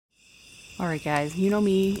Alright guys, you know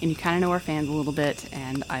me, and you kind of know our fans a little bit,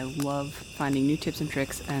 and I love finding new tips and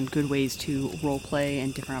tricks and good ways to roleplay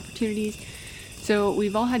and different opportunities. So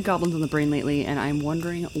we've all had goblins on the brain lately, and I'm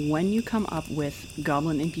wondering, when you come up with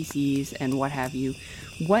goblin NPCs and what have you,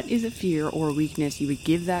 what is a fear or a weakness you would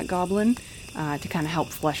give that goblin to kind of help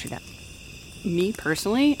flesh it out? Me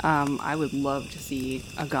personally, I would love to see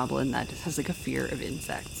a goblin that just has like a fear of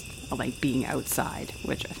insects. Like being outside,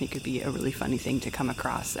 which I think would be a really funny thing to come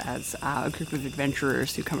across as a group of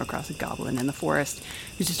adventurers who come across a goblin in the forest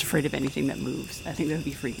who's just afraid of anything that moves. I think that would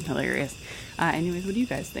be freaking hilarious. Anyways, what do you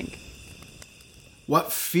guys think?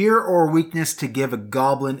 What fear or weakness to give a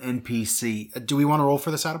goblin NPC? Do we want to roll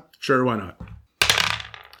for this, Adam? Sure, why not?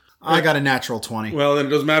 I got a natural 20. Well, then it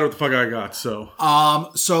doesn't matter what the fuck I got, so.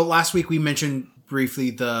 So last week we mentioned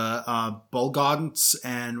briefly the Bolgons,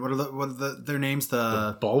 and what are their names?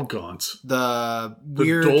 The Bolgons. The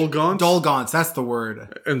weird Dolgons? Dolgons, that's the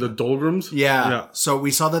word. And the Dolgrums? Yeah. So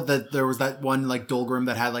we saw that there was that one like Dolgrim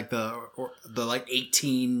that had like the like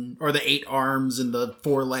 18 or the 8 arms and the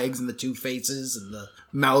 4 legs and the 2 faces and the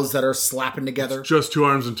mouths that are slapping together. It's just 2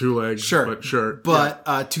 arms and 2 legs. Sure. But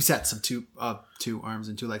yeah. 2 sets of 2 arms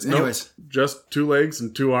and 2 legs. Nope, Anyways, just 2 legs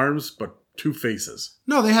and 2 arms, but 2 faces.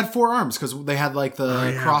 No, they had 4 arms because they had like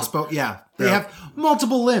the crossbow. They have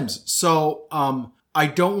multiple limbs. So I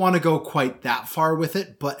don't want to go quite that far with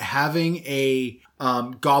it, but having a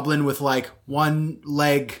goblin with like 1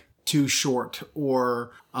 leg too short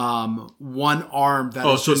or 1 arm that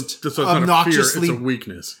is just so obnoxiously, it's a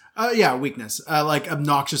weakness. Weakness. Like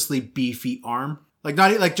obnoxiously beefy arm. Like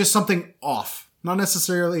not like just something off. Not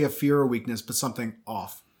necessarily a fear or weakness, but something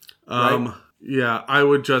off. Right? Yeah, I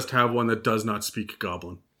would just have one that does not speak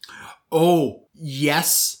goblin. Oh,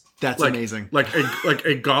 yes. That's amazing. Like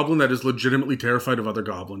a goblin that is legitimately terrified of other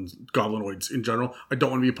goblinoids in general. I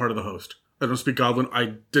don't want to be a part of the host. I don't speak goblin.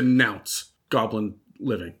 I denounce goblin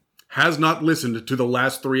living. Has not listened to the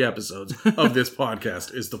last 3 episodes of this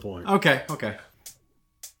podcast is the point. Okay.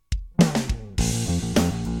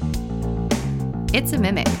 It's a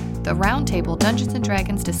Mimic, the Roundtable Dungeons &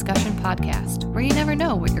 Dragons discussion podcast, where you never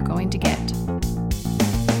know what you're going to get.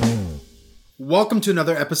 Welcome to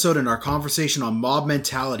another episode in our conversation on mob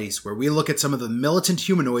mentalities, where we look at some of the militant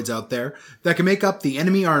humanoids out there that can make up the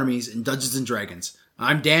enemy armies in Dungeons & Dragons.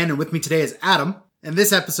 I'm Dan, and with me today is Adam, and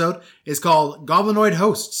this episode is called Goblinoid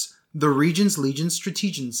Hosts, the Regions, Legions,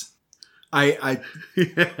 Strategians. Yeah,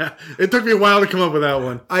 it took me a while to come up with that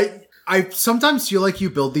one. I sometimes feel like you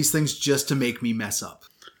build these things just to make me mess up.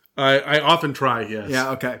 I often try, yes.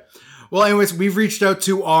 Yeah, okay. Well, anyways, we've reached out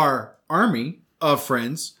to our army of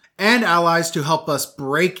friends and allies to help us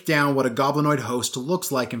break down what a goblinoid host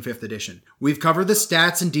looks like in 5th edition. We've covered the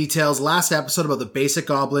stats and details last episode about the basic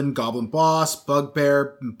goblin, goblin boss,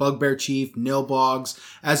 bugbear, bugbear chief, nilbogs,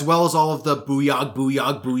 as well as all of the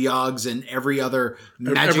booyogs, and every other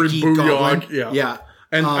magic-y goblin. Yeah.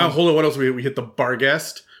 And hold on, what else? We hit the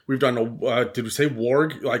Barghest. We've done did we say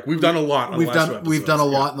Warg? Like, we've done a lot on the last 2 episodes. We've done a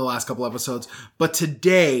lot in the last couple episodes. But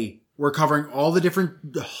today, we're covering all the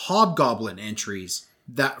different hobgoblin entries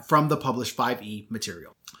that from the published 5e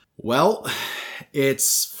material. Well,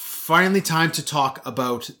 it's finally time to talk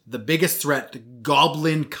about the biggest threat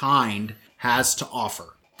goblin kind has to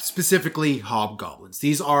offer. Specifically, hobgoblins.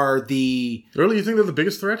 These are the... Really? You think they're the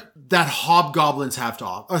biggest threat? That hobgoblins have to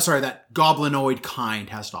offer. That goblinoid kind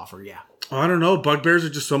has to offer, yeah. I don't know. Bugbears are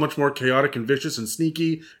just so much more chaotic and vicious and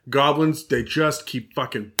sneaky. Goblins, they just keep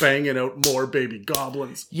fucking banging out more baby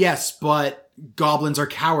goblins. Yes, but goblins are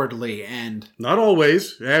cowardly and... Not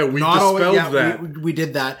always. Yeah, we dispelled that. We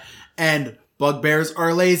did that. And bugbears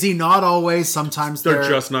are lazy. Not always. Sometimes they're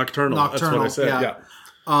just nocturnal. That's what I said,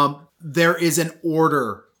 yeah. There is an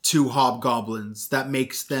order to hobgoblins that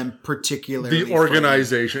makes them particularly the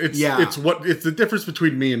organization. Funny. It's the difference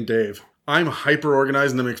between me and Dave. I'm hyper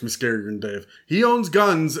organized, and that makes me scarier than Dave. He owns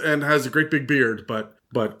guns and has a great big beard, but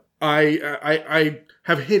I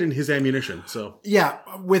have hidden his ammunition. So yeah,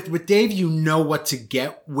 with Dave, you know what to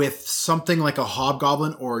get. With something like a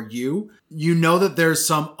hobgoblin or you know that there's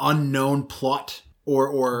some unknown plot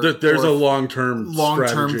or there's a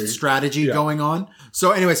long-term strategy going on.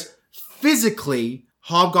 So, anyways, physically,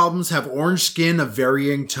 hobgoblins have orange skin of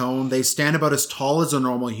varying tone. They stand about as tall as a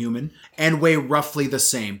normal human and weigh roughly the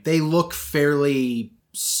same. They look fairly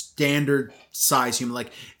standard size human. Like,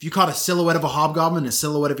 if you caught a silhouette of a hobgoblin and a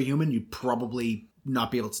silhouette of a human, you'd probably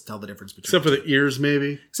not be able to tell the difference between Except for the ears,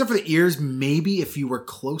 maybe? Except for the ears, maybe if you were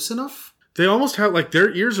close enough. They almost have, like, their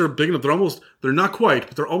ears are big enough. They're not quite,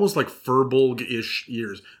 but they're almost like Furbolg-ish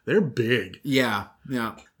ears. They're big. Yeah.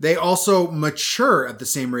 They also mature at the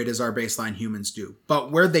same rate as our baseline humans do.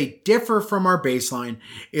 But where they differ from our baseline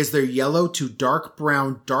is their yellow to dark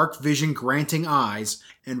brown, dark vision granting eyes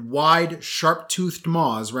and wide, sharp-toothed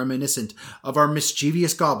maws reminiscent of our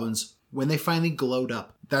mischievous goblins when they finally glowed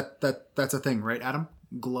up. That's a thing, right, Adam?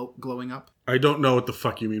 Glowing up? I don't know what the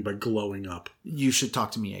fuck you mean by glowing up. You should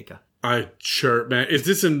talk to me, Aka. Sure, man. Is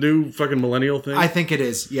this a new fucking millennial thing? I think it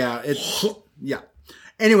is. Yeah. Yeah.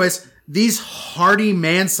 Anyways, these hardy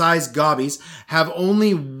man-sized gobbies have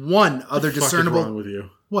only one other discernible. What's wrong with you?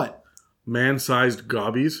 What? Man-sized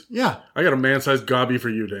gobbies? Yeah. I got a man-sized gobby for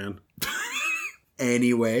you, Dan.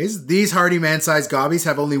 Anyways, these hardy man-sized gobbies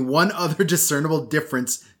have only one other discernible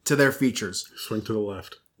difference to their features. Swing to the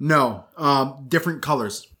left. No, different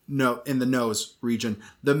colors. No, in the nose region.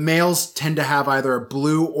 The males tend to have either a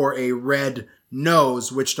blue or a red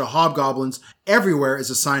nose, which to hobgoblins everywhere is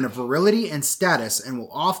a sign of virility and status and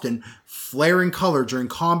will often flare in color during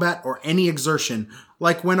combat or any exertion,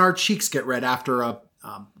 like when our cheeks get red after a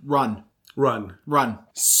run.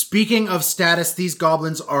 Speaking of status, these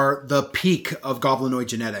goblins are the peak of goblinoid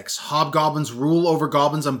genetics. Hobgoblins rule over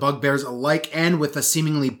goblins and bugbears alike, and with a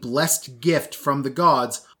seemingly blessed gift from the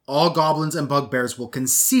gods, all goblins and bugbears will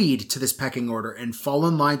concede to this pecking order and fall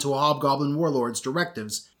in line to a hobgoblin warlord's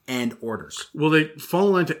directives and orders. Will they fall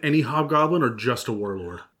in line to any hobgoblin or just a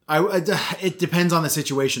warlord? It depends on the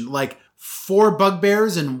situation. Like 4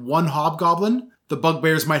 bugbears and 1 hobgoblin, the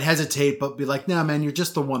bugbears might hesitate but be like, nah, man, you're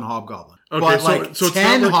just the 1 hobgoblin. Okay, but so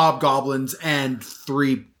 10 hobgoblins and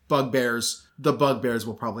 3 bugbears, the bugbears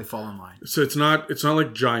will probably fall in line. So it's not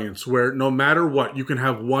like giants where no matter what, you can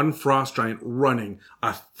have 1 frost giant running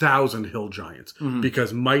 1,000 hill giants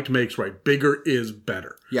because might makes right. Bigger is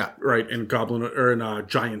better. Yeah. Right. In goblin or in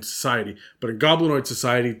giant society. But in goblinoid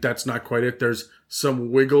society, that's not quite it. There's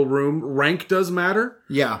some wiggle room. Rank does matter.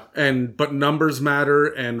 Yeah. But numbers matter,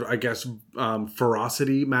 and I guess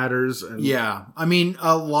ferocity matters. And yeah. I mean,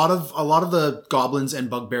 a lot of the goblins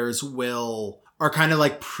and bugbears are kind of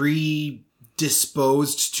like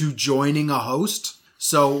predisposed to joining a host.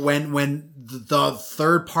 So when the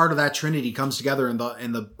third part of that trinity comes together in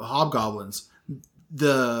the hobgoblins,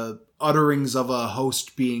 the utterings of a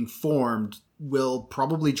host being formed will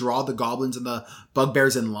probably draw the goblins and the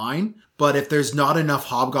bugbears in line. But if there's not enough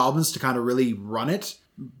hobgoblins to kind of really run it,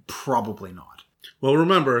 probably not. Well,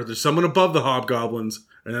 remember, there's someone above the hobgoblins,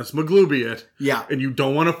 and that's Maglubiet. Yeah. And you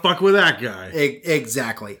don't want to fuck with that guy.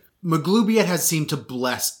 Exactly. Maglubiet has seemed to have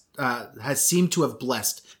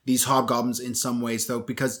blessed these hobgoblins in some ways, though,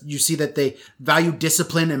 because you see that they value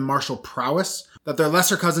discipline and martial prowess that their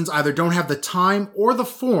lesser cousins either don't have the time or the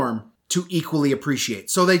form to equally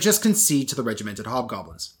appreciate. So they just concede to the regimented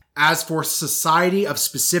hobgoblins. As for society of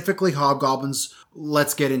specifically hobgoblins,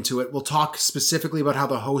 let's get into it. We'll talk specifically about how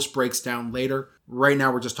the host breaks down later. Right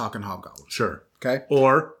now, we're just talking hobgoblins. Sure. Okay?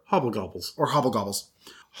 Or hobblegobbles.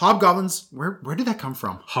 Hobgoblins, where did that come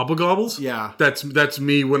from? Hobblegobbles? Yeah. That's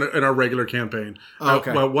me in our regular campaign.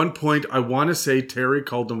 Okay. At one point, I want to say Terry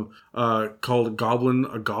called a goblin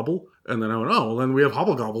a gobble. And then I went, oh, well, then we have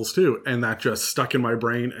hobblegobbles too. And that just stuck in my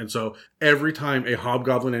brain. And so every time a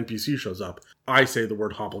hobgoblin NPC shows up, I say the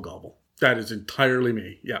word hobblegobble. That is entirely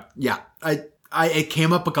me. Yeah. Yeah. It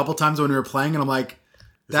came up a couple times when we were playing, and I'm like,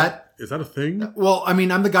 is that a thing? Well, I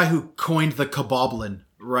mean, I'm the guy who coined the Kaboblin,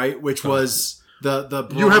 right? Which was the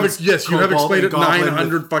you have explained it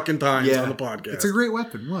 900 fucking times on the podcast. It's a great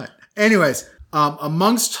weapon. What? Anyways,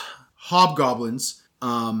 amongst hobgoblins,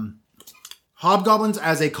 hobgoblins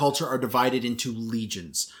as a culture are divided into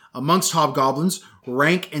legions. Amongst hobgoblins,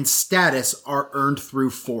 rank and status are earned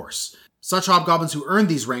through force. Such hobgoblins who earn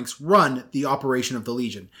these ranks run the operation of the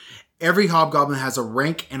legion. Every hobgoblin has a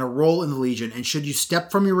rank and a role in the legion, and should you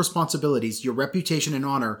step from your responsibilities, your reputation and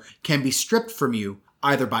honor can be stripped from you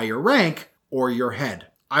either by your rank or your head.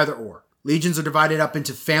 Either or. Legions are divided up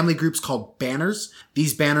into family groups called banners.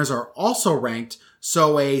 These banners are also ranked,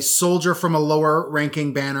 so a soldier from a lower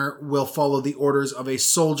ranking banner will follow the orders of a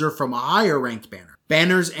soldier from a higher ranked banner.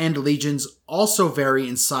 Banners and legions also vary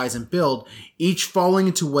in size and build, each falling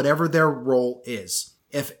into whatever their role is.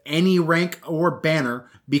 If any rank or banner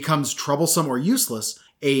becomes troublesome or useless,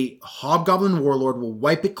 a hobgoblin warlord will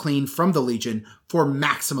wipe it clean from the legion for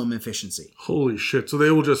maximum efficiency. Holy shit. So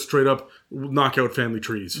they will just straight up knock out family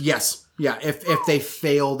trees. Yes. Yeah. If they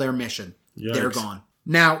fail their mission, Yikes. They're gone.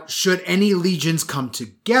 Now, should any legions come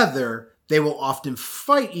together, they will often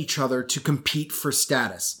fight each other to compete for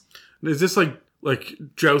status. Is this like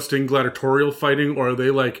jousting, gladiatorial fighting, or are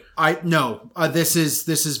they like... No. This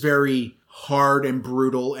is very hard and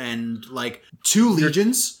brutal, and like 2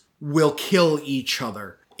 legions will kill each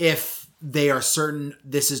other if they are certain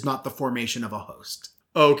this is not the formation of a host.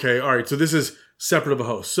 Okay, all right. So this is separate of a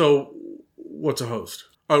host. So what's a host?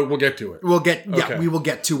 Oh, we'll get to it. We will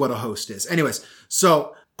get to what a host is. Anyways,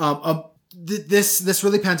 so this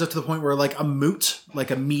really pans out to the point where like a moot,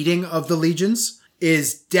 like a meeting of the legions,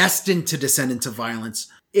 is destined to descend into violence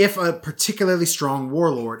if a particularly strong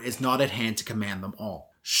warlord is not at hand to command them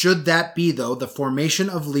all. Should that be, though, the formation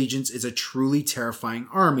of legions is a truly terrifying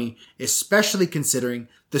army, especially considering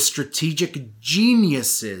the strategic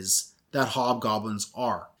geniuses that hobgoblins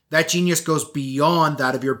are. That genius goes beyond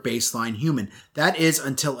that of your baseline human. That is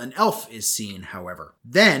until an elf is seen, however.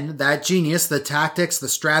 Then, that genius, the tactics, the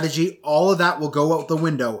strategy, all of that will go out the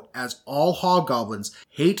window as all hobgoblins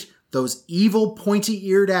hate those evil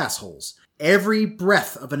pointy-eared assholes. Every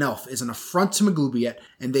breath of an elf is an affront to Maglubiet,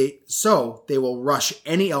 and they will rush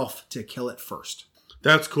any elf to kill it first.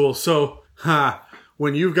 That's cool. So,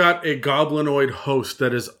 when you've got a goblinoid host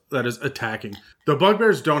that is attacking, the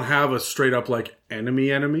bugbears don't have a straight up like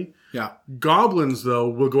enemy. Yeah. Goblins though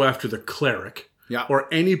will go after the cleric. Yeah.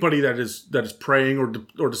 Or anybody that is praying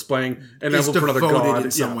or displaying an emblem for another god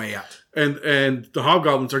in some way. Yeah. And the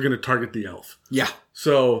hobgoblins are going to target the elf. Yeah.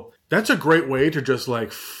 So that's a great way to just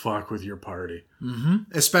like fuck with your party.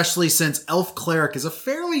 Mm-hmm. Especially since elf cleric is a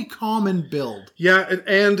fairly common build. Yeah,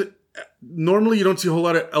 and normally you don't see a whole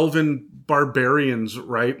lot of elven barbarians,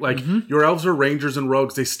 right? Like your elves are rangers and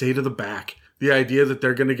rogues; they stay to the back. The idea that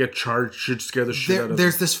they're going to get charged should scare the shit out of them.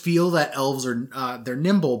 There's this feel that elves are they're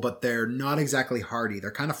nimble, but they're not exactly hardy.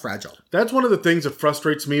 They're kind of fragile. That's one of the things that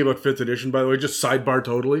frustrates me about 5th edition, by the way, just sidebar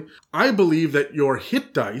totally. I believe that your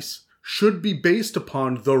hit dice should be based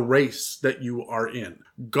upon the race that you are in.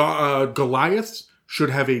 Goliaths should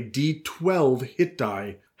have a D12 hit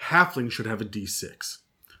die. Halfling should have a D6.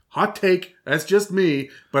 Hot take, that's just me,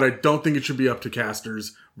 but I don't think it should be up to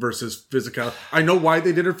casters versus physical. I know why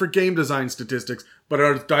they did it for game design statistics, but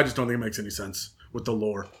I just don't think it makes any sense with the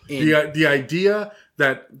lore. The idea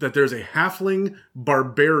that there's a halfling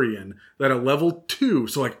barbarian that at level 2,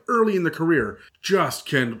 so like early in the career, just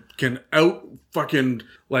can out fucking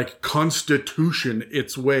like constitution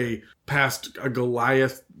its way past a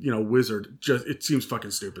Goliath, wizard. Just it seems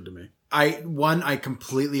fucking stupid to me. I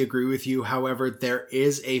completely agree with you. However, there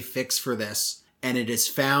is a fix for this, and it is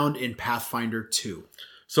found in Pathfinder 2.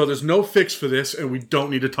 So there's no fix for this, and we don't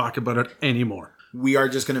need to talk about it anymore. We are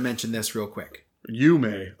just going to mention this real quick. You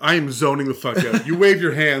may. I am zoning the fuck out. You wave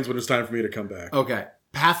your hands when it's time for me to come back. Okay.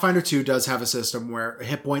 Pathfinder 2 does have a system where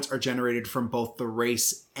hit points are generated from both the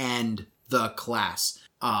race and the class.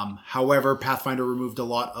 However, Pathfinder removed a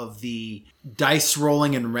lot of the dice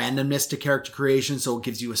rolling and randomness to character creation, so it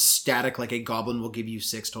gives you a static, like a goblin will give you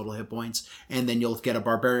 6 total hit points, and then you'll get a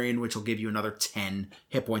barbarian, which will give you another 10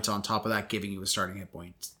 hit points on top of that, giving you a starting hit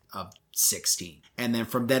point of 16. And then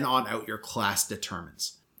from then on out, your class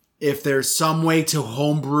determines. If there's some way to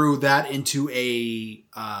homebrew that into a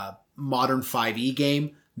modern 5e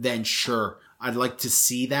game, then sure. I'd like to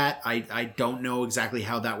see that. I don't know exactly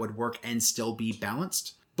how that would work and still be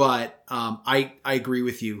balanced. But I agree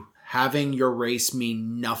with you. Having your race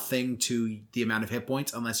mean nothing to the amount of hit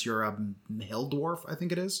points, unless you're a hill dwarf, I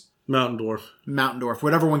think it is. Mountain dwarf.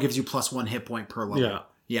 Whatever one gives you plus 1 hit point per level. Yeah.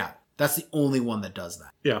 Yeah. That's the only one that does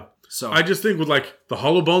that. Yeah. So I just think with like the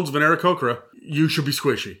hollow bones of an Aarakocra, you should be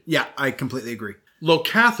squishy. Yeah, I completely agree.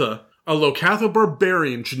 A Locatha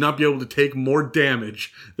barbarian should not be able to take more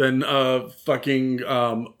damage than a fucking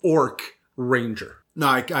orc ranger. No,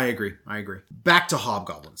 I agree. Back to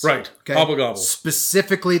hobgoblins. Right. Okay? Hobgoblins.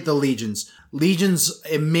 Specifically the legions. Legions,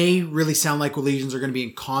 it may really sound like legions are going to be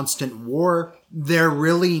in constant war. They're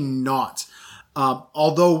really not.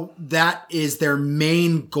 Although that is their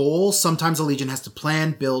main goal, sometimes a legion has to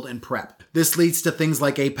plan, build, and prep. This leads to things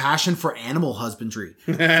like a passion for animal husbandry,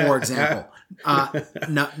 for example.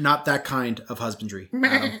 Not that kind of husbandry.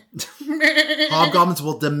 Hobgoblins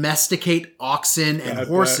will domesticate oxen and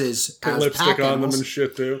horses Put as lipstick pack on animals, them and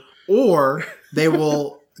shit too. or they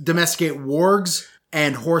will domesticate wargs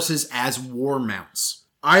and horses as war mounts.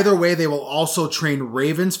 Either way, they will also train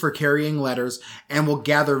ravens for carrying letters and will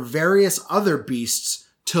gather various other beasts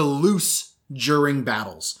to loose during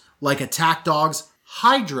battles, like attack dogs,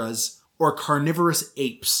 hydras, or carnivorous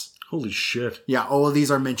apes. Holy shit. Yeah, all of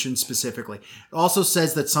these are mentioned specifically. It also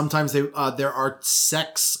says that sometimes there are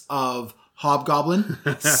sects of hobgoblin.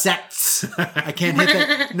 Sects. I can't hit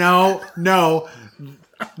that.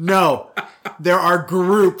 No. There are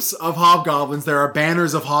groups of hobgoblins. There are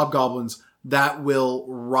banners of hobgoblins that will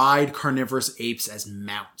ride carnivorous apes as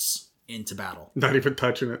mounts into battle. Not even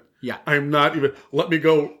touching it. Yeah. I'm not even, let me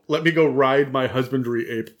go ride my husbandry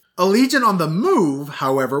ape. A legion on the move,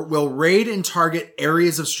 however, will raid and target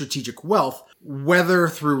areas of strategic wealth, whether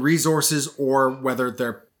through resources or whether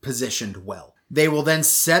they're positioned well. They will then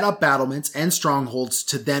set up battlements and strongholds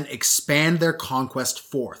to then expand their conquest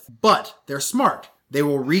forth. But they're smart. They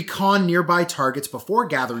will recon nearby targets before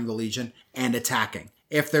gathering the legion and attacking.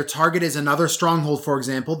 If their target is another stronghold, for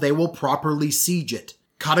example, they will properly siege it,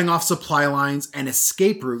 cutting off supply lines and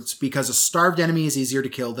escape routes because a starved enemy is easier to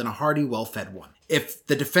kill than a hardy, well-fed one. If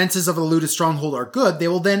the defenses of a looted stronghold are good, they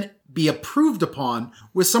will then be approved upon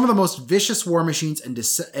with some of the most vicious war machines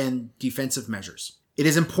and defensive measures. It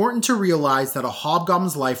is important to realize that a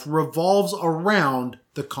hobgoblin's life revolves around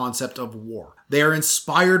the concept of war. They are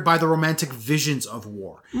inspired by the romantic visions of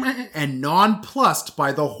war and nonplussed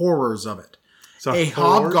by the horrors of it. So A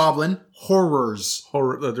hobgoblin, horrors.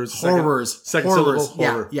 There's Horrors. Second Horrors. syllable,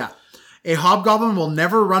 horror. Yeah. A hobgoblin will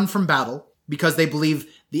never run from battle because they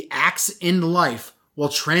believe the axe in life will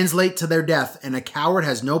translate to their death, and a coward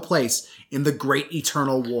has no place in the great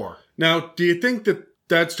eternal war. Now, do you think that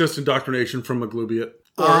that's just indoctrination from Maglubiot?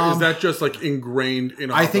 Or is that just like ingrained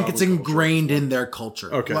in I think it's hobgoblin ingrained in their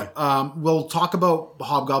culture. Okay. We'll talk about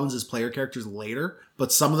hobgoblins as player characters later,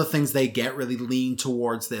 but some of the things they get really lean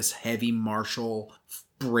towards this heavy martial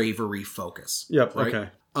bravery focus. Yep. Right? Okay.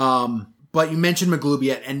 But you mentioned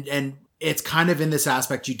Maglubiet, and it's kind of in this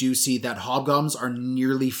aspect you do see that hobgoblins are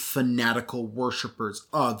nearly fanatical worshippers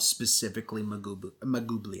of specifically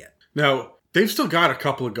Maglubiet. Now, they've still got a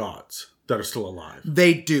couple of gods that are still alive.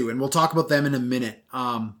 They do, and we'll talk about them in a minute.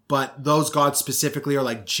 But those gods specifically are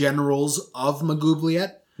like generals of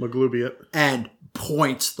Maglubiet and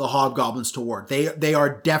point the hobgoblins toward. They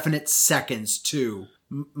are definite seconds to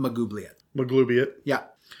Maglubiet. Yeah.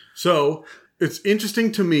 So, it's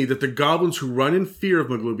interesting to me that the goblins who run in fear of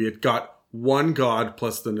Maglubiet got one god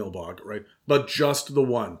plus the Nilbog, right? But just the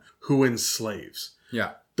one who enslaves.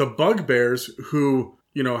 Yeah. The bugbears who,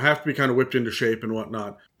 have to be kind of whipped into shape and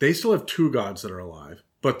whatnot, they still have two gods that are alive.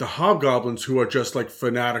 But the hobgoblins who are just like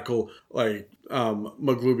fanatical, like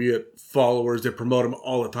Maglubiet followers, they promote him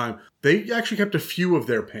all the time. They actually kept a few of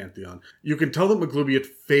their pantheon. You can tell that Maglubiet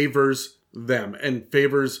favors them and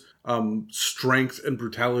favors strength and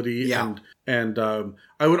brutality. Yeah. And I'm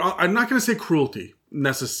not going to say cruelty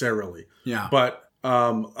necessarily. Yeah. But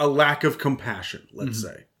a lack of compassion, let's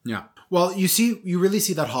say. Yeah. Well, you really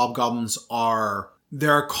see that hobgoblins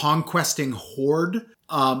they're a conquesting horde.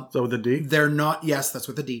 So with the D? They're not, yes, that's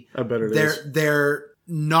with the D. I bet it is. They're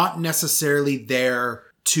not necessarily there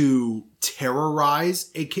to terrorize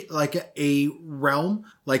a realm.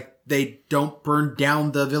 Like, they don't burn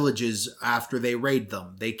down the villages after they raid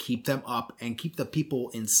them. They keep them up and keep the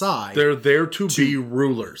people inside. They're there to be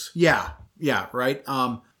rulers. Yeah. Yeah. Right.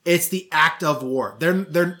 It's the act of war.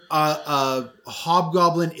 A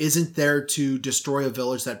hobgoblin isn't there to destroy a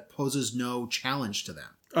village that poses no challenge to them.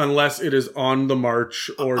 Unless it is on the march,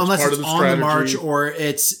 or it's Unless part it's of the on strategy. the march, or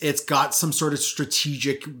it's got some sort of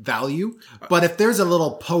strategic value. But if there's a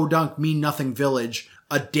little podunk, mean-nothing village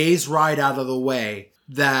a day's ride out of the way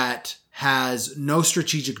that has no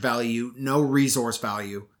strategic value, no resource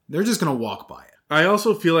value, they're just going to walk by it. I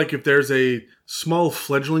also feel like if there's a small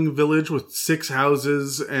fledgling village with 6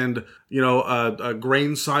 houses and, a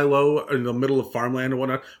grain silo in the middle of farmland and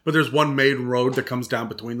whatnot, but there's one main road that comes down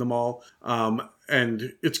between them all,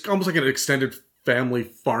 and it's almost like an extended family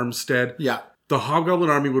farmstead. Yeah. The hobgoblin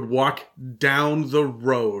army would walk down the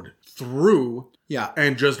road through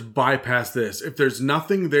and just bypass this. If there's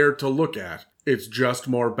nothing there to look at, it's just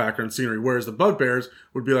more background scenery. Whereas the bugbears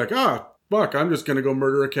would be like, fuck, I'm just going to go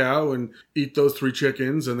murder a cow and eat those 3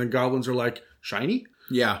 chickens. And then goblins are like, shiny?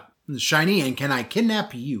 Yeah. Shiny, and can I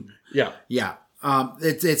kidnap you? Yeah. Yeah.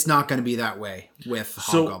 It's not going to be that way with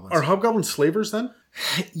hobgoblins. So are hobgoblins slavers then?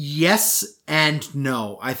 Yes and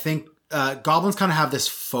no. I think goblins kind of have this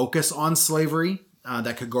focus on slavery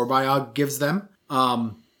that Kagorbayog gives them.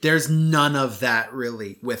 There's none of that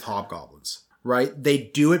really with hobgoblins, right? They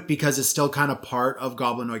do it because it's still kind of part of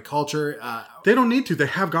goblinoid culture. They don't need to. They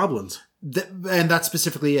have goblins. And that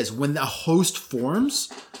specifically is when a host forms,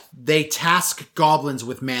 they task goblins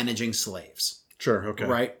with managing slaves. Sure, okay.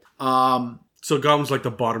 Right? So goblins like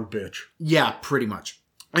the bottom bitch. Yeah, pretty much.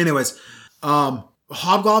 Anyways,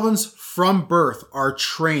 hobgoblins from birth are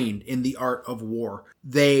trained in the art of war.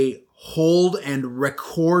 They hold and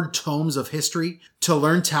record tomes of history to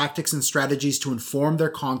learn tactics and strategies to inform their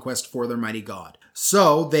conquest for their mighty god.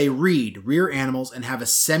 So they read, rear animals, and have a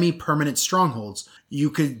semi-permanent strongholds. You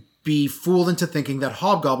could be fooled into thinking that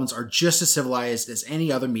hobgoblins are just as civilized as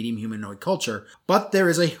any other medium humanoid culture, but there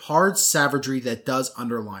is a hard savagery that does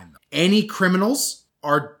underline them. Any criminals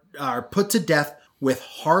are put to death with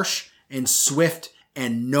harsh and swift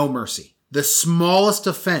and no mercy. The smallest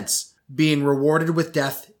offense being rewarded with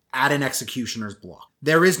death at an executioner's block.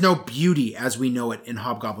 There is no beauty as we know it in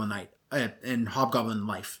Hobgoblin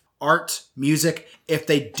life. Art, music, if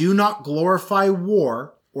they do not glorify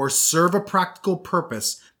war or serve a practical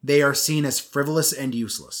purpose, they are seen as frivolous and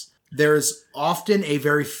useless. There is often a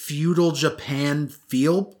very feudal Japan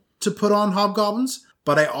feel to put on hobgoblins,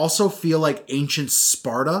 but I also feel like ancient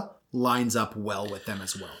Sparta lines up well with them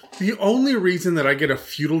as well. The only reason that I get a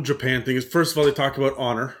feudal Japan thing is, first of all, they talk about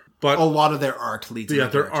honor, but A lot of their art leads. yeah,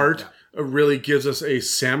 their art really gives us a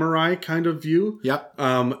samurai kind of view. Yep.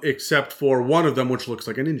 Except for one of them, which looks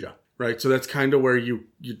like a ninja, right? So that's kind of where you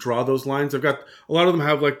draw those lines. I've got a lot of them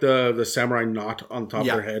have like the samurai knot on top of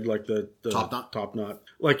their head, like the top knot.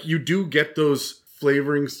 Like you do get those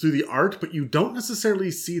flavorings through the art, but you don't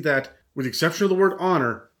necessarily see that, with the exception of the word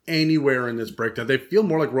honor, anywhere in this breakdown. They feel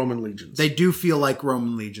more like Roman legions. They do feel like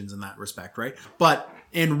Roman legions in that respect, right? But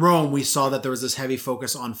in Rome, we saw that there was this heavy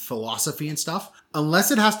focus on philosophy and stuff.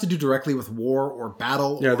 Unless it has to do directly with war or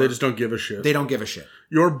battle. Yeah, they just don't give a shit. They don't give a shit.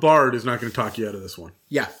 Your bard is not going to talk you out of this one.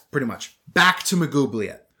 Yeah, pretty much. Back to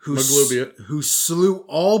Maglubiet, who slew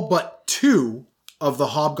all but 2 of the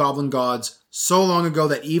Hobgoblin gods so long ago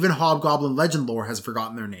that even Hobgoblin legend lore has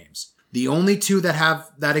forgotten their names. The only 2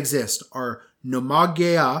 that exist are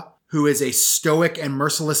Nomagea, who is a stoic and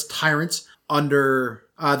merciless tyrant under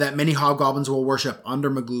that many hobgoblins will worship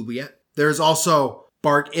under Maglubiet. There's also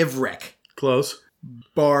Barg-Ivrek. Close.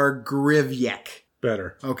 Bargrivyek.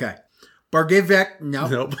 Better. Okay. Bargrivyek. No.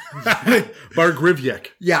 Nope. Bargrivyek.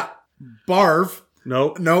 Yeah. Barv.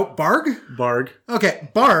 Nope. No. Barg? Barg. Okay.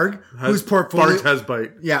 Barg, whose portfolio... Bart has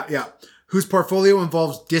bite. Yeah. Whose portfolio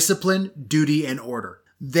involves discipline, duty, and order.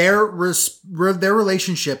 Their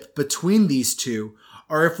relationship between these 2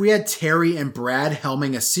 are if we had Terry and Brad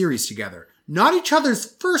helming a series together. Not each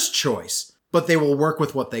other's first choice, but they will work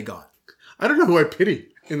with what they got. I don't know who I pity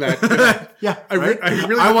in that. Yeah,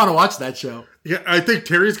 I want to watch that show. Yeah, I think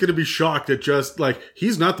Terry's going to be shocked at just, like,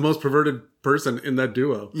 he's not the most perverted person in that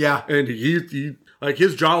duo. Yeah. And he like,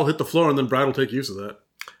 his jaw will hit the floor and then Brad will take use of that.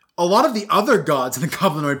 A lot of the other gods in the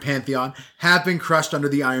Goblinoid pantheon have been crushed under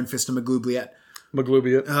the Iron Fist of Maglubiet.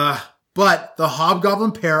 But the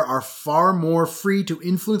Hobgoblin pair are far more free to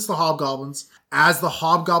influence the Hobgoblins as the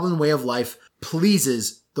Hobgoblin way of life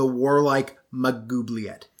pleases the warlike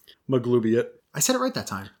Maglubiet. Maglubiet. I said it right that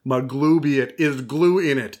time. Maglubiet is glue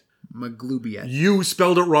in it. Maglubiet. You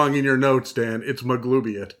spelled it wrong in your notes, Dan. It's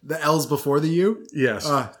Maglubiet. The L's before the U? Yes.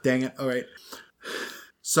 Dang it. All right.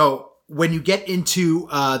 So when you get into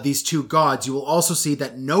these 2 gods, you will also see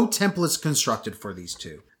that no temple is constructed for these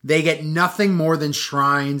 2. They get nothing more than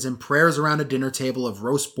shrines and prayers around a dinner table of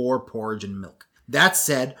roast boar, porridge, and milk. That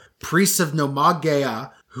said, priests of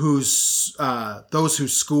Nomagea, those who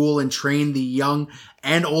school and train the young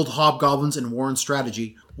and old hobgoblins in war and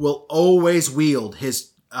strategy, will always wield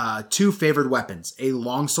his 2 favored weapons, a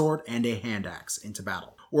longsword and a hand axe, into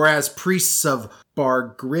battle. Whereas priests of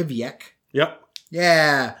Bargrivyek,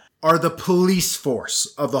 are the police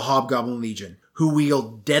force of the Hobgoblin Legion, who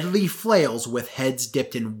wield deadly flails with heads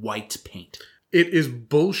dipped in white paint. It is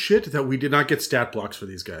bullshit that we did not get stat blocks for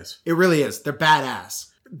these guys. It really is. They're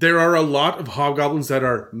badass. There are a lot of hobgoblins that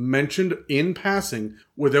are mentioned in passing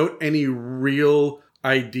without any real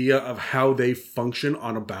idea of how they function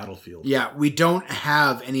on a battlefield. Yeah, we don't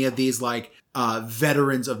have any of these like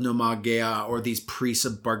veterans of Nomagea or these priests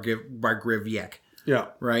of Bargrivyek. Yeah.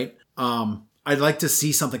 Right? I'd like to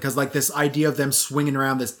see something because like this idea of them swinging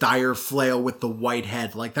around this dire flail with the white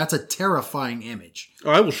head, like that's a terrifying image.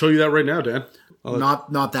 Oh, I will show you that right now, Dan.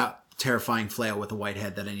 Not that terrifying flail with a white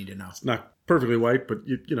head that I need to know. It's not perfectly white, but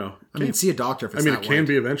you know. I mean, see a doctor if it's not white. It can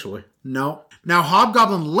be eventually. No. Now,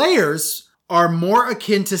 Hobgoblin layers are more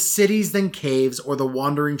akin to cities than caves or the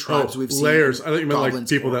wandering tribes we've seen. Layers. I thought you meant like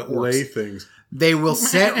people that lay things. They will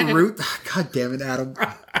set root. God damn it, Adam.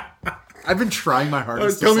 I've been trying my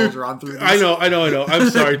hardest to soldier on through this. I know.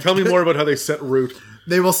 I'm sorry. Tell me more about how they set root.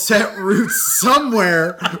 They will set roots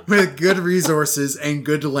somewhere with good resources and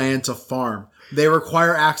good land to farm. They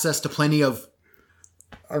require access to plenty of...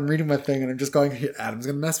 I'm reading my thing and I'm just going, Adam's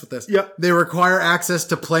going to mess with this. Yep. They require access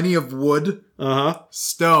to plenty of wood,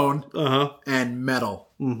 stone, and metal.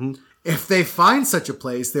 Mm-hmm. If they find such a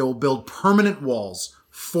place, they will build permanent walls,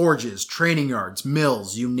 forges, training yards,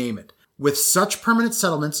 mills, you name it. With such permanent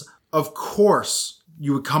settlements, of course,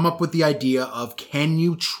 you would come up with the idea of, can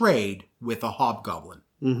you trade with a hobgoblin?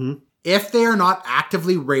 Mm-hmm. If they are not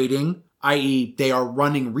actively raiding, i.e. they are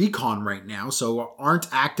running recon right now, so aren't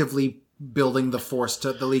actively building the force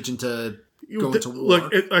to the Legion to go into war.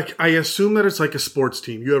 I assume that it's like a sports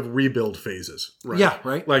team. You have rebuild phases, right? Yeah,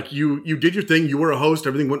 right. Like you did your thing. You were a host.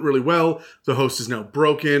 Everything went really well. The host is now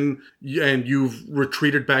broken, and you've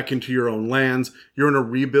retreated back into your own lands. You're in a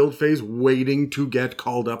rebuild phase, waiting to get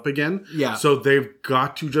called up again. Yeah. So they've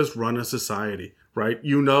got to just run a society, right?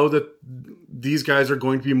 You know that these guys are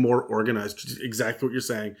going to be more organized. Just exactly what you're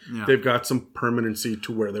saying. Yeah. They've got some permanency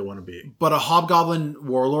to where they want to be. But a hobgoblin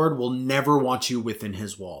warlord will never want you within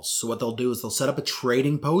his walls. So what they'll do is they'll set up a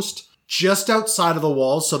trading post just outside of the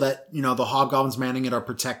walls so that, you know, the hobgoblins manning it are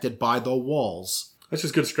protected by the walls. That's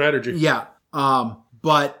just good strategy. Yeah.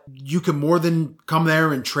 But you can more than come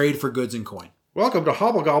there and trade for goods and coin. Welcome to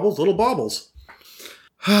Hobblegobbles, Little Baubles.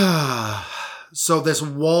 So this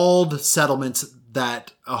walled settlement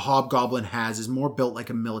that a hobgoblin has is more built like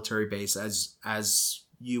a military base as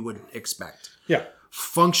you would expect. Yeah.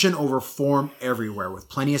 Function over form everywhere with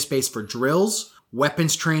plenty of space for drills,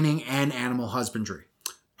 weapons training, and animal husbandry.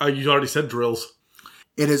 You already said drills.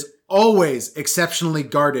 It is always exceptionally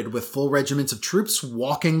guarded with full regiments of troops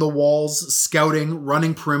walking the walls, scouting,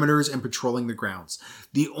 running perimeters, and patrolling the grounds.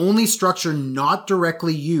 The only structure not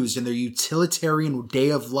directly used in their utilitarian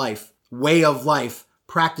way of life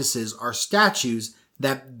practices are statues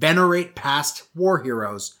that venerate past war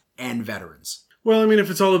heroes and veterans. Well, I mean, if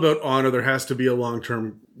it's all about honor, there has to be a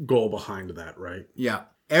long-term goal behind that, right? Yeah.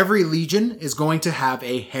 Every legion is going to have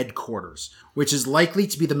a headquarters, which is likely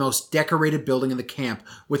to be the most decorated building in the camp,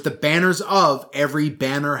 with the banners of every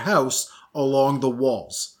banner house along the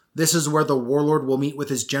walls. This is where the warlord will meet with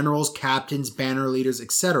his generals, captains, banner leaders,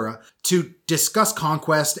 etc., to discuss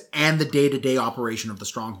conquest and the day-to-day operation of the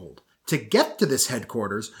stronghold. To get to this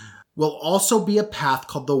headquarters will also be a path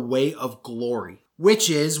called the Way of Glory, which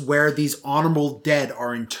is where these honorable dead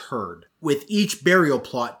are interred, with each burial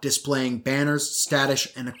plot displaying banners, status,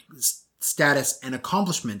 and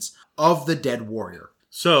accomplishments of the dead warrior.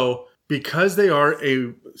 So, because they are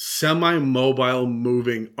a semi-mobile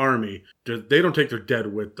moving army, they don't take their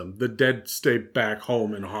dead with them. The dead stay back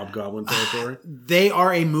home in Hobgoblin territory. They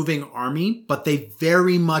are a moving army, but they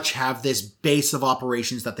very much have this base of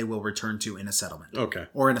operations that they will return to in a settlement. Okay.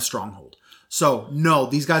 Or in a stronghold. So, no,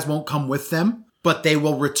 these guys won't come with them, but they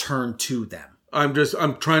will return to them. I'm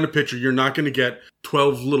trying to picture, you're not going to get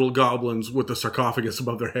 12 little goblins with a sarcophagus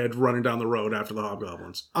above their head running down the road after the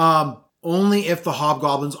hobgoblins. Only if the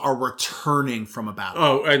hobgoblins are returning from a battle.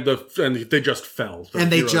 Oh, and they just fell.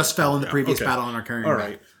 And they just fell in the previous battle and are carrying All back.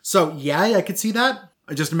 right. So, yeah, I could see that.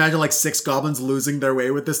 I just imagine like 6 goblins losing their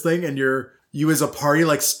way with this thing, and you as a party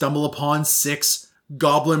like stumble upon 6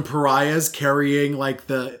 goblin pariahs carrying like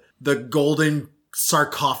the golden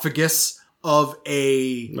sarcophagus of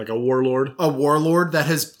a warlord that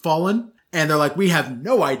has fallen, and they're like, we have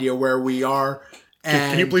no idea where we are.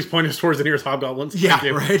 And can you please point us towards the nearest hobgoblins? Yeah,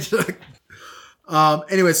 right.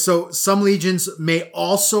 Anyway, so some legions may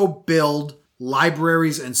also build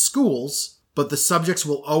libraries and schools, but the subjects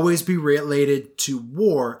will always be related to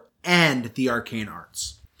war and the arcane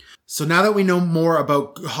arts. So now that we know more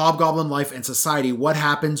about hobgoblin life and society, what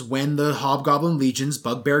happens when the hobgoblin legions,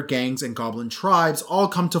 bugbear gangs, and goblin tribes all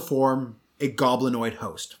come to form a goblinoid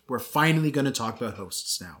host? We're finally going to talk about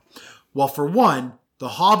hosts now. Well, for one, the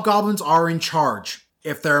hobgoblins are in charge.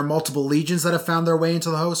 If there are multiple legions that have found their way into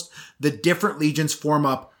the host, the different legions form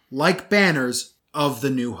up like banners of the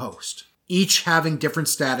new host, each having different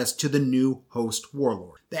status to the new host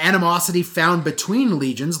warlord. The animosity found between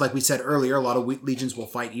legions, like we said earlier, a lot of legions will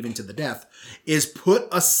fight even to the death, is put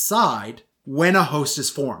aside when a host is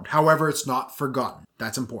formed. However, it's not forgotten.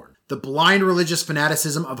 That's important. The blind religious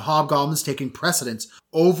fanaticism of hobgoblins taking precedence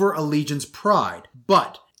over a legion's pride,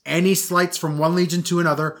 but any slights from one legion to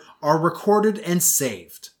another are recorded and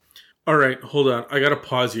saved. All right, hold on. I gotta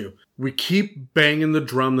pause you. We keep banging the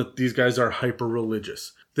drum that these guys are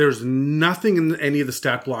hyper-religious. There's nothing in any of the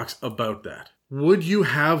stat blocks about that. Would you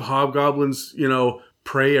have hobgoblins,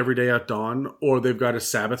 pray every day at dawn, or they've got a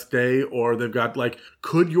Sabbath day, or they've got,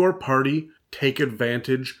 could your party take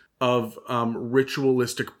advantage of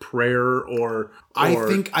ritualistic prayer or...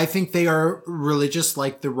 I think they are religious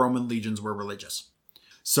like the Roman legions were religious.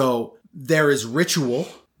 So there is ritual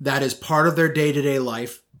that is part of their day-to-day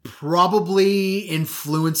life, probably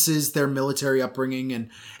influences their military upbringing and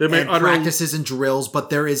practices and drills,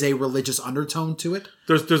 but there is a religious undertone to it.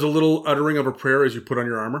 There's a little uttering of a prayer as you put on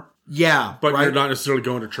your armor. Yeah. But right? You're not necessarily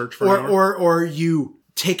going to church for an hour. Or you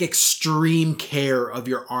take extreme care of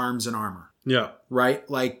your arms and armor. Yeah. Right?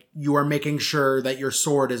 Like, you are making sure that your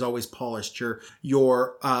sword is always polished.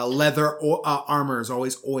 Your leather armor is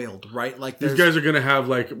always oiled, right? Like, these guys are going to have,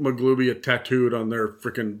 Maglubia tattooed on their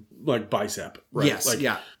freaking, bicep, right? Yes,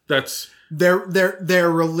 yeah. That's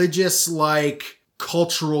They're religious, like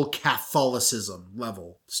cultural Catholicism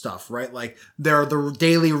level stuff, right? Like they're the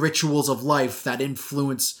daily rituals of life that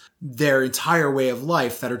influence their entire way of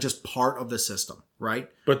life that are just part of the system, right?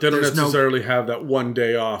 but they don't There's necessarily have that one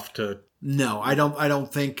day off to. No, I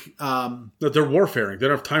don't think. That they're warfaring. They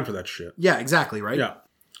don't have time for that shit. Yeah, exactly, right?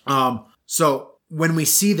 Yeah. So when we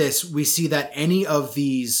see this, we see that any of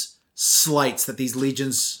these slights that these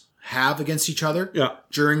legions have against each other Yeah.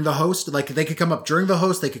 during the host, like they could come up during the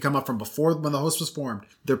host, they could come up from before when the host was formed.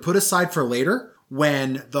 They're put aside for later.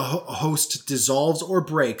 When the host dissolves or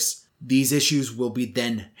breaks, these issues will be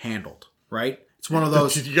then handled, right? It's one of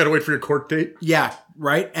those. You got to wait for your court date. Yeah,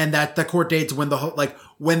 right. And that the court date's when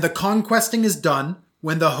when the conquesting is done,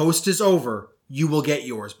 when the host is over, you will get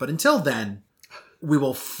yours. But until then, we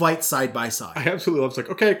will fight side by side. I absolutely love. It's like,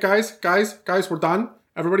 okay, guys, we're done.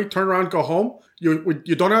 Everybody, turn around, go home. You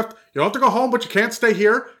don't have to go home, but you can't stay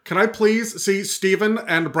here. Can I please see Stephen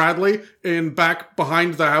and Bradley in back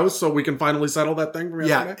behind the house so we can finally settle that thing? From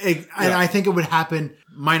yesterday? And I think it would happen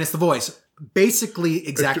minus the voice. Basically,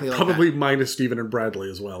 exactly like probably that. minus Stephen and Bradley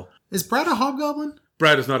as well. Is Brad a hobgoblin?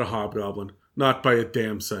 Brad is not a hobgoblin, not by a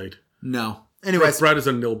damn sight. No. Anyways, Brad is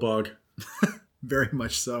a nilbog. very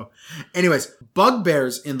much so. Anyways,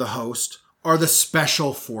 bugbears in the host are the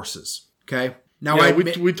special forces. Okay. Now, Yeah,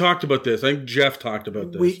 we talked about this. I think Jeff talked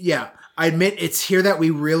about this. I admit it's here that we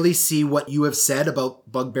really see what you have said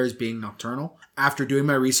about bugbears being nocturnal. After doing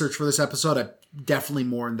my research for this episode, I'm definitely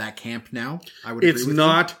more in that camp now. I would. It's agree with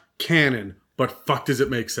not canon, but fuck, does it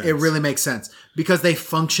make sense? It really makes sense because they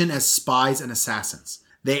function as spies and assassins.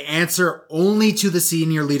 They answer only to the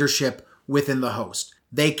senior leadership within the host.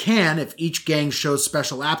 They can, if each gang shows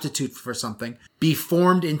special aptitude for something, be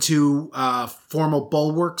formed into formal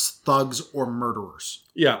bulwarks, thugs, or murderers.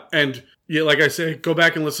 Yeah, and yeah, like I say, go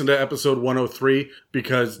back and listen to episode 103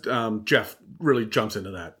 because Jeff really jumps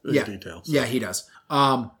into that in details. Yeah, he does.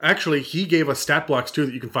 Actually, he gave us stat blocks too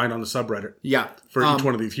that you can find on the subreddit. Yeah. For each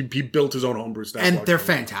one of these. He built his own homebrew stat And blocks. they're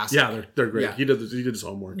fantastic. Yeah, they're great. Yeah. He did his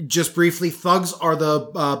homework. Just briefly, thugs are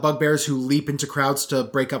the bugbears who leap into crowds to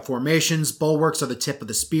break up formations. Bulwarks are the tip of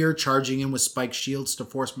the spear, charging in with spiked shields to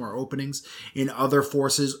force more openings in other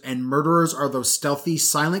forces. And murderers are those stealthy,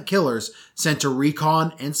 silent killers sent to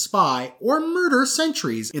recon and spy or murder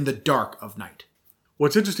sentries in the dark of night.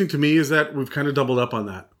 What's interesting to me is that we've kind of doubled up on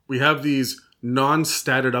that. We have these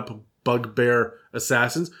non-statted up bugbear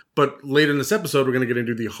assassins, but later in this episode, we're going to get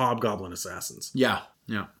into the hobgoblin assassins. Yeah.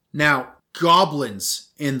 Now, goblins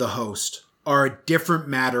in the host are a different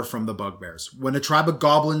matter from the bugbears. When a tribe of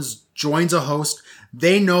goblins joins a host,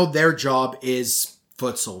 they know their job is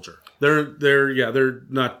foot soldier. They're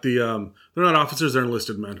not they're not officers, they're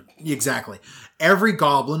enlisted men. Exactly. Every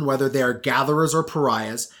goblin, whether they are gatherers or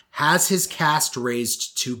pariahs, has his caste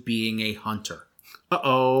raised to being a hunter.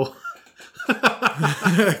 Uh-oh.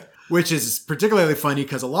 Which is particularly funny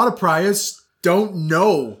because a lot of pariahs don't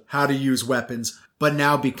know how to use weapons, but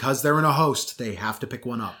now because they're in a host, they have to pick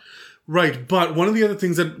one up. Right, but one of the other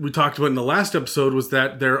things that we talked about in the last episode was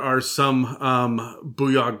that there are some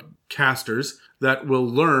Booyog casters that will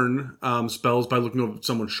learn spells by looking over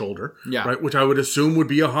someone's shoulder. Yeah. Right, which I would assume would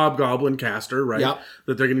be a hobgoblin caster, right? Yep.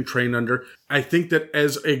 That they're getting trained under. I think that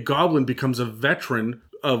as a goblin becomes a veteran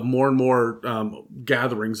of more and more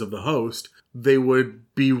gatherings of the host, they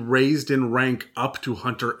would be raised in rank up to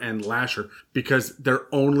hunter and lasher because they're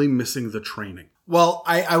only missing the training. Well,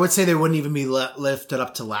 I would say they wouldn't even be lifted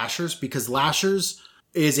up to lashers because lashers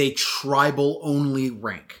is a tribal only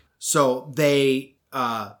rank. So they...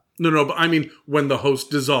 No, but I mean, when the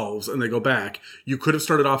host dissolves and they go back, you could have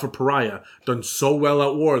started off a pariah, done so well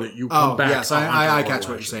at war that you come back. Yes, I catch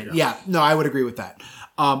what you're saying. Yeah, no, I would agree with that.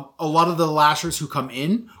 A lot of the lashers who come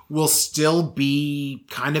in will still be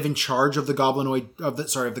kind of in charge of the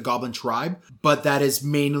the goblin tribe, but that is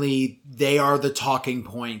mainly, they are the talking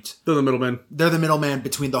point. They're the middlemen. They're the middleman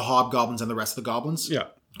between the hobgoblins and the rest of the goblins. Yeah.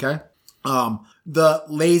 Okay. The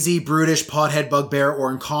lazy, brutish, pothead bugbear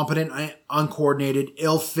or incompetent, uncoordinated,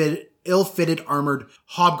 ill-fitted armored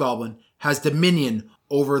hobgoblin has dominion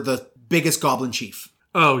over the biggest goblin chief.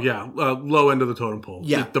 Oh, yeah. Low end of the totem pole.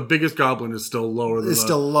 Yeah. The biggest goblin is still lower than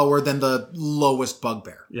Still lower than the lowest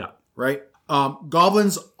bugbear. Yeah. Right?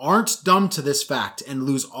 Goblins aren't dumb to this fact and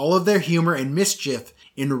lose all of their humor and mischief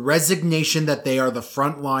in resignation that they are the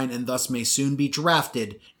front line and thus may soon be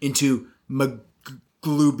drafted into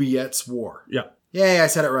Maglubiet's war. Yeah. Yay, I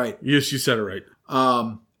said it right. Yes, you said it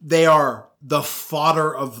right. They are the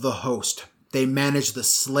fodder of the host. They manage the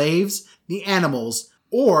slaves, the animals,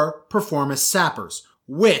 or perform as sappers.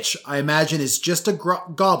 which I imagine is just a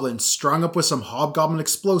goblin strung up with some hobgoblin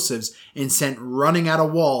explosives and sent running at a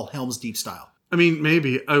wall Helm's Deep style. I mean,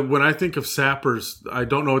 maybe. When I think of sappers, I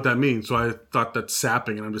don't know what that means, so I thought that's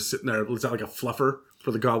sapping, and I'm just sitting there. Is that like a fluffer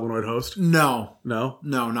for the goblinoid host? No. No?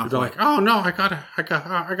 No, not They're quite. like, oh no, I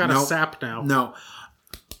got Nope. a sap now. No.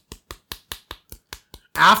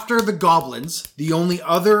 After the goblins, the only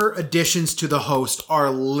other additions to the host are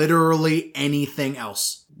literally anything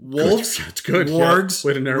else. Wolves, That's good. wargs, Yeah.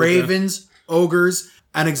 Way to narrow it down. ravens, ogres.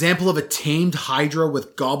 An example of a tamed hydra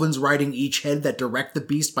with goblins riding each head that direct the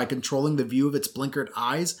beast by controlling the view of its blinkered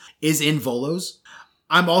eyes is in Volos.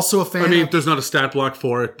 I'm also a fan I mean, of... there's not a stat block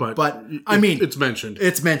for it, but it's mentioned.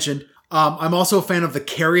 It's mentioned. I'm also a fan of the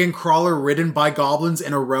carrion crawler ridden by goblins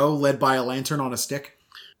in a row led by a lantern on a stick.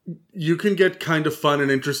 You can get kind of fun and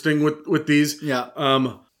interesting with these. Yeah.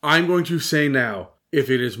 I'm going to say now, if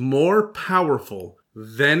it is more powerful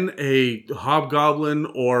than a hobgoblin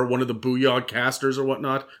or one of the booyah casters or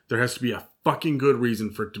whatnot, there has to be a fucking good reason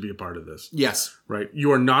for it to be a part of this. Yes. Right? You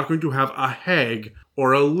are not going to have a hag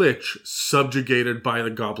or a lich subjugated by the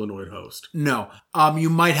goblinoid host. No. You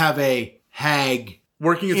might have a hag.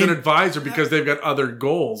 Working as an advisor because they've got other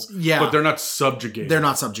goals. Yeah. But they're not subjugated. They're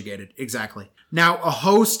not subjugated. Exactly. Now, a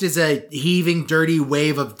host is a heaving, dirty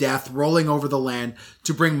wave of death rolling over the land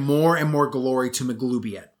to bring more and more glory to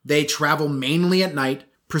Maglubiet. They travel mainly at night,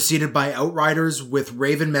 preceded by outriders with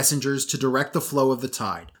raven messengers to direct the flow of the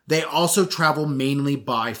tide. They also travel mainly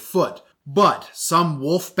by foot, but some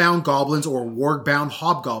wolf-bound goblins or warg-bound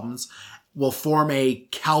hobgoblins will form a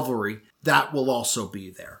cavalry that will also be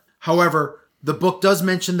there. However, the book does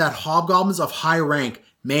mention that hobgoblins of high rank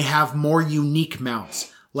may have more unique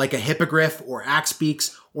mounts, like a hippogriff or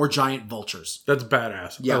axebeaks or giant vultures. That's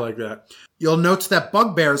badass. Yeah. I like that. You'll note that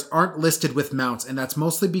bugbears aren't listed with mounts, and that's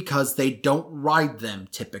mostly because they don't ride them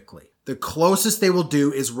typically. The closest they will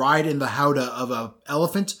do is ride in the howdah of an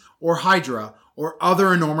elephant or hydra or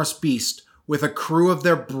other enormous beast with a crew of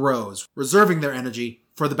their bros, reserving their energy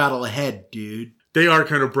for the battle ahead, dude. They are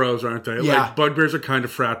kind of bros, aren't they? Yeah. Like, bugbears are kind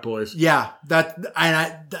of frat boys. Yeah,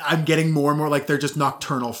 I'm getting more and more like they're just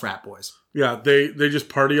nocturnal frat boys. Yeah, they just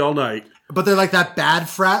party all night. But they're like that bad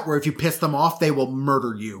frat where if you piss them off, they will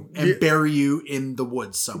murder you and bury you in the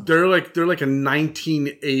woods somewhere. They're like a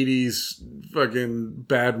 1980s fucking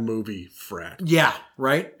bad movie frat. Yeah,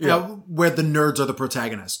 right? Yeah. Where the nerds are the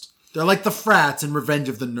protagonist. They're like the frats in Revenge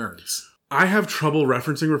of the Nerds. I have trouble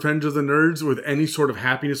referencing Revenge of the Nerds with any sort of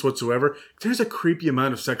happiness whatsoever. There's a creepy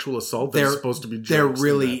amount of sexual assault that's supposed to be jokes. There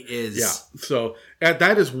really is. Yeah. So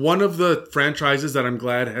that is one of the franchises that I'm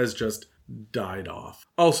glad has just died off.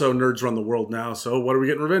 Also, nerds run the world now, so what are we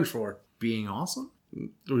getting revenge for? Being awesome?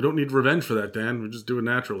 We don't need revenge for that, Dan. We just do it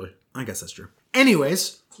naturally. I guess that's true.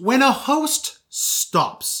 Anyways, when a host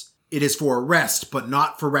stops, it is for rest, but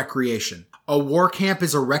not for recreation. A war camp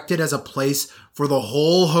is erected as a place for the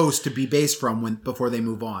whole host to be based from before they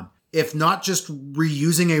move on. If not just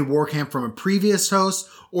reusing a war camp from a previous host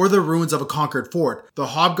or the ruins of a conquered fort, the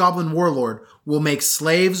hobgoblin warlord will make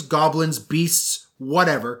slaves, goblins, beasts,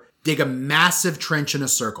 whatever, dig a massive trench in a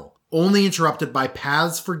circle, only interrupted by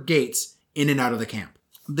paths for gates in and out of the camp.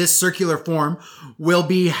 This circular form will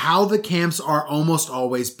be how the camps are almost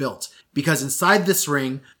always built, because inside this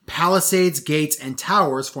ring, palisades, gates, and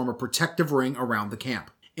towers form a protective ring around the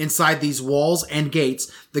camp. Inside these walls and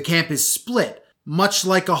gates, the camp is split, much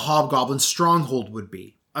like a hobgoblin stronghold would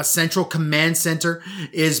be. A central command center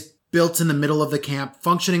is built in the middle of the camp,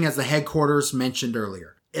 functioning as the headquarters mentioned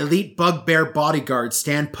earlier. Elite bugbear bodyguards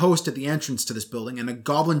stand post at the entrance to this building, and a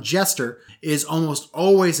goblin jester is almost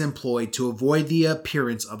always employed to avoid the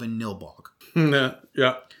appearance of a nilbog.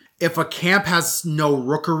 Yeah. If a camp has no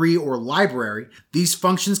rookery or library, these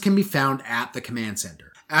functions can be found at the command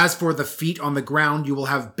center. As for the feet on the ground, you will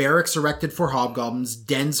have barracks erected for hobgoblins,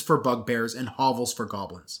 dens for bugbears, and hovels for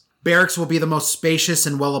goblins. Barracks will be the most spacious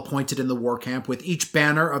and well appointed in the war camp, with each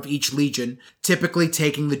banner of each legion typically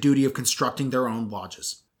taking the duty of constructing their own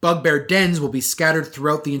lodges. Bugbear dens will be scattered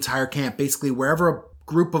throughout the entire camp, basically wherever a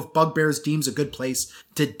group of bugbears deems a good place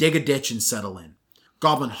to dig a ditch and settle in.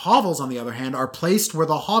 Goblin hovels, on the other hand, are placed where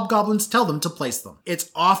the hobgoblins tell them to place them. It's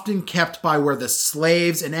often kept by where the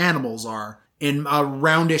slaves and animals are, in a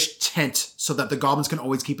roundish tent, so that the goblins can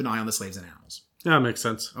always keep an eye on the slaves and animals. Yeah, makes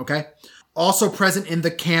sense. Okay? Also present in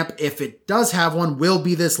the camp, if it does have one, will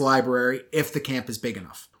be this library, if the camp is big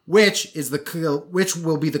enough. Which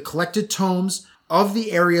will be the collected tomes of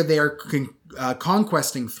the area they are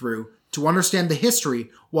conquesting through to understand the history,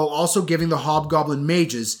 while also giving the hobgoblin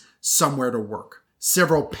mages somewhere to work.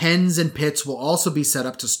 Several pens and pits will also be set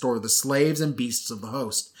up to store the slaves and beasts of the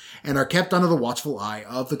host, and are kept under the watchful eye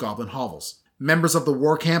of the goblin hovels. Members of the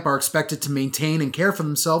war camp are expected to maintain and care for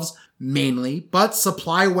themselves mainly, but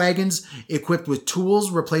supply wagons equipped with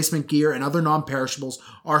tools, replacement gear, and other non-perishables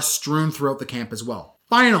are strewn throughout the camp as well.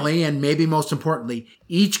 Finally, and maybe most importantly,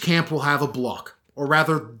 each camp will have a block, or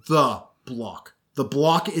rather the block. The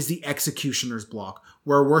block is the Executioner's block,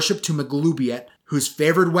 where worship to Maglubiet, whose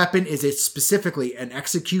favored weapon is specifically an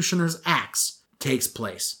Executioner's axe, takes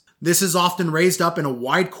place. This is often raised up in a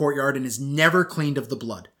wide courtyard and is never cleaned of the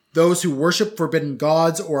blood. Those who worship forbidden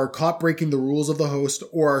gods or are caught breaking the rules of the host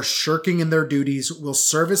or are shirking in their duties will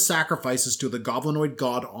serve as sacrifices to the goblinoid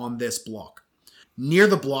god on this block. Near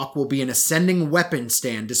the block will be an ascending weapon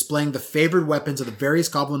stand displaying the favored weapons of the various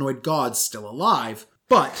goblinoid gods still alive,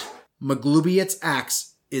 but Maglubiet's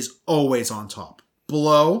axe is always on top.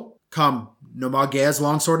 Below come Nomagea's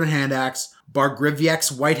longsword and hand axe,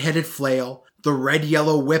 Bargrivyek's white-headed flail, the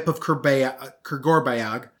red-yellow whip of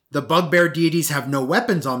Kurgorbayag. The bugbear deities have no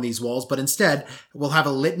weapons on these walls, but instead will have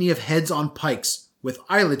a litany of heads on pikes, with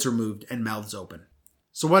eyelids removed and mouths open.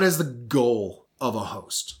 So what is the goal of a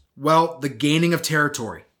host? Well, the gaining of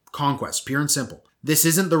territory. Conquest, pure and simple. This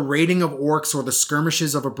isn't the raiding of orcs or the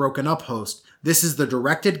skirmishes of a broken-up host. This is the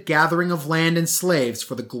directed gathering of land and slaves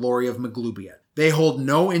for the glory of Maglubiet. They hold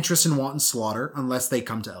no interest in wanton slaughter, unless they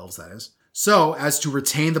come to elves, that is, so as to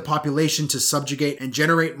retain the population to subjugate and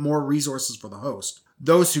generate more resources for the host.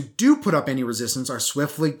 Those who do put up any resistance are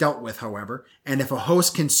swiftly dealt with, however, and if a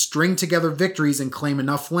host can string together victories and claim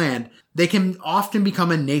enough land, they can often become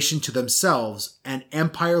a nation to themselves, an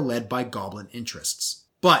empire led by goblin interests.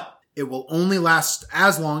 But it will only last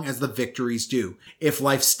as long as the victories do. If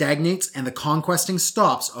life stagnates and the conquesting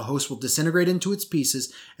stops, a host will disintegrate into its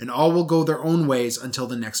pieces, and all will go their own ways until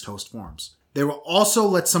the next host forms. They will also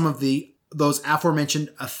let some of those aforementioned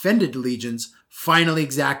offended legions finally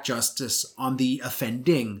exact justice on the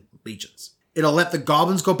offending legions. It'll let the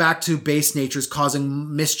goblins go back to base natures,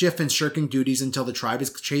 causing mischief and shirking duties until the tribe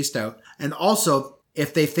is chased out. And also,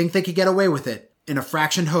 if they think they could get away with it, in a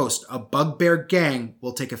fractioned host, a bugbear gang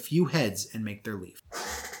will take a few heads and make their leave.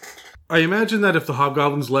 I imagine that if the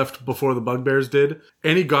hobgoblins left before the bugbears did,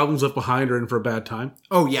 any goblins left behind are in for a bad time.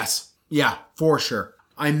 Oh, yes. Yeah, for sure.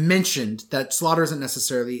 I mentioned that slaughter isn't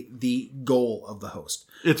necessarily the goal of the host.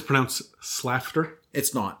 It's pronounced slafter.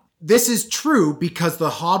 It's not. This is true because the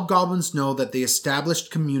hobgoblins know that the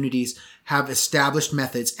established communities have established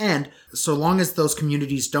methods, and so long as those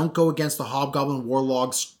communities don't go against the hobgoblin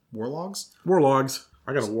warlogs. Warlogs.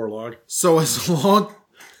 I got a warlog. So as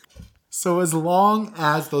long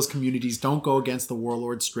as those communities don't go against the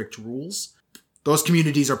warlord's strict rules, those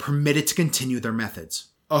communities are permitted to continue their methods.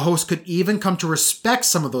 A host could even come to respect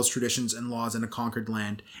some of those traditions and laws in a conquered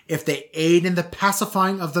land if they aid in the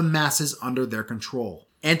pacifying of the masses under their control.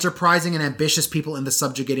 Enterprising and ambitious people in the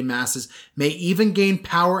subjugated masses may even gain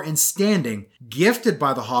power and standing gifted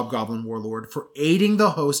by the hobgoblin warlord for aiding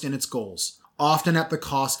the host in its goals, often at the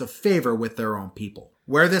cost of favor with their own people.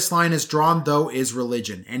 Where this line is drawn, though, is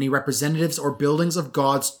religion. Any representatives or buildings of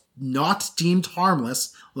gods not deemed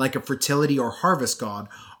harmless, like a fertility or harvest god,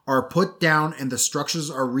 are put down and the structures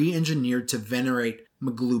are re-engineered to venerate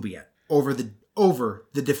Maglubiet over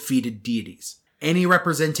the defeated deities. Any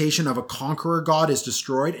representation of a conqueror god is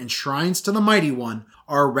destroyed and shrines to the mighty one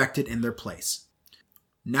are erected in their place.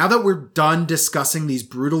 Now that we're done discussing these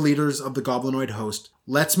brutal leaders of the goblinoid host,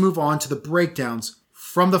 let's move on to the breakdowns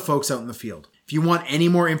from the folks out in the field. If you want any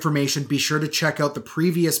more information, be sure to check out the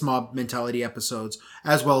previous Mob Mentality episodes,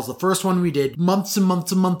 as well as the first one we did months and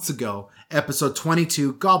months and months ago, episode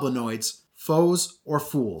 22, Goblinoids, Foes or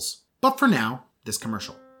Fools. But for now, this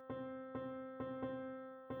commercial.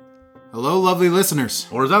 Hello, lovely listeners.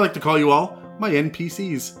 Or as I like to call you all, my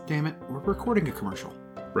NPCs. Damn it, we're recording a commercial.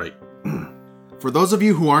 Right. For those of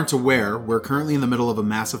you who aren't aware, we're currently in the middle of a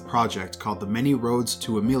massive project called The Many Roads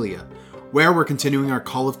to Amelia, where we're continuing our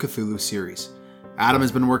Call of Cthulhu series. Adam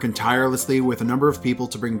has been working tirelessly with a number of people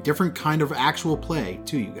to bring different kind of actual play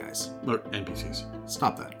to you guys. Or NPCs.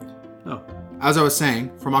 Stop that. Oh. As I was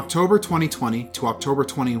saying, from October 2020 to October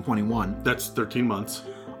 2021, that's 13 months.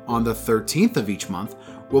 On the 13th of each month,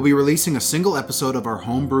 we'll be releasing a single episode of our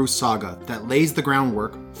homebrew saga that lays the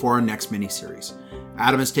groundwork for our next miniseries.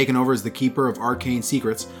 Adam has taken over as the keeper of arcane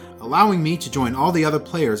secrets, allowing me to join all the other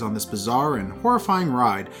players on this bizarre and horrifying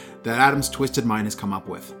ride that Adam's twisted mind has come up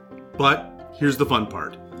with. But here's the fun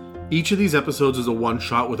part. Each of these episodes is a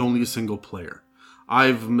one-shot with only a single player.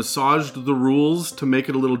 I've massaged the rules to make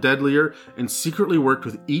it a little deadlier and secretly worked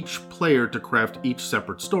with each player to craft each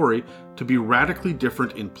separate story to be radically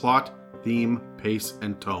different in plot, theme, pace,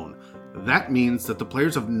 and tone. That means that the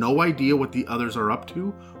players have no idea what the others are up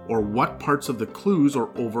to or what parts of the clues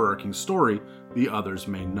or overarching story the others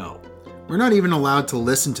may know. We're not even allowed to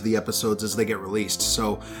listen to the episodes as they get released,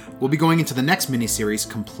 so we'll be going into the next miniseries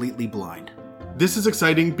completely blind. This is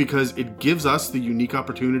exciting because it gives us the unique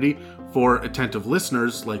opportunity for attentive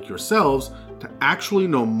listeners like yourselves to actually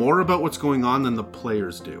know more about what's going on than the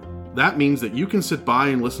players do. That means that you can sit by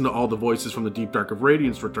and listen to all the voices from the Deep Dark of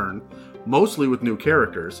Radiance return, mostly with new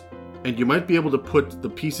characters, and you might be able to put the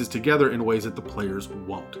pieces together in ways that the players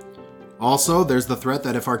won't. Also, there's the threat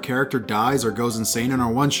that if our character dies or goes insane in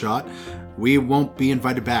our one-shot, we won't be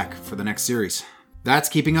invited back for the next series. That's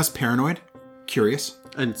keeping us paranoid, curious,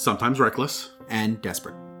 And sometimes reckless. and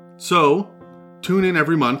desperate. So, tune in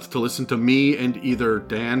every month to listen to me and either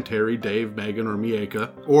Dan, Terry, Dave, Megan, or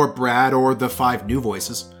Mieka Or Brad, or the 5 new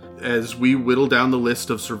voices. as we whittle down the list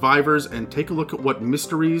of survivors and take a look at what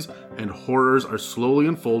mysteries and horrors are slowly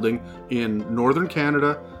unfolding in Northern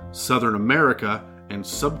Canada, Southern America, and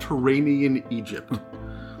subterranean Egypt.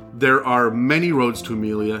 There are many roads to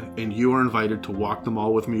Amelia, and you are invited to walk them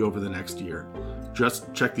all with me over the next year.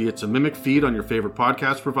 Just check the It's a Mimic feed on your favorite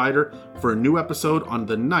podcast provider for a new episode on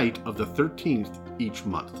the night of the 13th each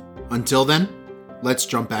month. Until then, let's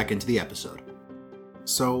jump back into the episode.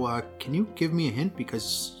 So, can you give me a hint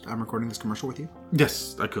because I'm recording this commercial with you?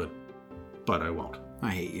 Yes, I could, but I won't. I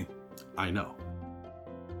hate you. I know.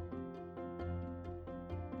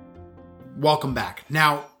 Welcome back.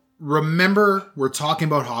 Now, remember, we're talking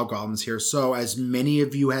about hobgoblins here, so as many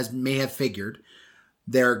of you may have figured,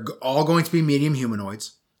 they're all going to be medium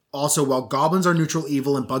humanoids. Also, while goblins are neutral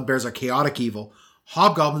evil and bugbears are chaotic evil,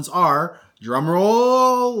 hobgoblins are,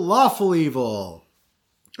 drumroll, lawful evil.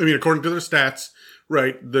 I mean, according to their stats,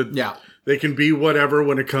 right? Yeah. They can be whatever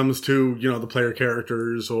when it comes to, the player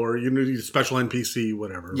characters or, special NPC,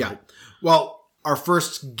 whatever. Yeah. Right? Well, our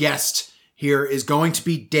first guest here is going to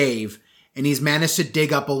be Dave, and he's managed to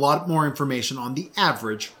dig up a lot more information on the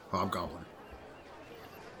average hobgoblin.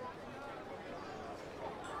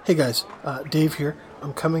 Hey guys, Dave here.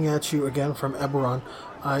 I'm coming at you again from Eberron.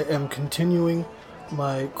 I am continuing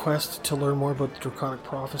my quest to learn more about the Draconic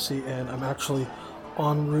Prophecy, and I'm actually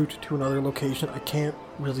en route to another location. I can't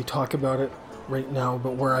really talk about it right now,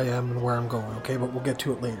 but where I am and where I'm going, okay? But we'll get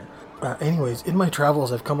to it later. Anyways, in my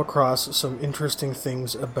travels, I've come across some interesting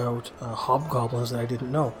things about hobgoblins that I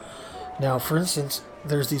didn't know. Now, for instance,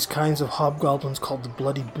 there's these kinds of hobgoblins called the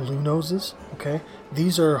Bloody Blue Noses, okay?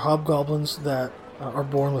 These are hobgoblins that are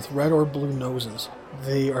born with red or blue noses.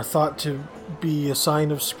 They are thought to be a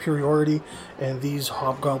sign of superiority, and these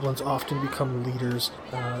hobgoblins often become leaders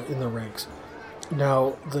in the ranks.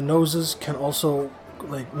 Now, the noses can also,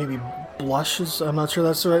 maybe blushes, I'm not sure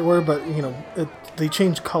that's the right word, but, they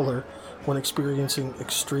change color when experiencing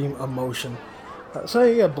extreme emotion.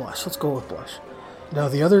 Blush. Let's go with blush. Now,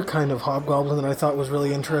 the other kind of hobgoblin that I thought was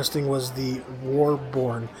really interesting was the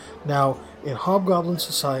Warborn. Now, in hobgoblin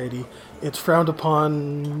society, it's frowned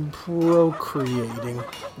upon procreating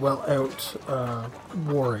while out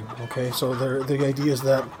warring, okay? So the idea is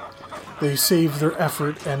that they save their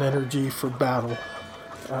effort and energy for battle.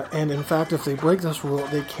 And in fact, if they break this rule,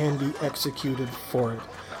 they can be executed for it.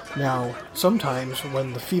 Now, sometimes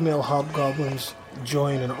when the female hobgoblins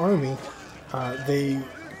join an army, they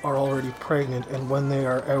are already pregnant, and when they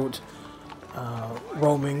are out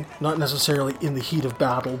roaming, not necessarily in the heat of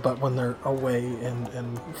battle, but when they're away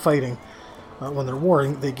and fighting, when they're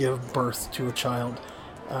warring, they give birth to a child,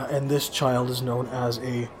 and this child is known as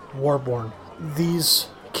a Warborn. These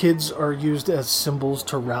kids are used as symbols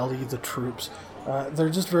to rally the troops. They're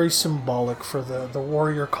just very symbolic for the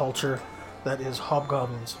warrior culture that is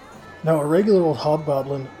hobgoblins. Now, a regular old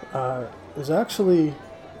hobgoblin is actually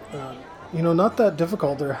not that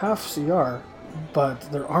difficult. They're half CR, but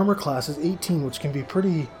their armor class is 18, which can be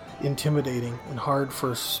pretty intimidating and hard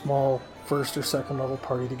for a small first or second level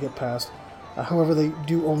party to get past. However, they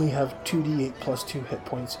do only have 2d8 plus 2 hit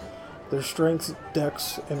points. Their strength,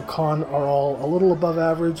 dex, and con are all a little above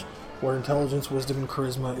average, where intelligence, wisdom, and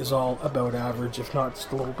charisma is all about average, if not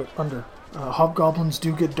just a little bit under. Hobgoblins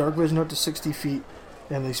do get dark vision out to 60 feet,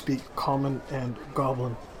 and they speak Common and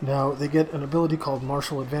Goblin. Now, they get an ability called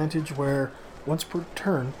Martial Advantage, where once per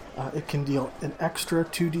turn, it can deal an extra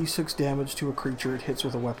 2d6 damage to a creature it hits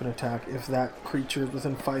with a weapon attack if that creature is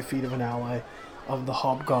within 5 feet of an ally of the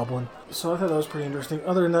Hobgoblin. So I thought that was pretty interesting.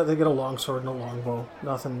 Other than that, they get a longsword and a longbow.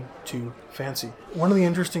 Nothing too fancy. One of the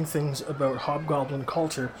interesting things about Hobgoblin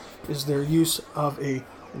culture is their use of a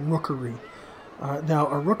rookery. Now,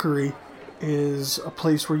 a rookery is a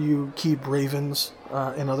place where you keep ravens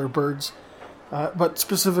and other birds, but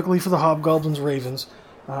specifically for the hobgoblins, ravens,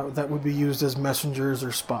 that would be used as messengers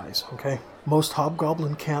or spies, okay? Most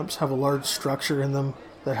hobgoblin camps have a large structure in them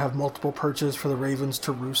that have multiple perches for the ravens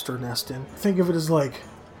to roost or nest in. Think of it as like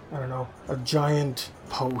I don't know, a giant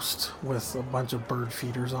post with a bunch of bird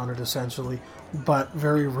feeders on it, essentially, but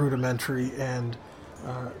very rudimentary and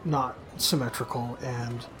not symmetrical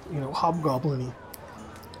and, hobgoblin-y.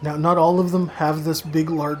 Now, not all of them have this big,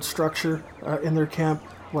 large structure in their camp.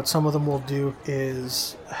 What some of them will do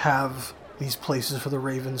is have these places for the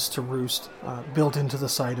ravens to roost built into the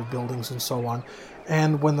side of buildings and so on.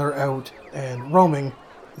 And when they're out and roaming,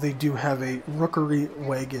 they do have a rookery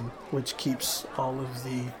wagon, which keeps all of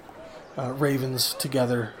the ravens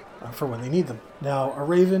together for when they need them. Now, a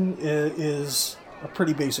raven is a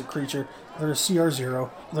pretty basic creature. They're a CR0.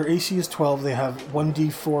 Their AC is 12. They have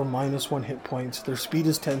 1d4 minus 1 hit points. Their speed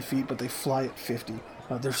is 10 feet, but they fly at 50.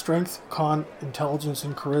 Their strength, con, intelligence,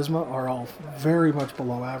 and charisma are all very much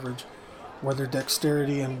below average, where their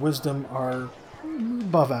dexterity and wisdom are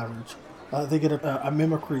above average. They get a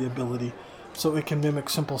mimicry ability, so it can mimic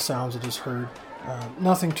simple sounds it has heard.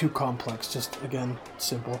 Nothing too complex, just, again,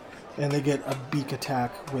 simple. And they get a beak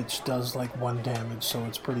attack, which does like 1 damage, so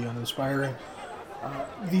it's pretty uninspiring.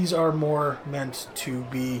 These are more meant to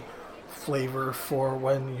be flavor for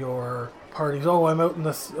when your party's, I'm out in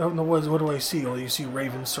the woods, what do I see? Well, you see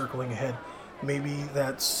ravens circling ahead. Maybe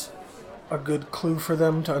that's a good clue for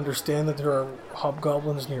them to understand that there are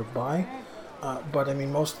hobgoblins nearby. But I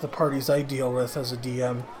mean, most of the parties I deal with as a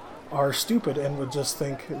DM are stupid and would just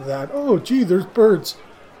think that, oh, gee, there's birds.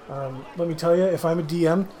 Let me tell you, if I'm a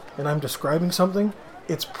DM and I'm describing something,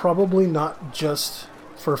 it's probably not just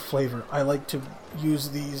for flavor. I like to use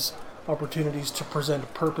these opportunities to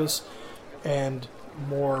present purpose and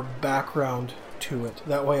more background to it.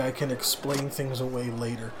 That way I can explain things away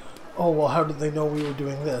later. Oh, well, how did they know we were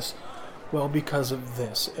doing this? Well, because of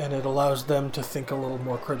this. And it allows them to think a little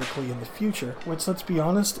more critically in the future, which, let's be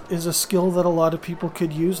honest, is a skill that a lot of people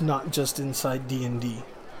could use, not just inside D&D.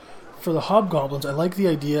 For the hobgoblins, I like the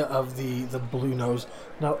idea of the blue nose.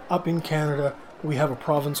 Now, up in Canada, we have a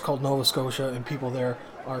province called Nova Scotia, and people there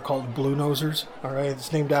are called blue nosers. Alright,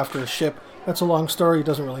 it's named after a ship. That's a long story, it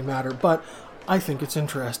doesn't really matter, but I think it's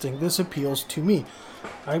interesting. This appeals to me.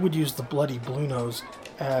 I would use the bloody blue nose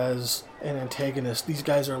as an antagonist. These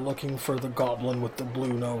guys are looking for the goblin with the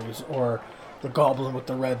blue nose, or the goblin with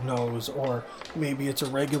the red nose, or maybe it's a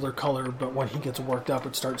regular color, but when he gets worked up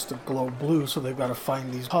it starts to glow blue, so they've got to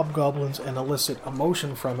find these hobgoblins and elicit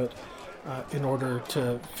emotion from it in order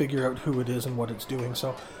to figure out who it is and what it's doing.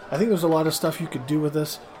 So I think there's a lot of stuff you could do with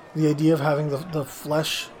this. The idea of having the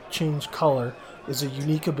flesh change color is a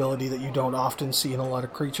unique ability that you don't often see in a lot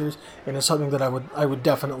of creatures, and it's something that I would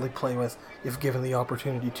definitely play with if given the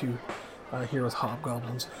opportunity to here with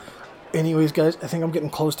hobgoblins. Anyways, guys, I think I'm getting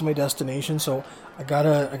close to my destination, so I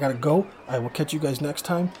gotta go. I will catch you guys next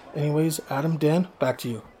time. Anyways, Adam, Dan, back to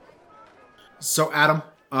you. So, Adam,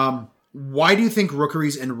 why do you think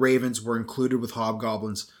rookeries and ravens were included with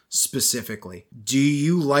hobgoblins specifically? Do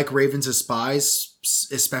you like ravens as spies,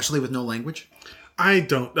 especially with no language? I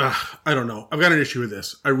don't know. I've got an issue with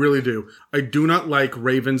this. I really do. I do not like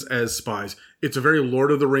ravens as spies. It's a very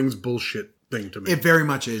Lord of the Rings bullshit thing to me. It very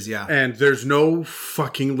much is, yeah. And there's no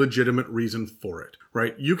fucking legitimate reason for it,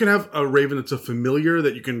 right? You can have a raven that's a familiar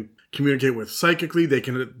that you can communicate with psychically. They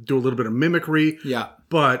can do a little bit of mimicry. Yeah.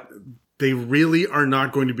 But they really are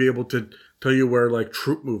not going to be able to tell you where, like,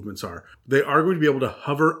 troop movements are. They are going to be able to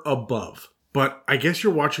hover above. But I guess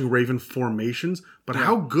you're watching raven formations. But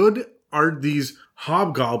how good are these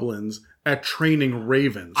hobgoblins at training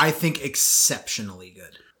ravens? I think exceptionally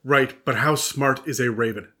good. Right, but how smart is a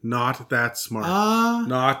raven? Not that smart.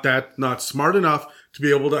 Not smart enough to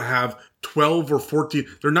be able to have 12 or 14.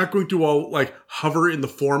 They're not going to all, like, hover in the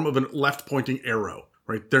form of a left-pointing arrow,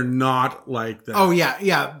 right? They're not like that. Oh,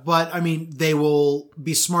 yeah. But, I mean, they will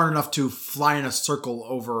be smart enough to fly in a circle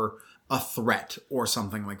over a threat or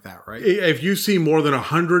something like that, right? If you see more than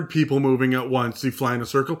 100 people moving at once, you fly in a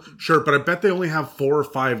circle, sure, but I bet they only have 4 or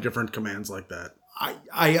 5 different commands like that.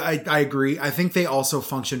 I agree. I think they also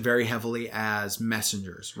function very heavily as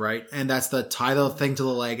messengers, right? And that's the tie the thing to the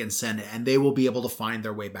leg and send it, and they will be able to find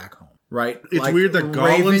their way back home, right? It's like, weird that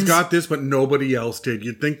goblins got this, but nobody else did.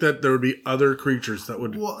 You'd think that there would be other creatures that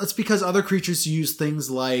would... Well, it's because other creatures use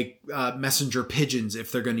things like messenger pigeons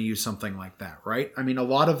if they're going to use something like that, right? I mean, a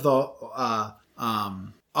lot of the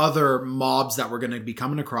other mobs that we're going to be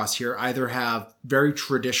coming across here either have very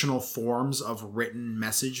traditional forms of written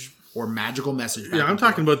message or magical message. back Yeah, I'm and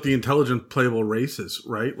talking forth. about the intelligent playable races,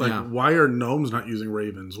 right? Like, Yeah. why are gnomes not using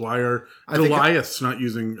ravens? Why are think- Goliaths not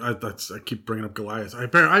using... I keep bringing up Goliaths. I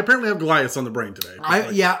apparently have Goliaths on the brain today.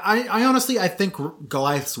 I honestly, I think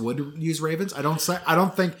Goliaths would use ravens. I don't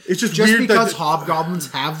think It's just just weird that because the-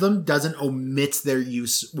 hobgoblins have them doesn't omit their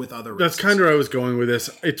use with other races. That's kind of where I was going with this.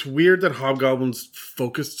 It's weird that hobgoblins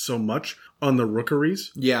focused so much on the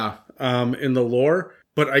rookeries yeah. in the lore.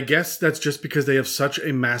 But I guess that's just because they have such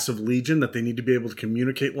a massive legion that they need to be able to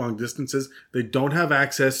communicate long distances. They don't have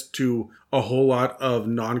access to a whole lot of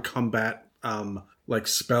non-combat like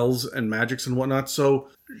spells and magics and whatnot. So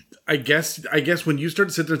I guess when you start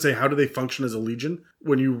to sit there and say, how do they function as a legion?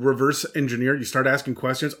 When you reverse engineer, you start asking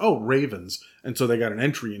questions. Oh, ravens. And so they got an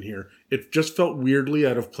entry in here. It just felt weirdly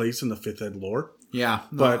out of place in the 5th ed lore. Yeah.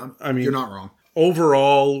 No, But, I mean- you're not wrong.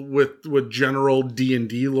 Overall, with general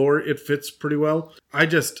D&D lore, it fits pretty well. I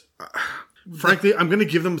just, frankly, I'm going to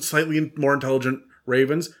give them slightly more intelligent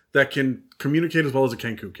ravens that can communicate as well as a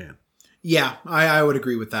Kenku can. Yeah, I would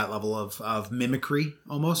agree with that level of mimicry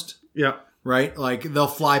almost. Yeah. Right? Like they'll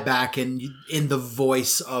fly back in the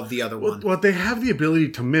voice of the other one. Well, they have the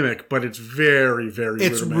ability to mimic, but it's very, very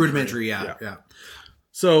It's rudimentary, yeah.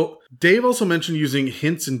 So, Dave also mentioned using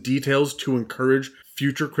hints and details to encourage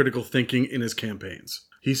future critical thinking in his campaigns.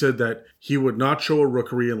 He said that he would not show a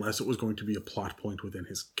rookery unless it was going to be a plot point within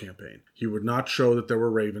his campaign. He would not show that there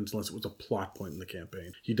were ravens unless it was a plot point in the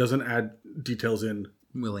campaign. He doesn't add details in.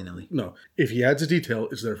 Willy-nilly. No. If he adds a detail,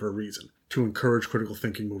 it's there for a reason. To encourage critical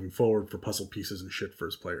thinking moving forward for puzzle pieces and shit for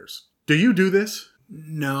his players. Do you do this?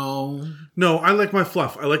 No. No, I like my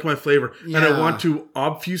fluff. I like my flavor. And I Yeah. want to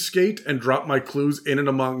obfuscate and drop my clues in and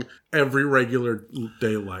among every regular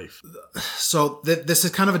day life. So this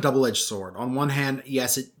is kind of a double-edged sword. On one hand,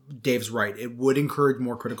 yes, Dave's right. It would encourage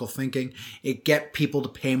more critical thinking. It get people to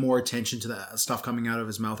pay more attention to the stuff coming out of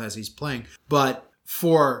his mouth as he's playing. But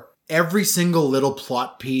for every single little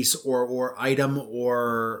plot piece or item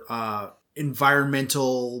or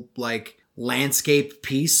environmental landscape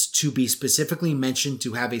piece to be specifically mentioned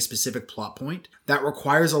to have a specific plot point, that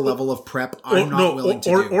requires a level of prep I'm not willing to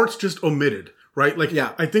do. Or it's just omitted, right? Like,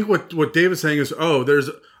 Yeah. I think what Dave is saying is, there's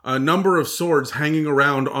a number of swords hanging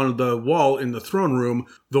around on the wall in the throne room.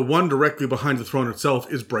 The one directly behind the throne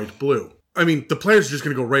itself is bright blue. I mean, the players are just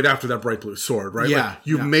going to go right after that bright blue sword, right? Yeah, Like,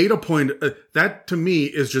 you've yeah. made a point. That, to me,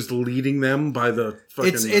 is just leading them by the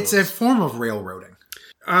fucking It's a nose. form of railroading.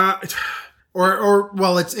 It's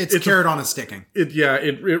It's carrot on a sticking.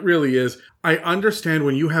 It really is. I understand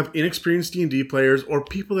when you have inexperienced D&D players or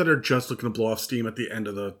people that are just looking to blow off steam at the end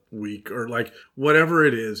of the week or whatever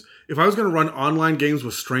it is. If I was going to run online games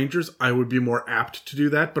with strangers, I would be more apt to do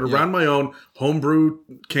that. But around my own homebrew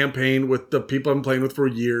campaign with the people I'm playing with for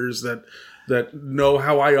years that know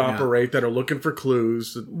how I operate, that are looking for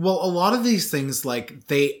clues. Well, a lot of these things,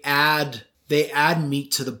 they add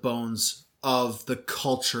meat to the bones of the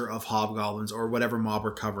culture of hobgoblins or whatever mob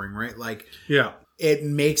we're covering, right? Yeah. It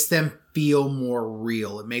makes them feel more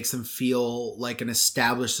real. It makes them feel like an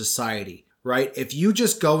established society, right? If you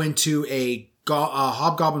just go into a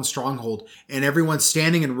hobgoblin stronghold and everyone's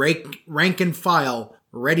standing in rank and file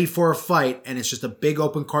ready for a fight, and it's just a big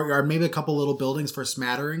open courtyard, maybe a couple little buildings for a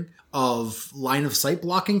smattering of line of sight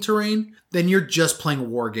blocking terrain, then you're just playing a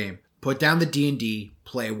war game. Put down the D&D,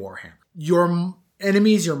 play Warhammer. Your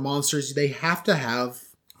enemies, your monsters, they have to have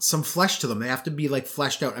some flesh to them. They have to be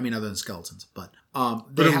fleshed out. I mean, other than skeletons, but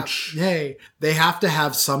they have to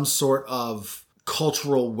have some sort of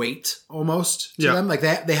cultural weight almost to them.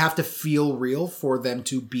 They have to feel real for them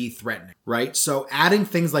to be threatening, right? So adding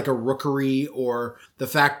things like a rookery or the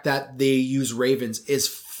fact that they use ravens is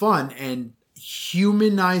fun and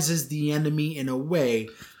humanizes the enemy in a way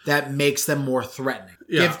that makes them more threatening.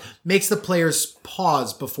 Yeah. Makes the players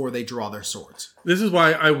pause before they draw their swords. This is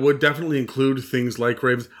why I would definitely include things like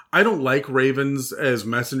ravens. I don't like ravens as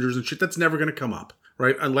messengers and shit. That's never going to come up,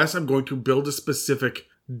 right? Unless I'm going to build a specific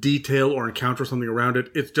detail or encounter something around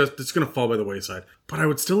it. It's going to fall by the wayside. But I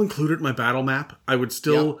would still include it in my battle map. I would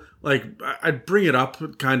still, I'd bring it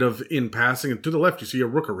up kind of in passing. And to the left, you see a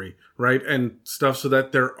rookery, right? And stuff so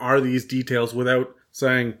that there are these details without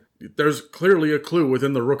saying, there's clearly a clue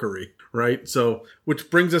within the rookery, right? So,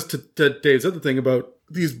 which brings us to Dave's other thing about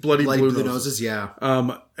these bloody blue noses. Yeah.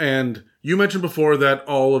 And you mentioned before that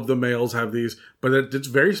all of the males have these, but it's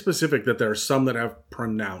very specific that there are some that have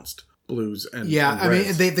pronounced blues and yeah. and I mean,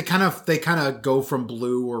 reds. they kind of go from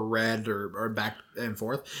blue or red or back and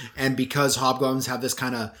forth, and because hobgoblins have this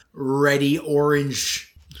kind of reddy orange.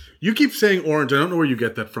 You keep saying orange. I don't know where you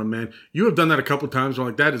get that from, man. You have done that a couple of times. I'm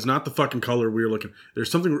like, that is not the fucking color we were looking.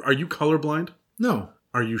 There's something. Are you colorblind? No.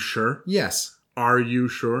 Are you sure? Yes. Are you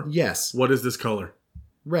sure? Yes. What is this color?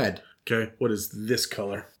 Red. Okay. What is this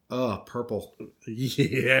color? Oh, purple.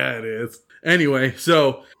 Yeah, it is. Anyway,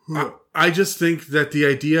 so I just think that the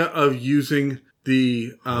idea of using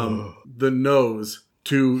the nose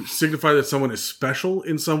to signify that someone is special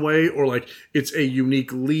in some way, or like it's a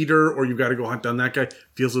unique leader, or you've got to go hunt down that guy,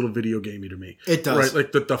 feels a little video gamey to me. It does.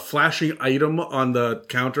 Right? Like the flashing item on the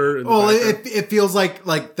counter. In the Oh, background. it feels like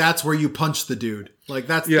that's where you punch the dude. Like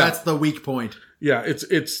that's the weak point. Yeah,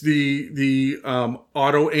 it's the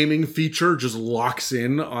auto aiming feature just locks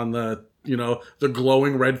in on the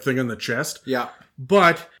glowing red thing on the chest. Yeah.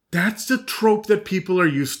 But that's the trope that people are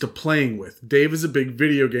used to playing with. Dave is a big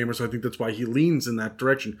video gamer, so I think that's why he leans in that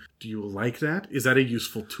direction. Do you like that? Is that a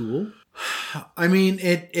useful tool? I mean,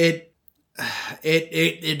 it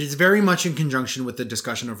is very much in conjunction with the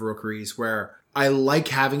discussion of rookeries, where I like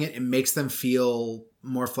having it. It makes them feel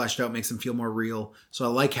more fleshed out, makes them feel more real. So I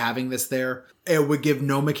like having this there. It would give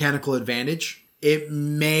no mechanical advantage. It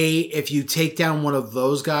may, if you take down one of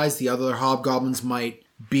those guys, the other hobgoblins might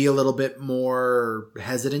be a little bit more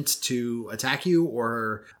hesitant to attack you,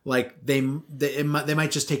 or like they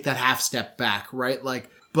might just take that half step back, right? Like,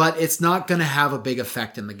 but it's not going to have a big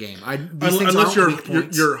effect in the game. Unless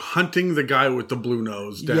you're hunting the guy with the blue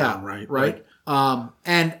nose down, right? Right.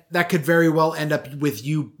 And that could very well end up with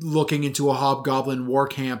you looking into a hobgoblin war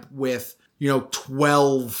camp with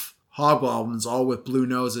 12 hobgoblins all with blue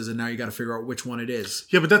noses, and now you got to figure out which one it is.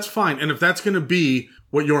 Yeah, but that's fine. And if that's going to be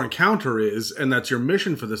what your encounter is, and that's your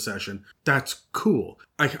mission for the session, that's cool.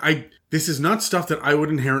 This is not stuff that I would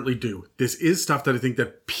inherently do. This is stuff that I think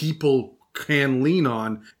that people can lean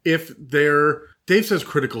on if they're... Dave says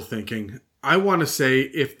critical thinking. I want to say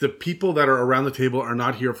if the people that are around the table are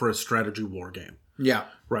not here for a strategy war game. Yeah.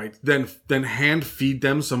 Right. Then hand feed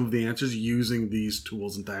them some of the answers using these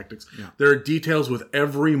tools and tactics. Yeah. There are details with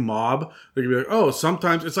every mob. They can be like, oh,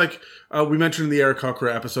 sometimes it's like we mentioned in the Eric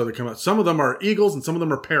Cochran episode that came out. Some of them are eagles and some of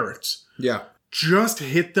them are parrots. Yeah. Just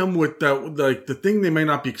hit them with the thing they may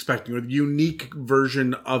not be expecting, or the unique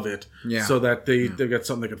version of it, so that they've got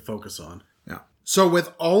something they can focus on. Yeah. So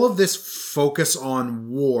with all of this focus on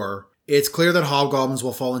war, it's clear that hobgoblins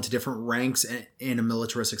will fall into different ranks in a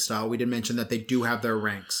militaristic style. We did mention that they do have their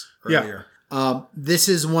ranks earlier. Yeah. This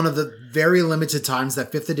is one of the very limited times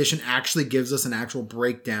that 5th edition actually gives us an actual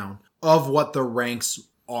breakdown of what the ranks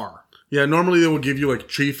are. Yeah, normally they will give you like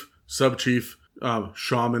chief, sub-chief,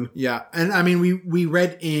 shaman. Yeah, and I mean, we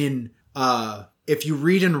read in... if you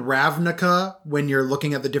read in Ravnica, when you're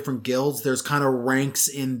looking at the different guilds, there's kind of ranks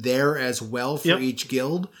in there as well for each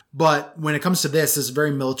guild. But when it comes to this, it's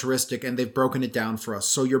very militaristic, and they've broken it down for us.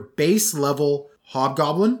 So your base level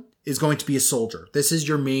hobgoblin is going to be a soldier. This is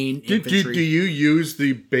your main infantry. Do you use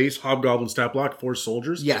the base hobgoblin stat block for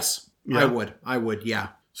soldiers? Yes, yeah. I would, yeah.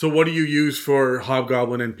 So what do you use for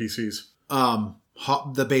hobgoblin NPCs?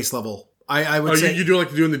 The base level. I would say... You do like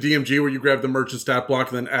to do in the DMG where you grab the merchant stat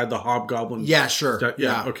block and then add the hobgoblin? Yeah, sure.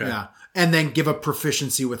 Okay. Yeah. And then give a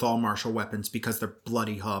proficiency with all martial weapons because they're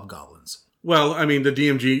bloody hobgoblins. Well, I mean, the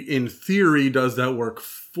DMG in theory does that work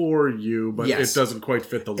for you, but it doesn't quite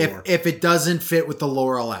fit the lore. If it doesn't fit with the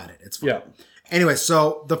lore, I'll add it. It's fine. Yeah. Anyway,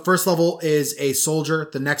 so the first level is a soldier.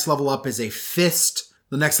 The next level up is a fist.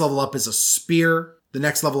 The next level up is a spear. The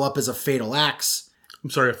next level up is a fatal axe. I'm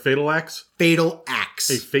sorry, a fatal axe? Fatal axe.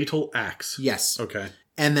 A fatal axe. Yes. Okay.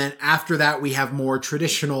 And then after that, we have more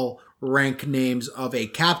traditional rank names of a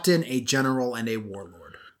captain, a general, and a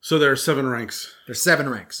warlord. So there are 7 ranks. There's 7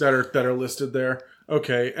 ranks. That are listed there.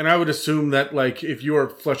 Okay. And I would assume that, like, if you are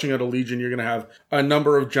fleshing out a legion, you're going to have a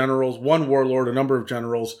number of generals, one warlord, a number of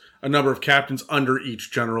generals, a number of captains under each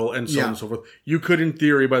general, and so on and so forth. You could, in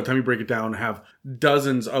theory, by the time you break it down, have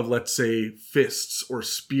dozens of, let's say, fists or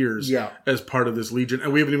spears as part of this legion.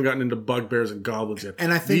 And we haven't even gotten into bugbears and goblins yet.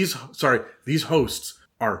 And I think... These hosts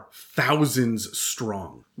are thousands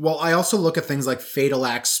strong. Well, I also look at things like fatal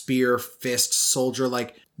axe, spear, fist, soldier.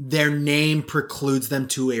 Like, their name precludes them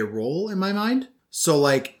to a role in my mind. So,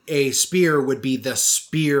 like, a spear would be the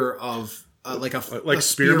spear of... like a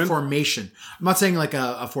spear formation. I'm not saying like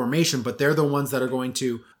a formation, but they're the ones that are going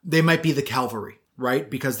to... They might be the cavalry, right?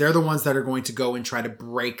 Because they're the ones that are going to go and try to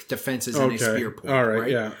break defenses in a spear point. All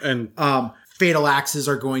right, yeah. And fatal axes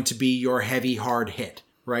are going to be your heavy, hard hit,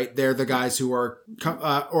 right? They're the guys who are...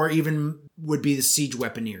 or even would be the siege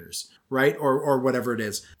weaponeers, right? Or whatever it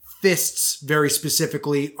is. Fists, very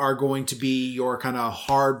specifically, are going to be your kind of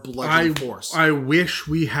hard blooded force. I wish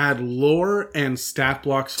we had lore and stat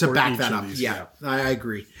blocks to for back each that of up. these. Yeah, I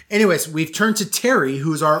agree. Anyways, we've turned to Terry,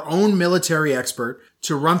 who's our own military expert,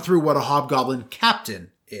 to run through what a hobgoblin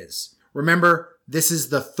captain is. Remember, this is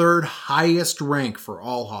the 3rd highest rank for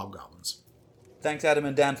all hobgoblins. Thanks, Adam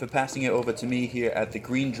and Dan, for passing it over to me here at the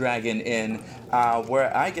Green Dragon Inn,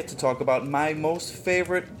 where I get to talk about my most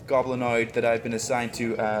favorite goblinoid that I've been assigned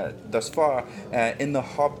to thus far in the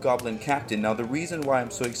Hobgoblin Captain. Now, the reason why I'm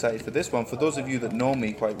so excited for this one, for those of you that know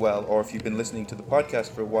me quite well, or if you've been listening to the podcast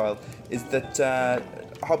for a while, is that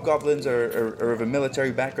hobgoblins are of a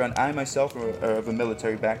military background. I myself are of a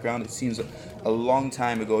military background. It seems a long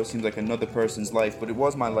time ago. It seems like another person's life, but it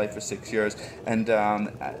was my life for 6 years. And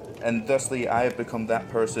thusly, I have become that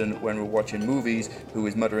person when we're watching movies who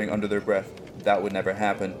is muttering under their breath, "That would never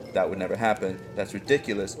happen. That would never happen. That's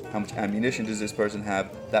ridiculous. How much ammunition does this person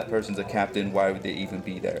have? That person's a captain. Why would they even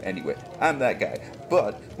be there?" Anyway, I'm that guy.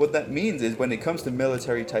 But what that means is when it comes to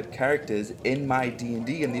military type characters in my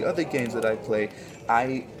D&D and the other games that I play,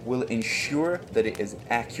 I will ensure that it is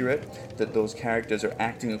accurate, that those characters are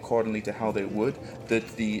acting accordingly to how they would,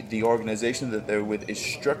 that the organization that they're with is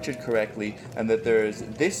structured correctly, and that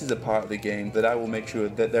this is a part of the game that I will make sure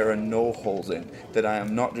that there are no holes in, that I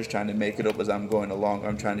am not just trying to make it up as I'm going along.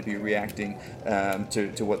 I'm trying to be reacting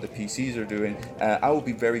to what the PCs are doing. I will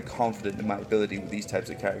be very confident in my ability with these types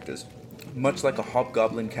of characters, much like a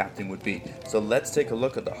Hobgoblin Captain would be. So let's take a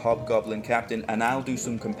look at the Hobgoblin Captain, and I'll do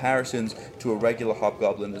some comparisons to a regular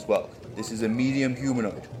Hobgoblin as well. This is a medium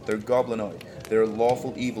humanoid. They're goblinoid. They're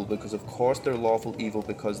lawful evil because, of course, they're lawful evil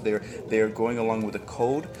because they are going along with a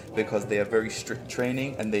code, because they have very strict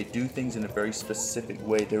training and they do things in a very specific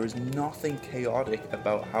way. There is nothing chaotic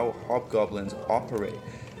about how Hobgoblins operate.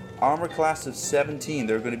 Armor class of 17,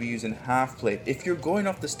 they're going to be using half plate. If you're going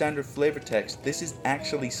off the standard flavor text, this is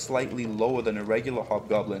actually slightly lower than a regular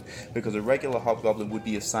Hobgoblin, because a regular Hobgoblin would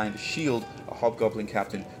be assigned a shield, a Hobgoblin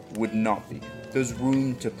Captain would not be. There's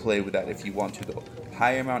room to play with that if you want to though.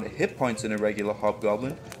 Higher amount of hit points than a regular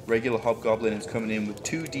Hobgoblin. Regular Hobgoblin is coming in with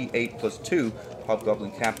 2d8 plus 2,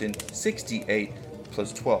 Hobgoblin Captain 6d8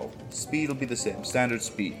 plus 12. Speed will be the same, standard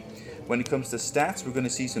speed. When it comes to stats, we're going to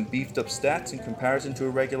see some beefed up stats in comparison to a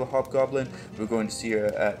regular Hobgoblin. We're going to see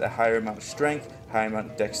a higher amount of strength, higher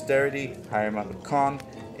amount of dexterity, higher amount of con,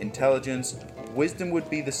 intelligence. Wisdom would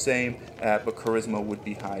be the same, but charisma would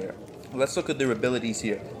be higher. Let's look at their abilities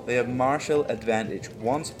here. They have martial advantage.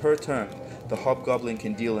 Once per turn, the Hobgoblin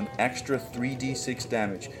can deal an extra 3d6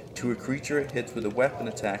 damage to a creature it hits with a weapon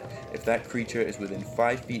attack if that creature is within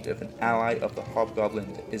 5 feet of an ally of the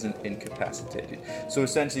Hobgoblin that isn't incapacitated. So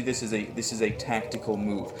essentially this is a tactical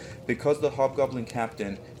move. Because the Hobgoblin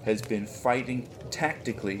Captain has been fighting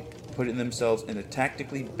tactically, putting themselves in a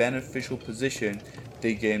tactically beneficial position,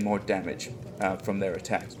 they gain more damage from their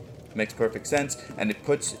attacks. Makes perfect sense, and it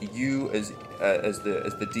puts you as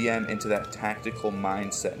the DM into that tactical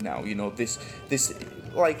mindset now. You know, this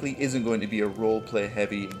likely isn't going to be a role-play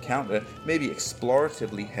heavy encounter, maybe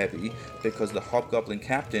exploratively heavy, because the Hobgoblin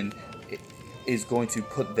Captain is going to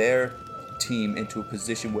put their team into a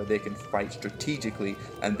position where they can fight strategically,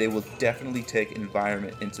 and they will definitely take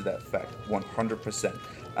environment into that fact, 100%.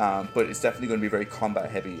 But it's definitely going to be a very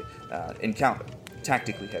combat-heavy encounter.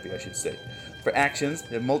 Tactically heavy, I should say. For actions,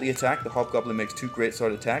 they have multi-attack. The Hobgoblin makes 2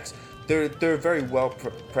 greatsword attacks. They're very well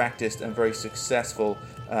practiced and very successful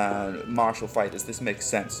martial fighters. This makes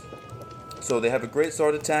sense. So they have a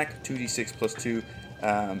greatsword attack, 2d6 plus 2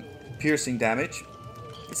 piercing damage.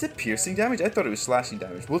 Is it piercing damage? I thought it was slashing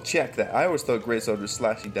damage. We'll check that. I always thought greatsword was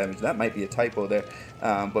slashing damage. That might be a typo there,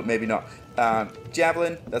 but maybe not.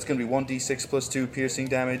 Javelin, that's going to be 1d6 plus 2 piercing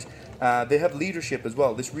damage. They have leadership as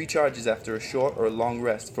well. This recharges after a short or a long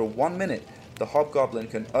rest. For 1 minute, the Hobgoblin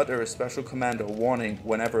can utter a special command or warning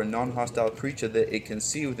whenever a non-hostile creature that it can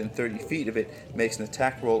see within 30 feet of it makes an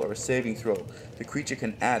attack roll or a saving throw. The creature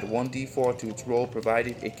can add 1d4 to its roll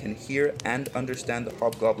provided it can hear and understand the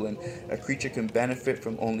Hobgoblin. A creature can benefit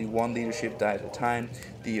from only 1 leadership die at a time.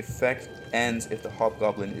 The effect ends if the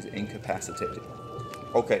Hobgoblin is incapacitated.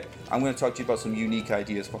 Okay, I'm going to talk to you about some unique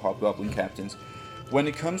ideas for Hobgoblin Captains. When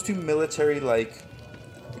it comes to military-like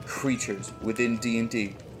creatures within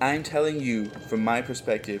D&D, I'm telling you, from my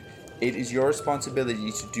perspective, it is your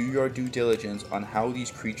responsibility to do your due diligence on how these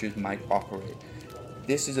creatures might operate.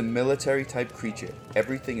 This is a military-type creature.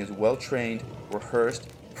 Everything is well-trained, rehearsed,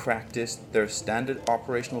 practiced. There are standard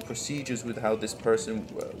operational procedures with how this person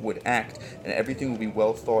would act, and everything will be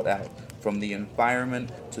well thought out. From the environment,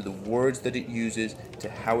 to the words that it uses, to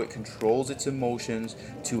how it controls its emotions,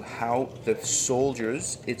 to how the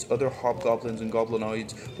soldiers, its other hobgoblins and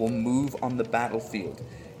goblinoids, will move on the battlefield.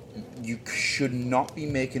 You should not be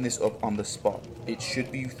making this up on the spot. It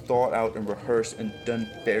should be thought out and rehearsed and done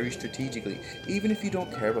very strategically. Even if you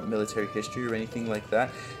don't care about military history or anything like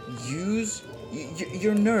that,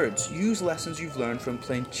 you're nerds. Use lessons you've learned from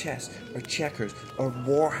playing chess or checkers or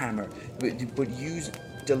Warhammer, but use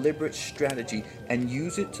deliberate strategy and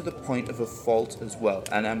use it to the point of a fault as well.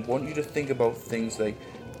 And I want you to think about things like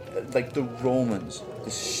the Romans.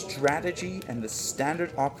 The strategy and the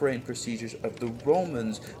standard operating procedures of the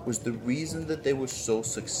Romans was the reason that they were so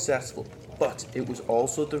successful. But it was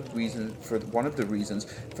also one of the reasons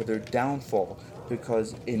for their downfall,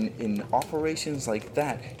 because in operations like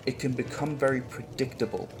that, it can become very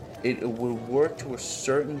predictable. It will work to a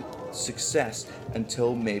certain success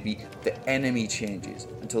until maybe the enemy changes,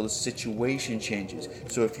 until the situation changes.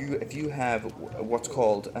 So if you have what's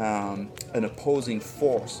called an opposing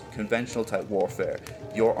force, conventional type warfare,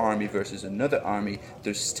 your army versus another army,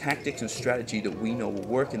 there's tactics and strategy that we know will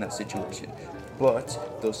work in that situation.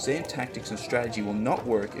 But those same tactics and strategy will not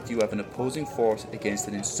work if you have an opposing force against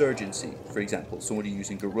an insurgency, for example, somebody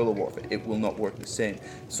using guerrilla warfare. It will not work the same.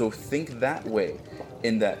 So think that way,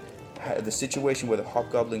 in that the situation where the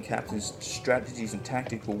Hobgoblin Captain's strategies and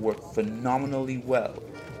tactics will work phenomenally well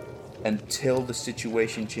until the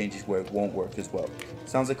situation changes where it won't work as well.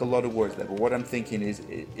 Sounds like a lot of words there, but what I'm thinking is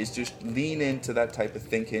just lean into that type of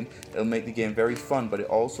thinking. It'll make the game very fun, but it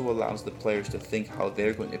also allows the players to think how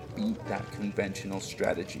they're going to beat that conventional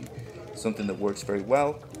strategy. Something that works very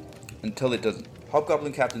well until it doesn't.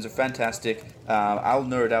 Hobgoblin Captains are fantastic. I'll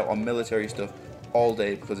nerd out on military stuff all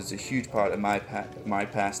day because it's a huge part of my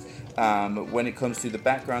past. When it comes to the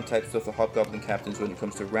background type stuff of Hobgoblin Captains, when it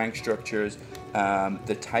comes to rank structures,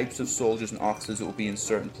 the types of soldiers and officers that will be in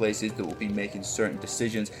certain places, that will be making certain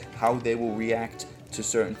decisions, how they will react to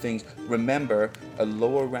certain things. Remember, a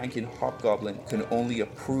lower ranking Hobgoblin can only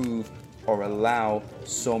approve or allow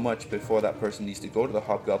so much before that person needs to go to the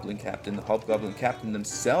Hobgoblin Captain. The Hobgoblin Captain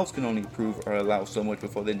themselves can only approve or allow so much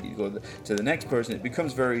before they need to go to the next person. It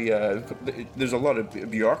becomes very, there's a lot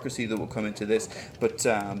of bureaucracy that will come into this, but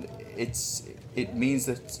it means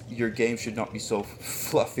that your game should not be so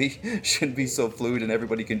fluffy, shouldn't be so fluid, and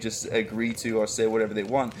everybody can just agree to or say whatever they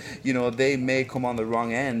want. You know, they may come on the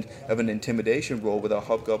wrong end of an intimidation roll where the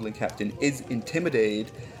Hobgoblin Captain is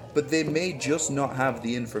intimidated, but they may just not have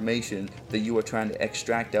the information that you are trying to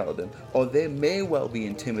extract out of them. Or they may well be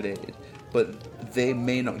intimidated, but they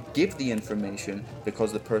may not give the information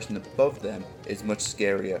because the person above them is much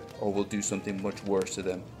scarier or will do something much worse to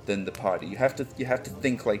them than the party. You have to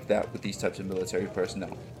think like that with these types of military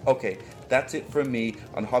personnel. Okay, that's it from me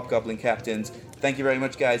on Hobgoblin Captains. Thank you very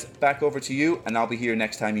much, guys. Back over to you, and I'll be here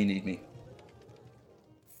next time you need me.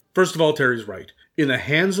 First of all, Terry's right. In the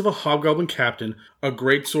hands of a Hobgoblin Captain, a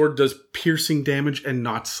greatsword does piercing damage and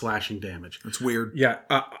not slashing damage. It's weird. Yeah,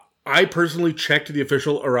 I personally checked the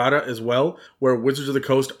official errata as well, where Wizards of the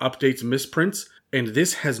Coast updates misprints, and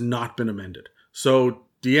this has not been amended. So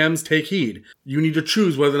DMs, take heed. You need to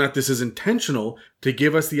choose whether or not this is intentional to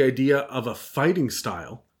give us the idea of a fighting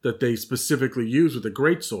style that they specifically use with a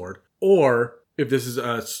greatsword, or if this is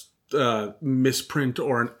a misprint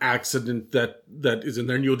or an accident that is in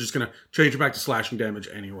there, and you're just going to change it back to slashing damage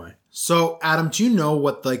anyway. So, Adam, do you know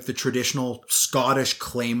what the traditional Scottish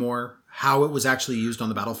claymore, how it was actually used on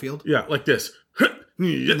the battlefield? Yeah, like this.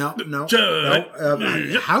 No.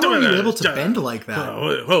 How are you able to bend like that?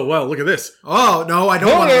 Oh, well, look at this. Oh, no, I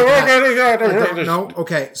don't want to look at that. No,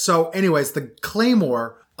 okay. So, anyways, the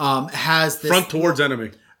claymore has this... Front towards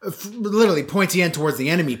enemy. Literally pointy end towards the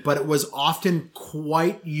enemy, but it was often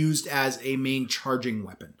quite used as a main charging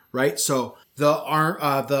weapon, right? So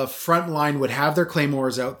the front line would have their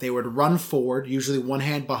claymores out. They would run forward, usually one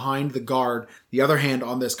hand behind the guard, the other hand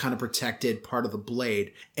on this kind of protected part of the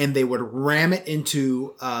blade, and they would ram it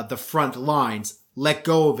into the front lines, let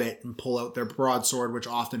go of it, and pull out their broadsword, which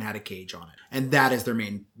often had a cage on it. And that is their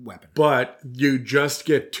main weapon. But you just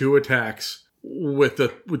get 2 attacks with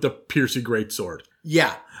the piercing greatsword.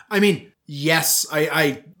 Yeah. I mean, yes,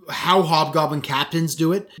 I how Hobgoblin Captains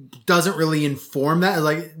do it doesn't really inform that.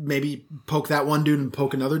 Like, maybe poke that one dude and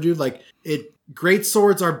poke another dude. Like, great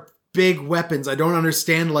swords are big weapons. I don't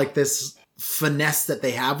understand, like, this finesse that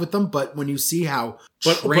they have with them, but when you see how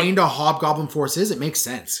trained a Hobgoblin force is, it makes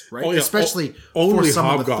sense, right? Oh, yeah. Especially only for some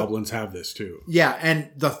Hobgoblins have this too. Yeah, and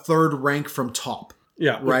the third rank from top.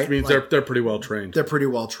 Yeah, right? Which means like, they're pretty well trained. They're pretty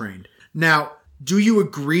well trained. Now, do you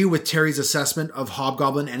agree with Terry's assessment of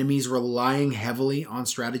Hobgoblin enemies relying heavily on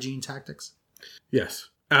strategy and tactics? Yes,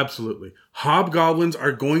 absolutely. Hobgoblins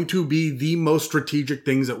are going to be the most strategic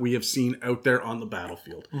things that we have seen out there on the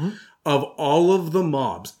battlefield. Mm-hmm. Of all of the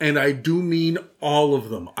mobs, and I do mean all of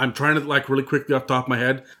them. I'm trying to, like, really quickly off the top of my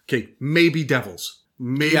head. Okay, maybe devils.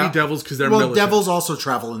 Maybe Yeah. devils because they're Well, militant. devils also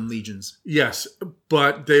travel in legions. Yes,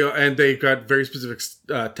 but they got very specific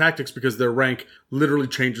tactics because their rank literally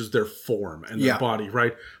changes their form and their Yeah. body,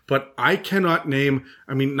 right? But I cannot name.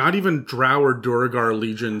 I mean, not even Drow or Duragar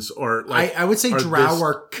legions or like. I would say Drow this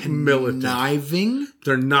are militant. conniving.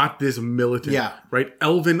 They're not this militant, Yeah. right?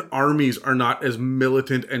 Elven armies are not as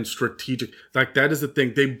militant and strategic. Like that is the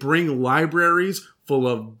thing. They bring libraries full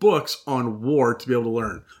of books on war to be able to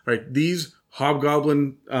learn, right? These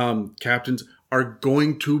Hobgoblin captains are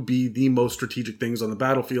going to be the most strategic things on the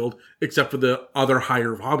battlefield, except for the other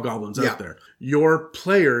higher Hobgoblins Yeah. out there. Your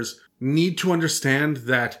players need to understand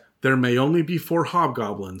that there may only be 4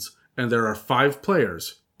 Hobgoblins, and there are 5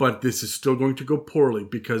 players, but this is still going to go poorly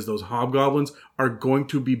because those Hobgoblins are going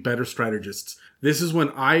to be better strategists. This is when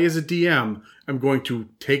I, as a DM, am going to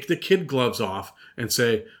take the kid gloves off and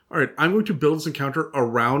say, all right, I'm going to build this encounter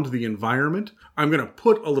around the environment. I'm going to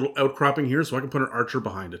put a little outcropping here so I can put an archer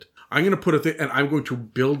behind it. I'm going to put a thing, and I'm going to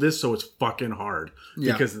build this so it's fucking hard.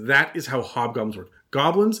 Yeah. Because that is how Hobgoblins work.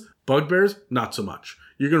 Goblins, bugbears, not so much.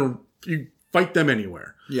 You fight them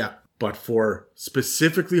anywhere. Yeah. But for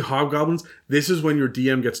specifically Hobgoblins, this is when your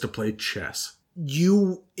DM gets to play chess.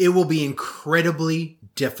 It will be incredibly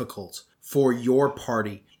difficult for your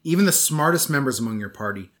party, even the smartest members among your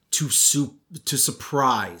party, to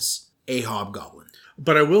surprise a Hobgoblin.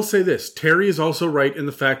 But I will say this, Terry is also right in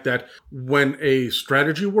the fact that when a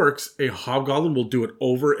strategy works, a Hobgoblin will do it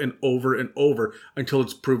over and over and over until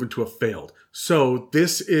it's proven to have failed. So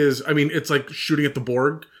this is, I mean, it's like shooting at the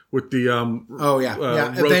Borg with the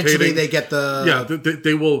Eventually rotating. they get the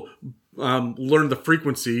They will learn the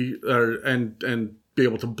frequency and be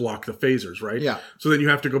able to block the phasers, right? Yeah. So then you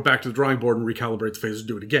have to go back to the drawing board and recalibrate the phasers and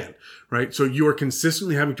do it again, right? So you are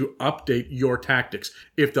consistently having to update your tactics.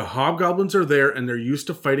 If the Hobgoblins are there and they're used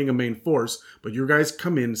to fighting a main force, but you guys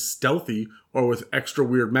come in stealthy or with extra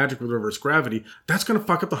weird magic with reverse gravity, that's going to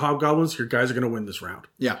fuck up the Hobgoblins. Your guys are going to win this round.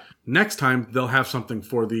 Yeah. Next time, they'll have something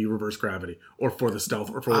for the reverse gravity or for the stealth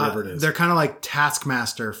or for whatever it is. They're kind of like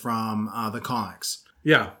Taskmaster from the comics.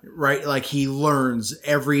 Yeah. Right? Like he learns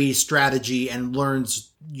every strategy and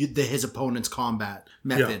learns his opponent's combat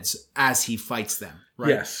methods as he fights them. Right?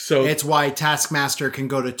 Yes. So it's why Taskmaster can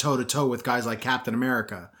go to toe with guys like Captain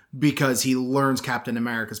America, because he learns Captain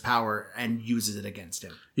America's power and uses it against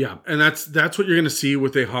him. yeah, and that's what you're going to see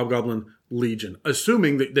with a Hobgoblin Legion,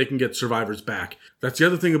 assuming that they can get survivors back. That's the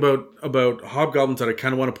other thing about Hobgoblins that I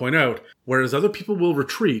kind of want to point out. Whereas other people will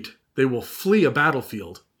retreat, they will flee a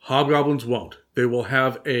battlefield. Hobgoblins won't. They will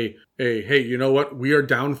have a hey, you know what? We are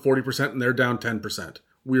down 40% and they're down 10%.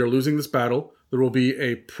 We are losing this battle. There will be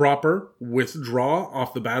a proper withdraw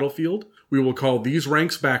off the battlefield. We will call these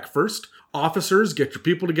ranks back first. Officers, get your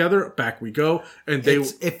people together. Back we go. And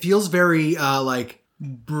it feels very like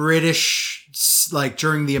British, like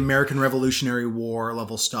during the American Revolutionary War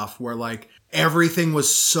level stuff, where like everything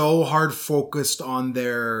was so hard focused on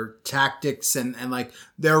their tactics and like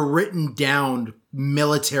they're written down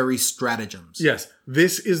military stratagems. Yes,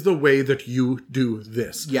 this is the way that you do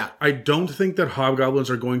this. Yeah. I don't think that Hobgoblins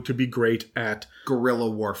are going to be great at guerrilla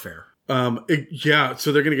warfare. So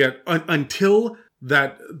they're going to get until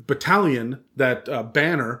that battalion, that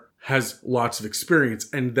banner has lots of experience,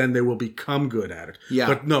 and then they will become good at it. Yeah.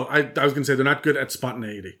 But no, I was going to say they're not good at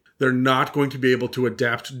spontaneity. They're not going to be able to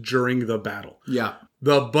adapt during the battle. Yeah.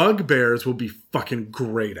 The bugbears will be fucking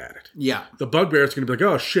great at it. Yeah. The bugbears going to be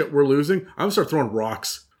like, oh shit, we're losing. I'm going to start throwing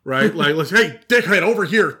rocks, right? Like, hey, dickhead, over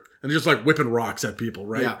here. And they're just like whipping rocks at people,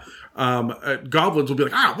 right? Yeah. Goblins will be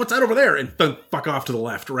like, what's that over there? And then fuck off to the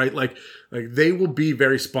left, right? Like they will be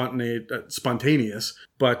very spontaneous,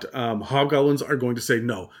 but Hobgoblins are going to say,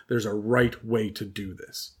 no, there's a right way to do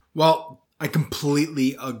this. Well, I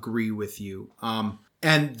completely agree with you.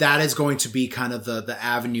 And that is going to be kind of the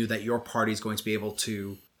avenue that your party is going to be able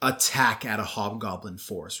to attack at a Hobgoblin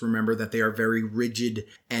force. Remember that they are very rigid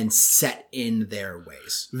and set in their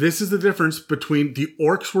ways. This is the difference between the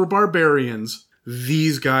orcs were barbarians.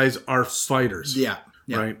 These guys are fighters. Yeah.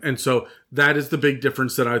 Right. And so that is the big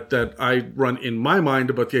difference that I run in my mind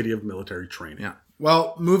about the idea of military training. Yeah.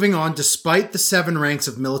 Well, moving on, despite the 7 ranks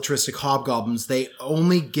of militaristic Hobgoblins, they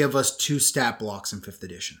only give us 2 stat blocks in 5th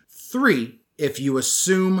edition. 3 if you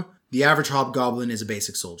assume the average Hobgoblin is a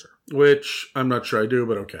basic soldier. Which I'm not sure I do,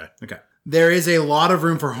 but okay. Okay. There is a lot of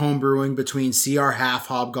room for homebrewing between CR half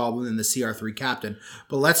Hobgoblin and the CR3 captain,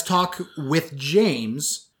 but let's talk with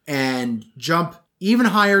James and jump even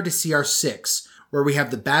higher to CR6, where we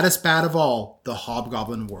have the baddest bat of all, the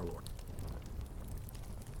Hobgoblin Warlord.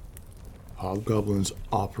 Hobgoblins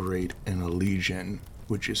operate in a legion,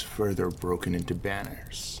 which is further broken into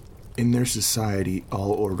banners. In their society,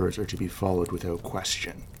 all orders are to be followed without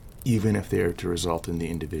question, even if they are to result in the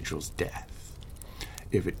individual's death.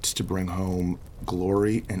 If it's to bring home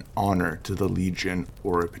glory and honor to the legion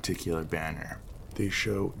or a particular banner. They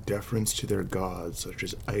show deference to their gods, such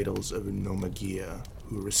as idols of Nomagia,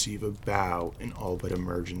 who receive a bow in all but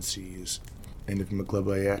emergencies. And if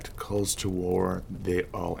Mglabayet calls to war, they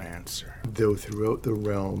all answer. Though throughout the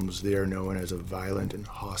realms they are known as a violent and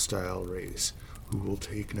hostile race, who will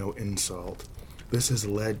take no insult. This has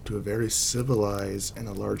led to a very civilized and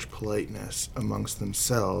a large politeness amongst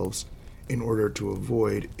themselves in order to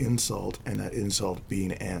avoid insult and that insult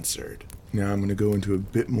being answered. Now I'm going to go into a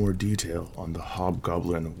bit more detail on the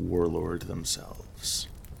Hobgoblin Warlord themselves.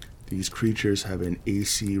 These creatures have an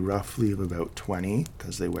AC roughly of about 20,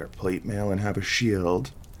 because they wear plate mail and have a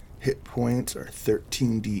shield. Hit points are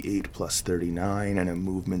 13d8 plus 39 and a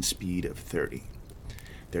movement speed of 30.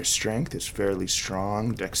 Their strength is fairly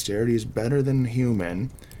strong, dexterity is better than human,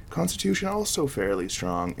 constitution also fairly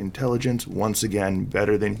strong, intelligence once again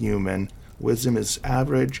better than human, wisdom is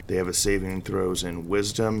average, they have a saving throws in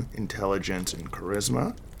wisdom, intelligence, and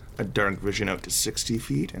charisma, a dark vision out to 60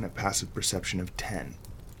 feet, and a passive perception of 10.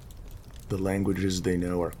 The languages they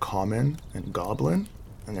know are Common and Goblin,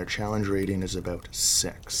 and their challenge rating is about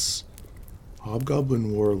 6.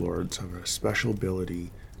 Hobgoblin Warlords have a special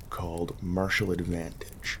ability called Martial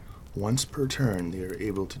Advantage. Once per turn, they are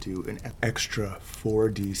able to do an extra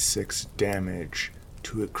 4d6 damage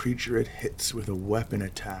to a creature it hits with a weapon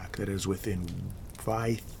attack that is within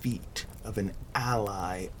 5 feet of an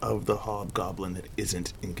ally of the Hobgoblin that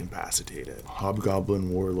isn't incapacitated.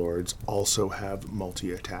 Hobgoblin Warlords also have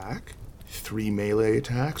multi-attack, 3 melee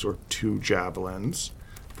attacks or 2 javelins.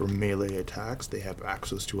 For melee attacks, they have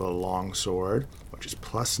access to a long sword, which is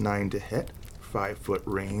plus 9 to hit, 5-foot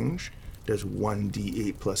range, does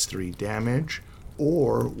 1d8 plus 3 damage,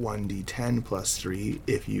 or 1d10 plus 3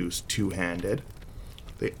 if used two-handed.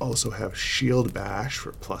 They also have Shield Bash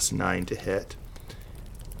for plus 9 to hit,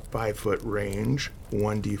 5-foot range,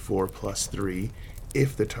 1d4 plus 3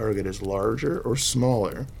 if the target is larger or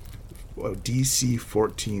smaller, a DC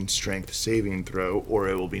 14 strength saving throw, or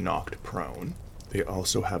it will be knocked prone. They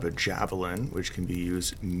also have a Javelin, which can be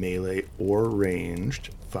used melee or ranged,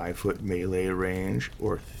 5-foot melee range,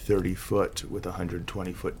 or 30-foot with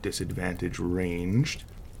 120-foot disadvantage ranged,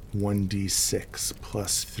 1d6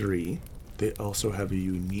 plus 3. They also have a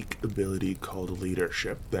unique ability called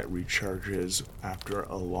Leadership that recharges after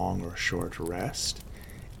a long or short rest.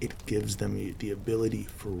 It gives them the ability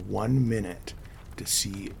for 1 minute to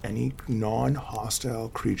see any non-hostile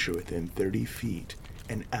creature within 30 feet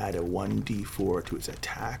and add a 1d4 to its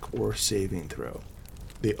attack or saving throw.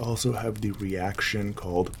 They also have the reaction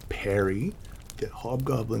called Parry. The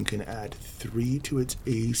Hobgoblin can add 3 to its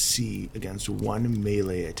AC against 1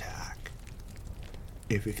 melee attack.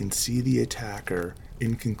 If it can see the attacker,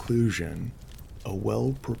 in conclusion, a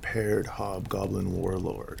well-prepared Hobgoblin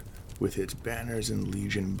Warlord with its banners and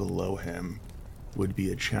legion below him would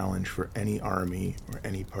be a challenge for any army or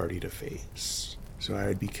any party to face. So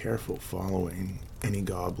I'd be careful following any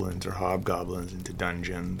goblins or hobgoblins into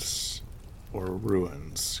dungeons or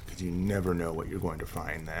ruins, because you never know what you're going to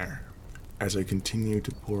find there. As I continue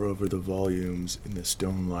to pore over the volumes in the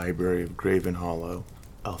stone library of Graven Hollow,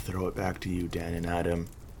 I'll throw it back to you, Dan and Adam.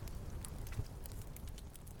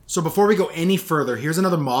 So before we go any further, here's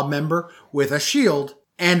another mob member with a shield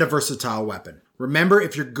and a versatile weapon. Remember,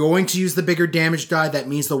 if you're going to use the bigger damage die, that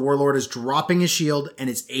means the Warlord is dropping his shield and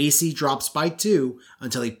his AC drops by 2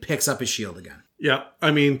 until he picks up his shield again. Yeah, I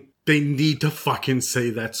mean, they need to fucking say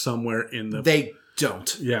that somewhere in the... They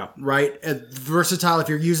don't. Yeah. Right? Versatile, if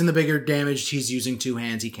you're using the bigger damage, he's using 2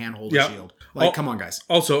 hands. He can't hold a shield. Like, come on, guys.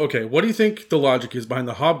 Also, okay, what do you think the logic is behind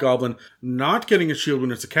the Hobgoblin not getting a shield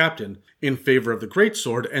when it's a captain in favor of the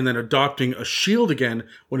Greatsword and then adopting a shield again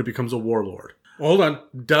when it becomes a Warlord? Hold on.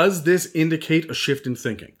 Does this indicate a shift in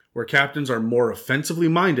thinking, where captains are more offensively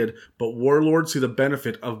minded, but warlords see the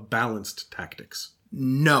benefit of balanced tactics?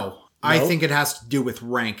 No. I think it has to do with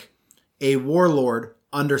rank. A warlord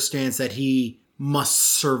understands that he must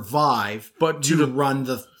survive to run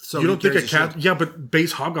the... So you don't think a captain... Yeah, but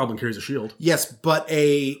base Hobgoblin carries a shield. Yes, but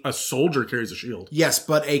a soldier carries a shield. Yes,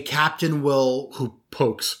 but a captain will... Who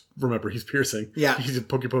pokes. Remember, he's piercing. Yeah. He's a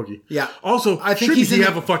pokey. Yeah. Also, I think shouldn't he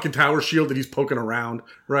have a fucking tower shield that he's poking around,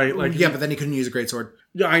 right? Like, yeah, but then he couldn't use a greatsword.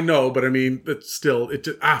 Yeah, I know, but I mean, it's still...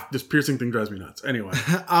 this piercing thing drives me nuts. Anyway.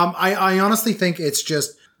 I honestly think it's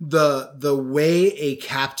just the way a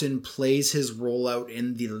captain plays his role out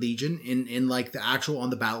in the Legion, in like the actual on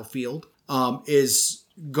the battlefield, is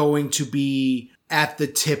going to be at the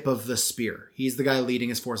tip of the spear. He's the guy leading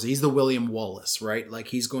his forces. He's the William Wallace, right? Like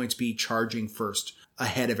he's going to be charging first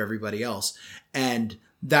ahead of everybody else. And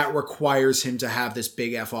that requires him to have this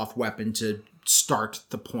big F-off weapon to start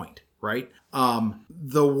the point, right?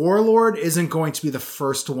 The Warlord isn't going to be the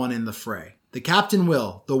first one in the fray. The captain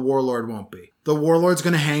will. The Warlord won't be. The Warlord's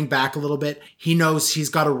going to hang back a little bit. He knows he's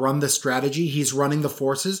got to run the strategy. He's running the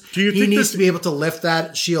forces. He needs to be able to lift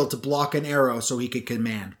that shield to block an arrow so he could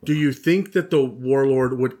command. Do you think that the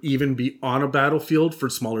Warlord would even be on a battlefield for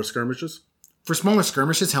smaller skirmishes? For smaller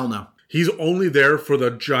skirmishes? Hell no. He's only there for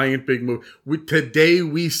the giant big move. Today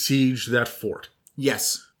we siege that fort.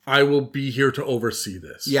 Yes. I will be here to oversee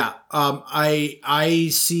this. Yeah. I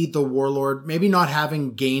see the Warlord maybe not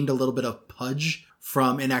having gained a little bit of pudge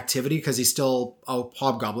from inactivity because he's still a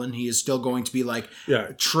hobgoblin. He is still going to be like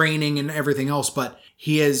training and everything else, but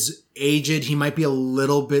he is aged. He might be a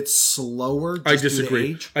little bit slower. I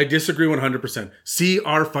disagree. I disagree 100%.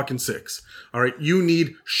 CR fucking 6. All right. You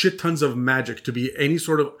need shit tons of magic to be any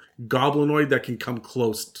sort of goblinoid that can come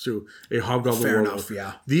close to a hobgoblin. Fair warlord. enough,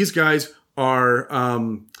 yeah. These guys are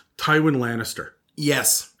Tywin Lannister.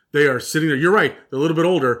 Yes. They are sitting there. You're right. They're a little bit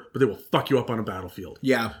older, but they will fuck you up on a battlefield.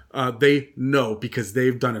 Yeah. They know because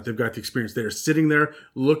they've done it. They've got the experience. They are sitting there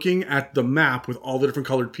looking at the map with all the different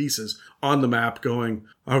colored pieces on the map going,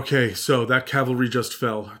 okay, so that cavalry just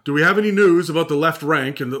fell. Do we have any news about the left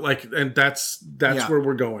rank? And that's where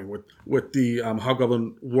we're going with the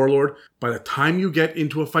Hobgoblin Warlord. By the time you get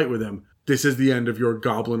into a fight with him, this is the end of your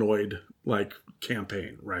goblinoid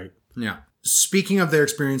campaign, right? Yeah. Speaking of their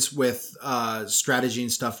experience with strategy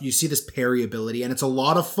and stuff, you see this parry ability, and it's a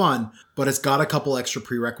lot of fun, but it's got a couple extra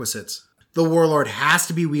prerequisites. The Warlord has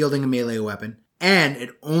to be wielding a melee weapon, and it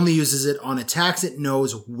only uses it on attacks it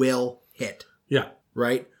knows will hit. Yeah.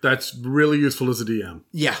 Right? That's really useful as a DM.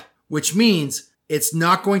 Yeah. Which means it's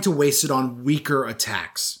not going to waste it on weaker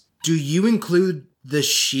attacks. Do you include the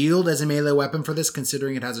shield as a melee weapon for this,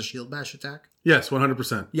 considering it has a shield bash attack? Yes,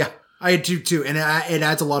 100%. Yeah. I do too, and it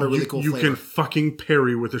adds a lot of really cool flavor. You can fucking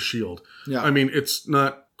parry with a shield. Yeah. I mean, it's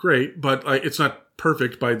not great, but it's not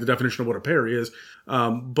perfect by the definition of what a parry is.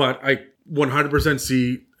 But I 100%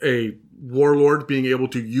 see a Warlord being able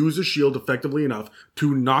to use a shield effectively enough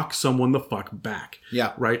to knock someone the fuck back.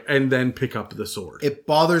 Yeah. Right? And then pick up the sword. It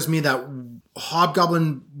bothers me that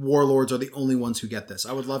Hobgoblin Warlords are the only ones who get this.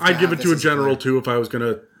 I would love to I'd give it to a general too if I was going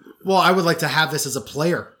to... Well, I would like to have this as a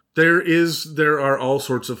player. There are all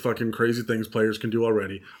sorts of fucking crazy things players can do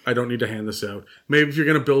already. I don't need to hand this out. Maybe if you're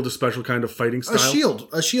going to build a special kind of fighting style.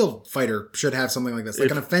 A shield fighter should have something like this.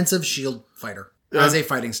 Like an offensive shield fighter. As a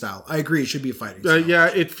fighting style. I agree, it should be a fighting style. Yeah,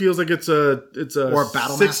 it feels like it's a or a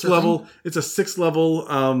battle sixth level. Thing? It's a 6th level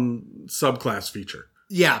subclass feature.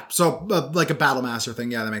 Yeah, so like a battle master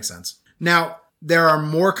thing. Yeah, that makes sense. Now, there are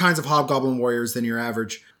more kinds of hobgoblin warriors than your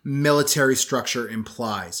average military structure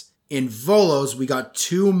implies. In Volos, we got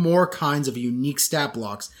 2 more kinds of unique stat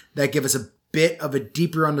blocks that give us a bit of a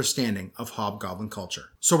deeper understanding of hobgoblin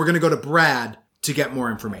culture. So we're going to go to Brad to get more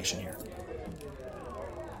information here.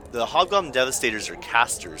 The Hobgoblin Devastators are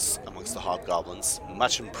casters amongst the Hobgoblins,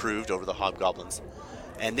 much improved over the Hobgoblins,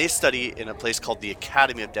 and they study in a place called the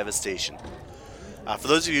Academy of Devastation. For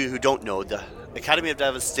those of you who don't know, the Academy of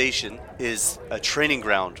Devastation is a training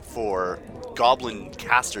ground for goblin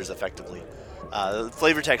casters, effectively. The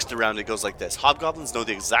flavor text around it goes like this. Hobgoblins know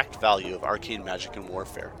the exact value of arcane magic and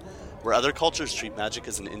warfare. Where other cultures treat magic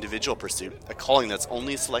as an individual pursuit, a calling that's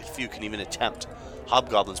only a select few can even attempt,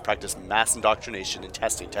 Hobgoblins practice mass indoctrination and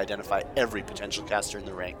testing to identify every potential caster in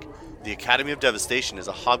the rank. The Academy of Devastation is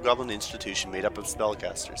a Hobgoblin institution made up of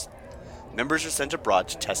spellcasters. Members are sent abroad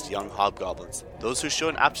to test young Hobgoblins. Those who show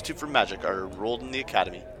an aptitude for magic are enrolled in the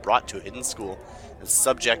Academy, brought to a hidden school, and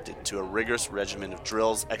subjected to a rigorous regimen of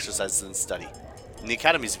drills, exercises, and study. In the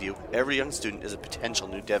Academy's view, every young student is a potential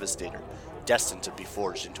new Devastator, destined to be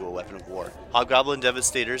forged into a weapon of war. Hobgoblin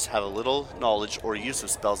Devastators have a little knowledge or use of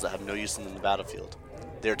spells that have no use in the battlefield.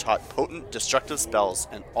 They are taught potent, destructive spells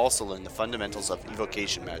and also learn the fundamentals of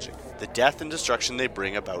evocation magic. The death and destruction they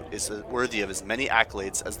bring about is worthy of as many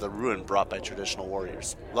accolades as the ruin brought by traditional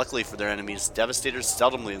warriors. Luckily for their enemies, Devastators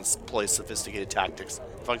seldomly employ sophisticated tactics,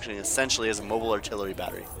 functioning essentially as a mobile artillery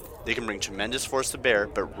battery. They can bring tremendous force to bear,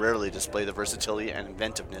 but rarely display the versatility and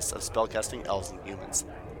inventiveness of spellcasting elves and humans.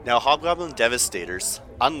 Now, Hobgoblin Devastators,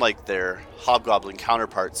 unlike their Hobgoblin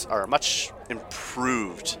counterparts, are a much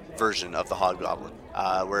improved version of the Hobgoblin.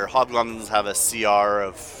 Where Hobgoblins have a CR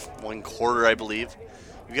of 1/4, I believe.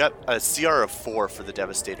 You got a CR of 4 for the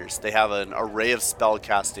Devastators. They have an array of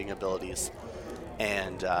spellcasting abilities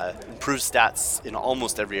and improved stats in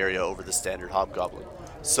almost every area over the standard Hobgoblin.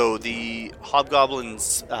 So the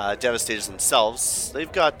Hobgoblins Devastators themselves,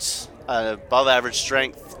 they've got above average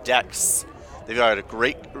strength, dex. They've got a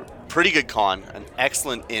pretty good con, an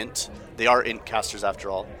excellent int. They are int casters after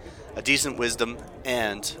all. A decent wisdom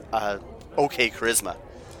and okay charisma,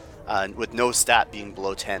 with no stat being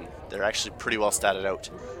below 10. They're actually pretty well statted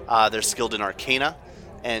out. They're skilled in Arcana,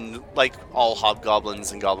 and like all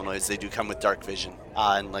Hobgoblins and Goblinoids, they do come with Dark Vision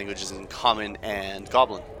and languages in Common and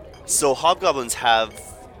Goblin. So Hobgoblins have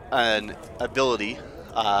an ability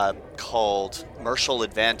called Martial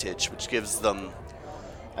Advantage, which gives them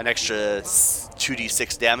an extra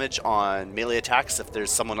 2d6 damage on melee attacks if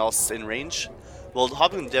there's someone else in range. Well,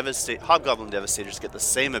 Hobgoblin Devastators get the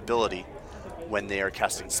same ability when they are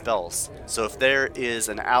casting spells. So if there is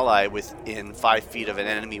an ally within 5 feet of an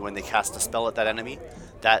enemy when they cast a spell at that enemy,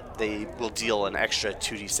 that they will deal an extra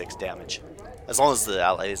 2d6 damage, as long as the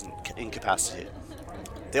ally isn't incapacitated.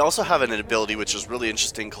 They also have an ability which is really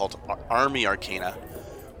interesting called Army Arcana,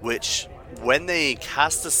 which when they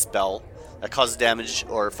cast a spell that causes damage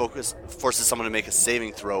or forces someone to make a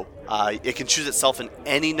saving throw, it can choose itself and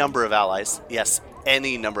any number of allies, yes,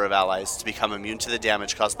 any number of allies, to become immune to the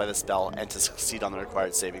damage caused by the spell and to succeed on the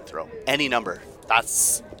required saving throw. Any number.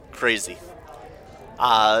 That's crazy.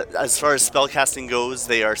 As far as spellcasting goes,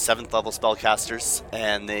 they are 7th level spellcasters,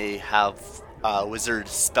 and they have wizard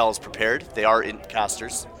spells prepared. They are int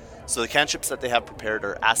casters. So the cantrips that they have prepared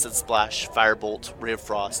are Acid Splash, Firebolt, Ray of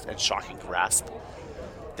Frost, and Shocking Grasp.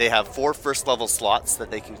 They have 4 first level slots that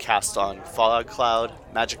they can cast on Fog Cloud,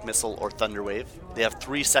 Magic Missile, or Thunderwave. They have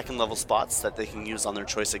 3 second level spots that they can use on their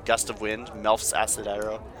choice of Gust of Wind, Melf's Acid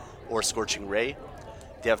Arrow, or Scorching Ray.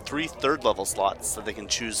 They have 3 third level slots that they can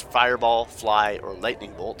choose Fireball, Fly, or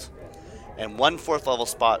Lightning Bolt. And 1 4th level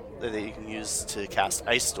spot that they can use to cast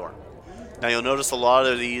Ice Storm. Now you'll notice a lot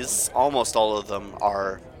of these, almost all of them,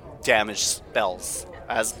 are damage spells,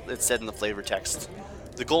 as it said in the flavor text.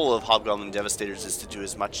 The goal of Hobgoblin Devastators is to do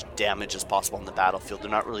as much damage as possible on the battlefield.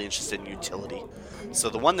 They're not really interested in utility. So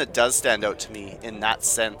the one that does stand out to me in that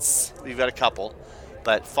sense, we've got a couple,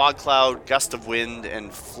 but Fog Cloud, Gust of Wind,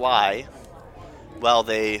 and Fly, while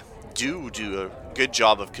they do a good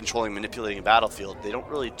job of controlling, manipulating a battlefield, they don't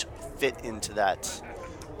really fit into that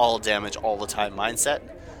all damage all the time mindset.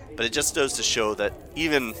 But it just goes to show that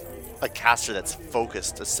even a caster that's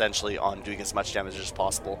focused essentially on doing as much damage as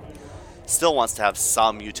possible still wants to have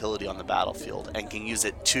some utility on the battlefield and can use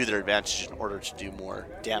it to their advantage in order to do more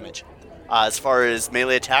damage. As far as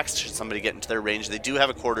melee attacks, should somebody get into their range, they do have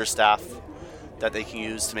a quarterstaff that they can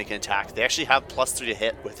use to make an attack. They actually have +3 to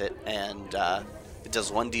hit with it, and it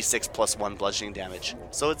does 1d6 plus 1 bludgeoning damage.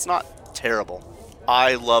 So it's not terrible.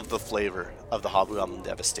 I love the flavor of the Hobgoblin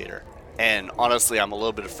Devastator. And honestly, I'm a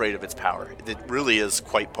little bit afraid of its power. It really is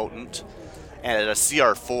quite potent. And at a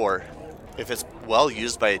CR4, if it's well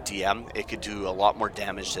used by a DM, it could do a lot more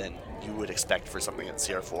damage than you would expect for something at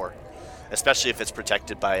CR4. Especially if it's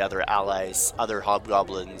protected by other allies, other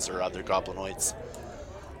Hobgoblins, or other Goblinoids.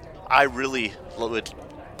 I really would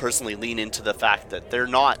personally lean into the fact that they're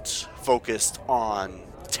not focused on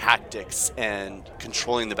tactics and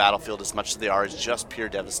controlling the battlefield as much as they are as just pure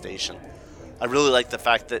devastation. I really like the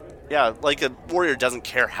fact that, like a warrior doesn't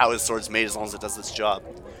care how his sword's made as long as it does its job.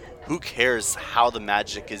 Who cares how the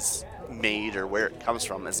magic is made or where it comes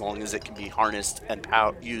from as long as it can be harnessed and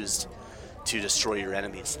used to destroy your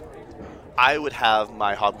enemies? I would have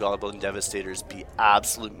my Hobgoblin Devastators be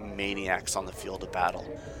absolute maniacs on the field of battle.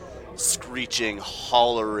 Screeching,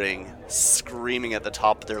 hollering, screaming at the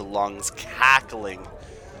top of their lungs, cackling.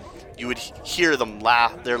 You would hear them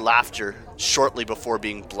their laughter shortly before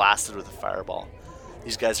being blasted with a fireball.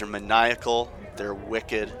 These guys are maniacal, they're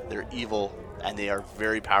wicked, they're evil, and they are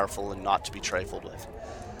very powerful and not to be trifled with.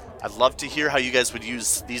 I'd love to hear how you guys would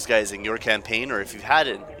use these guys in your campaign, or if you've had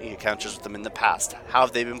any encounters with them in the past. How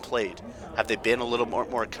have they been played? Have they been a little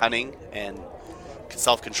more cunning and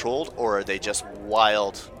self-controlled, or are they just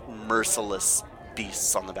wild, merciless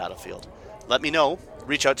beasts on the battlefield? Let me know.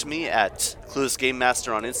 Reach out to me at Clueless Game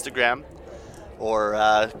Master on Instagram, or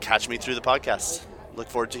catch me through the podcast. Look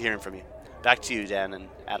forward to hearing from you. Back to you, Dan and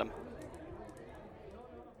Adam.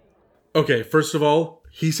 Okay, first of all,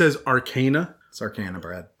 he says Arcana. It's Arcana,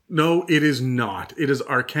 Brad. No, it is not. It is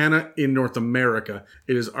Arcana in North America.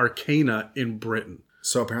 It is Arcana in Britain.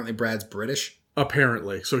 So apparently Brad's British?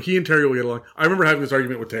 Apparently. So he and Terry will get along. I remember having this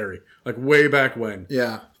argument with Terry, like way back when.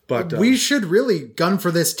 Yeah. But we should really gun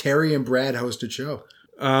for this Terry and Brad hosted show.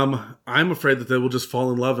 I'm afraid that they will just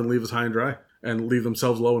fall in love and leave us high and dry. and leave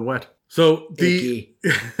themselves low and wet. So the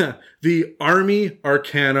the Army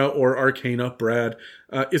Arcana or Arcana, Brad,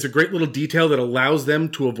 is a great little detail that allows them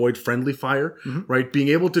to avoid friendly fire, right? Being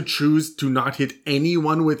able to choose to not hit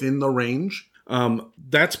anyone within the range,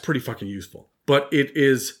 that's pretty fucking useful. But it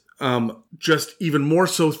is just even more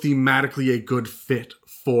so thematically a good fit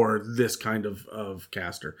for this kind of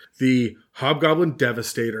caster. The Hobgoblin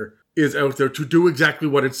Devastator is out there to do exactly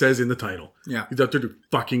what it says in the title. Yeah. He's out there to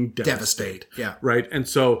fucking devastate. Yeah. Right? And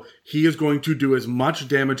so he is going to do as much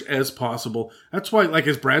damage as possible. That's why, like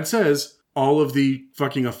as Brad says, all of the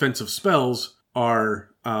fucking offensive spells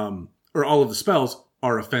are, or all of the spells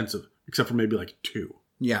are offensive, except for maybe like 2.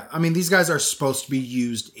 Yeah. I mean, these guys are supposed to be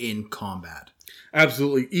used in combat.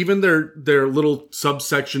 Absolutely. Even their little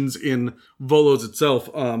subsections in Volos itself,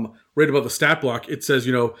 right above the stat block, it says,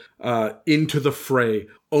 into the fray,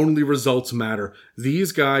 only results matter.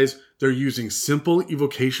 These guys, they're using simple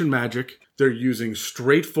evocation magic. They're using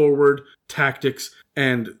straightforward tactics,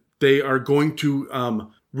 and they are going to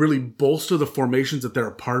really bolster the formations that they're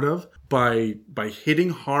a part of by hitting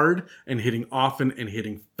hard and hitting often and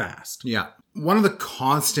hitting fast. Yeah. One of the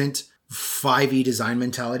constant 5e design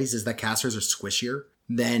mentalities is that casters are squishier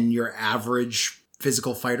than your average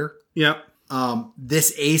physical fighter. Yeah.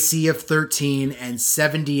 This AC of 13 and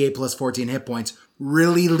 78 plus 14 hit points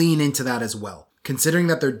really lean into that as well. Considering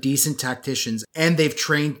that they're decent tacticians and they've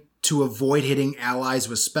trained to avoid hitting allies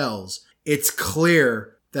with spells, it's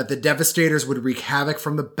clear that the Devastators would wreak havoc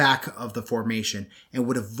from the back of the formation and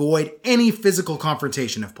would avoid any physical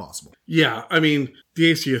confrontation if possible. Yeah, I mean,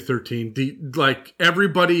 the AC of 13, like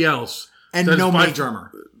everybody else. And no mage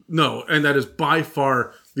armor. No, and that is by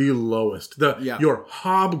far the lowest. Your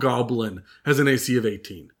Hobgoblin has an AC of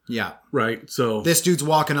 18. Yeah. Right? So this dude's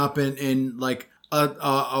walking up in like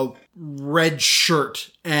a red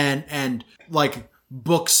shirt and like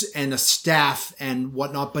books and a staff and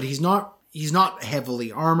whatnot, but he's not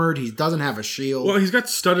heavily armored. He doesn't have a shield. Well, he's got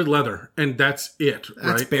studded leather, and that's it,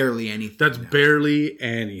 right? That's barely anything. That's barely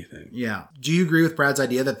anything. Yeah. Do you agree with Brad's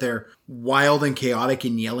idea that they're wild and chaotic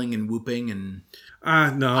and yelling and whooping and...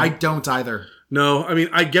 No. I don't either. No, I mean,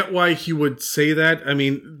 I get why he would say that. I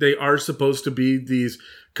mean, they are supposed to be these...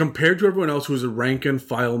 Compared to everyone else who's a rank and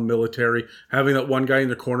file military, having that one guy in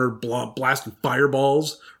the corner blasting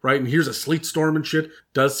fireballs, right? And here's a sleet storm and shit.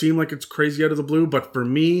 Does seem like it's crazy out of the blue, but for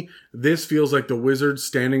me, this feels like the wizard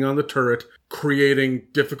standing on the turret, creating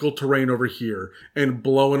difficult terrain over here, and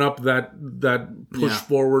blowing up that push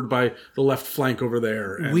forward by the left flank over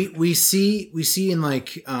there. And we see in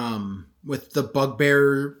like with the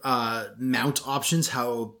bugbear mount options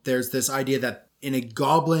how there's this idea that in a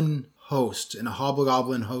goblin host, in a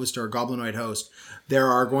hobgoblin host or a goblinoid host, there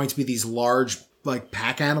are going to be these large like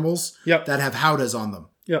pack animals that have howdahs on them.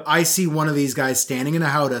 Yep. I see one of these guys standing in a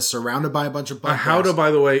howdah surrounded by a bunch of bugbears. A howdah,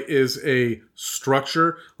 by the way, is a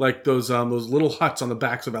structure like those little huts on the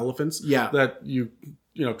backs of elephants that you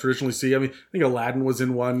traditionally see. I mean, I think Aladdin was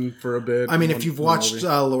in one for a bit. I mean, if you've watched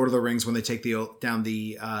Lord of the Rings when they take down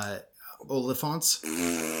the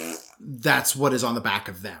Oliphants, that's what is on the back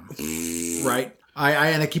of them, right?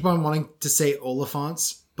 I keep on wanting to say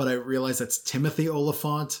Oliphants, but I realize that's Timothy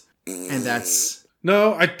Oliphant, and that's...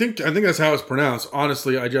 No, I think that's how it's pronounced.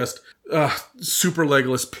 Honestly, I just... Super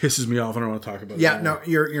Legolas pisses me off. I don't want to talk about it. Yeah, no,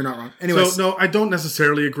 you're not wrong. Anyways. So, no, I don't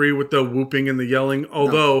necessarily agree with the whooping and the yelling,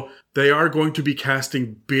 although they are going to be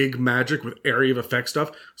casting big magic with area of effect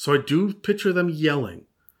stuff, so I do picture them yelling.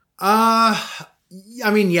 I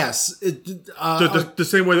mean, yes. The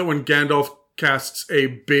same way that when Gandalf casts a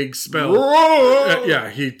big spell,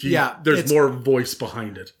 there's more voice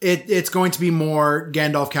behind it. It's going to be more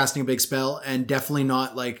Gandalf casting a big spell, and definitely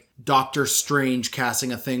not like Doctor Strange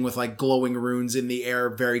casting a thing with like glowing runes in the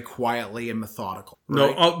air very quietly and methodical.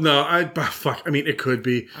 Right? I mean, it could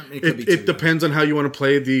be. It depends on how you want to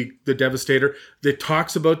play the Devastator. It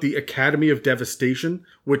talks about the Academy of Devastation,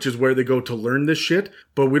 which is where they go to learn this shit,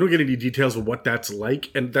 but we don't get any details of what that's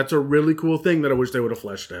like, and that's a really cool thing that I wish they would have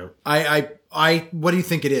fleshed out. What do you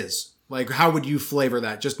think it is? Like, how would you flavor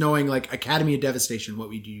that? Just knowing like Academy of Devastation, what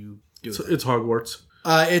would you do? It's Hogwarts.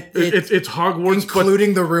 It's Hogwarts,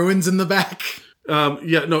 including the ruins in the back.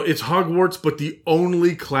 It's Hogwarts, but the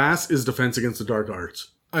only class is Defense Against the Dark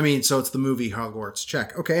Arts. I mean, so it's the movie Hogwarts.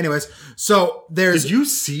 Check. Okay. Anyways, so there's. Did you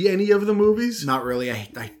see any of the movies? Not really.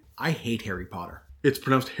 I hate Harry Potter. It's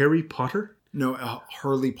pronounced Harry Potter. No,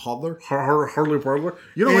 Harley Potter. Harley Potter.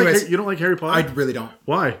 You don't like Harry Potter? I really don't.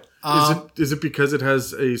 Why? Is it because it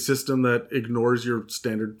has a system that ignores your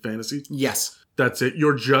standard fantasy? Yes. That's it.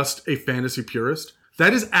 You're just a fantasy purist.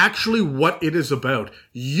 That is actually what it is about.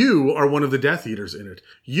 You are one of the Death Eaters in it.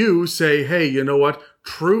 You say, hey, you know what?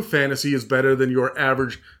 True fantasy is better than your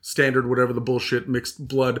average standard, whatever the bullshit, mixed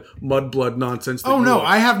blood, mud blood nonsense. Oh, no,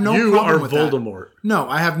 I have no problem with that. You are Voldemort. No,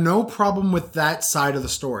 I have no problem with that side of the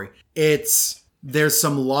story. There's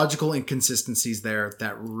some logical inconsistencies there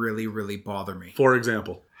that really, really bother me. For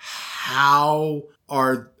example?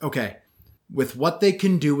 With what they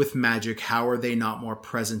can do with magic, how are they not more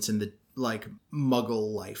present in the, like,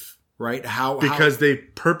 Muggle life? Right? Because they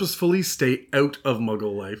purposefully stay out of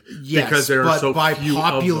Muggle life. Yes, because there are so by few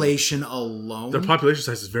population of them. alone. Their population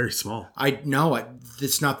size is very small. I know it.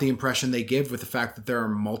 It's not the impression they give with the fact that there are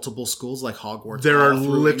multiple schools like Hogwarts. There are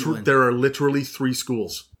literally 3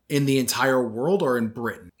 schools in the entire world, or in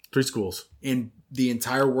Britain. 3 schools in the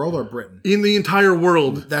entire world, or Britain. In the entire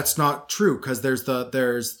world. That's not true, because there's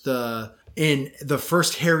in the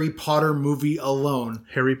first Harry Potter movie alone.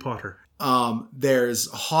 Harry Potter. There's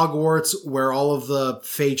Hogwarts, where all of the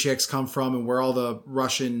Fae chicks come from, and where all the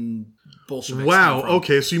Russian Bolsheviks come from.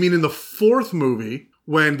 Okay, so you mean in the 4th movie,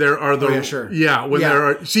 when there are the... Oh, yeah, sure. Yeah, when there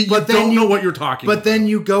are... See, you don't know what you're talking about. But then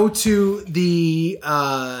you go to the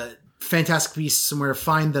Fantastic Beasts and Where to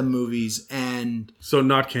Find Them movies, and... So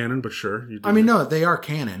not canon, but sure. No, they are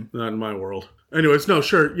canon. Not in my world. Anyways, no,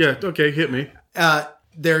 sure. Yeah, okay, hit me.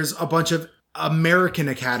 There's a bunch of American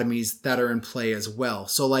academies that are in play as well.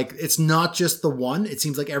 So, like, it's not just the one. It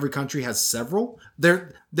seems like every country has several.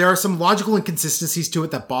 There are some logical inconsistencies to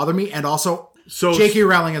it that bother me, and also J.K.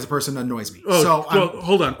 Rowling as a person annoys me.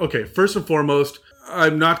 Hold on. Okay, first and foremost,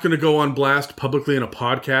 I'm not going to go on blast publicly in a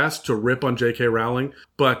podcast to rip on J.K. Rowling,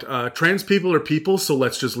 but trans people are people, so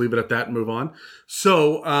let's just leave it at that and move on.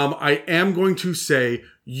 So I am going to say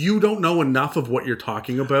you don't know enough of what you're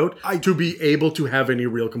talking about to be able to have any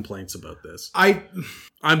real complaints about this.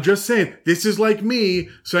 I'm just saying, this is like me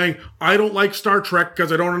saying, I don't like Star Trek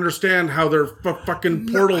because I don't understand how their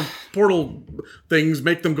fucking portal things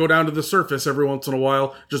make them go down to the surface every once in a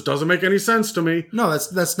while. Just doesn't make any sense to me. No,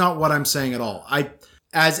 that's not what I'm saying at all.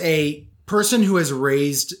 As a person who is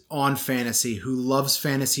raised on fantasy, who loves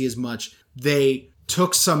fantasy as much, they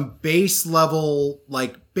took some base level,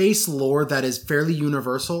 like base lore that is fairly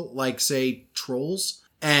universal, like say trolls,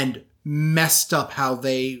 and messed up how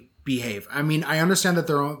they behave. I mean, I understand that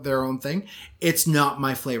their own thing. It's not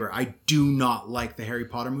my flavor. I do not like the Harry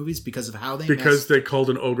Potter movies because of how they they called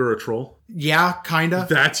an ogre a troll? Yeah, kinda.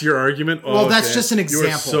 That's your argument? Well, that's just an example.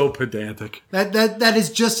 You are so pedantic. That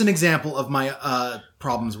is just an example of my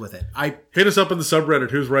problems with it. Hit us up in the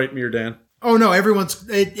subreddit. Who's right, me or Dan? Oh no,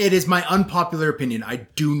 it is my unpopular opinion. I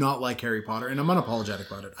do not like Harry Potter, and I'm unapologetic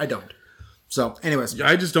about it. I don't. So, anyways.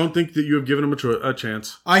 I just don't think that you have given him a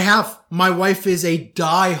chance. I have. My wife is a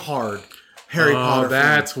die-hard Harry Potter fan.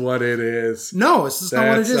 That's what it is. No, it's just not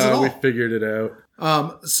what it is at all. We figured it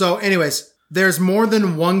out. So, anyways, there's more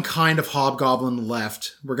than one kind of hobgoblin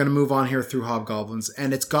left. We're going to move on here through hobgoblins,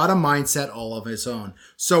 and it's got a mindset all of its own.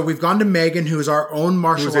 So, we've gone to Megan, who's our own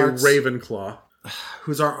martial arts... Who's a Ravenclaw.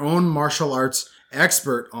 Who's our own martial arts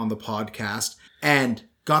expert on the podcast, and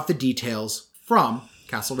got the details from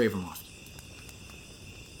Castle Ravenloft.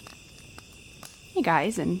 Hey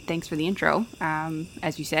guys, and thanks for the intro.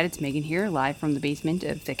 As you said, it's Megan here, live from the basement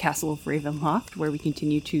of the Castle of Ravenloft, where we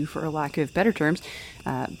continue to, for lack of better terms,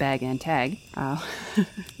 bag and tag.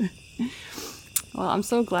 Well, I'm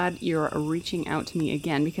so glad you're reaching out to me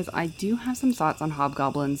again, because I do have some thoughts on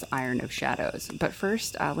Hobgoblin's Iron of Shadows. But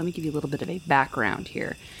first, let me give you a little bit of a background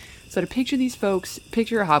here. So to picture these folks,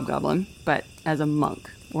 picture a hobgoblin, but as a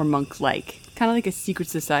monk, or monk-like, kind of like a secret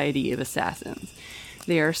society of assassins.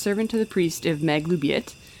 They are servant to the priest of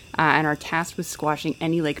Maglubiet, and are tasked with squashing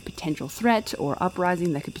any potential threat or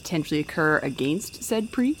uprising that could potentially occur against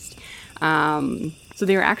said priest. So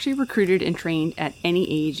they are actually recruited and trained at any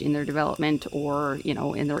age in their development or,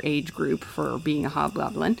 in their age group for being a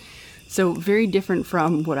hobgoblin. So very different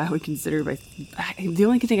from what I would consider the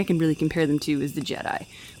only thing I can really compare them to is the Jedi.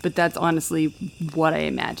 But that's honestly what I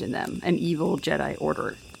imagine them, an evil Jedi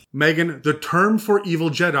order. Megan, the term for evil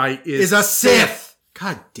Jedi is a Sith!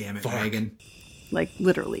 God damn it, Megan.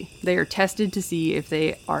 Literally. They are tested to see if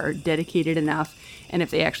they are dedicated enough, and if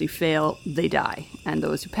they actually fail, they die. And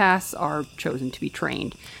those who pass are chosen to be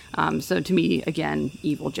trained. So to me, again,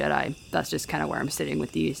 evil Jedi, that's just kind of where I'm sitting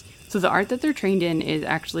with these. So the art that they're trained in is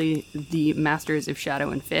actually the Masters of Shadow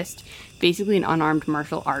and Fist, basically an unarmed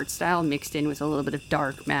martial arts style mixed in with a little bit of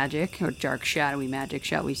dark magic, or dark shadowy magic,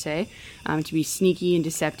 shall we say, to be sneaky and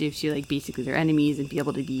deceptive to basically their enemies and be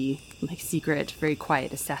able to be secret, very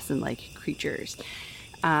quiet assassin-like creatures.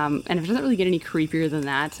 And if it doesn't really get any creepier than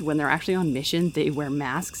that, when they're actually on mission, they wear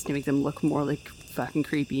masks to make them look more fucking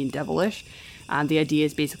creepy and devilish. The idea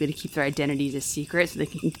is basically to keep their identities a secret so they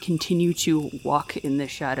can continue to walk in the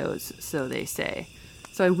shadows, so they say.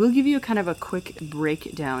 So I will give you kind of a quick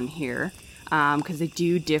breakdown here, because they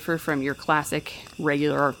do differ from your classic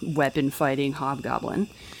regular weapon fighting hobgoblin.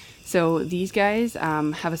 So these guys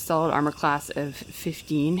have a solid armor class of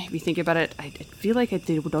 15. If you think about it, I feel like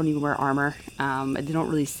they don't even wear armor. They don't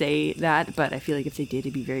really say that, but I feel like if they did,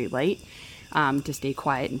 it'd be very light to stay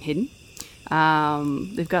quiet and hidden.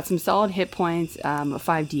 They've got some solid hit points,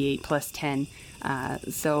 5d8 plus 10.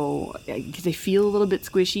 So they feel a little bit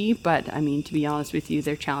squishy, but I mean, to be honest with you,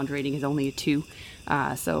 their challenge rating is only a 2.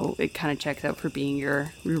 So it kind of checks out for being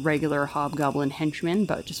your regular hobgoblin henchman,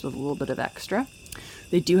 but just with a little bit of extra.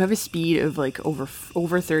 They do have a speed of like over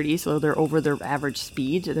 30, so they're over their average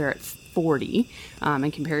speed. They're at 40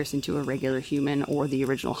 in comparison to a regular human or the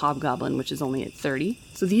original hobgoblin, which is only at 30.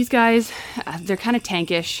 So these guys, they're kind of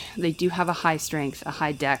tankish. They do have a high strength, a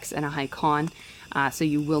high dex, and a high con. So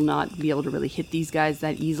you will not be able to really hit these guys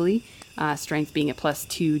that easily. Strength being at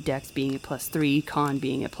 +2, dex being at +3, con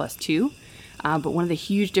being at +2. But one of the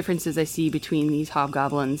huge differences I see between these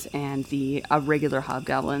hobgoblins and the regular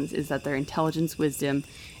hobgoblins is that their intelligence wisdom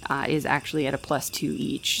is actually at a +2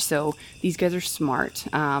 each. So these guys are smart.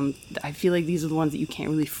 I feel like these are the ones that you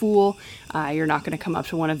can't really fool. You're not going to come up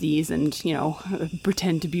to one of these and,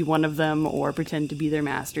 pretend to be one of them or pretend to be their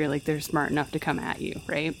master. Like, they're smart enough to come at you,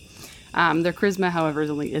 right? Their charisma, however,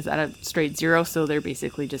 is at a straight 0, so they're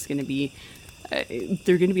basically just going to be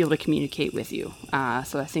they're going to be able to communicate with you.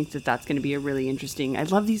 So I think that's going to be a really interesting... I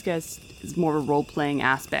love these guys as more of a role-playing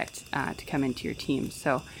aspect to come into your team.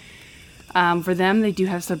 So for them, they do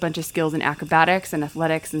have a bunch of skills in acrobatics and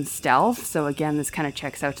athletics and stealth. So again, this kind of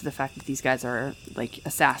checks out to the fact that these guys are like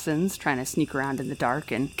assassins trying to sneak around in the dark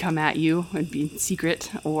and come at you and be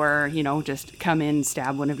secret, or, just come in,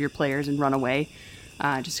 stab one of your players and run away.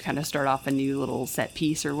 Just to kind of start off a new little set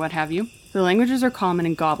piece or what have you. The languages are common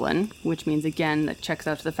in Goblin, which means, again, that checks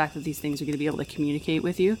out to the fact that these things are going to be able to communicate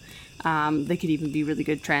with you. They could even be really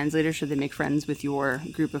good translators should they make friends with your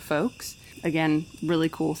group of folks. Again, really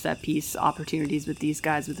cool set piece opportunities with these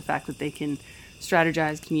guys, with the fact that they can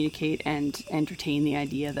strategize, communicate, and entertain the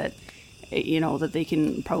idea that, that they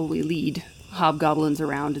can probably lead hobgoblins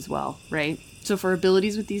around as well, right? So for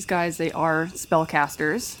abilities with these guys, they are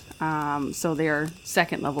spellcasters. So they are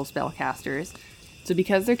 2nd level spellcasters. So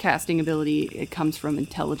because their casting ability, it comes from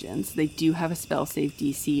intelligence, they do have a spell save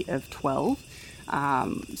DC of 12.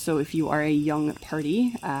 So if you are a young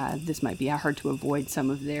party, this might be hard to avoid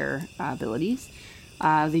some of their abilities.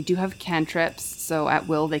 They do have cantrips, so at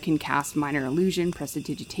will they can cast Minor Illusion,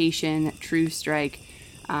 Prestidigitation, True Strike,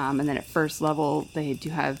 and then at 1st level they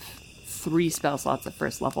do have 3 spell slots at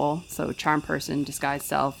 1st level, so Charm Person, Disguise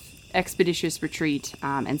Self, Expeditious Retreat,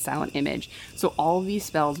 and Silent Image. So all of these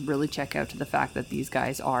spells really check out to the fact that these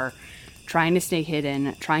guys are trying to stay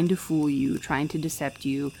hidden, trying to fool you, trying to decept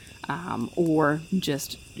you, or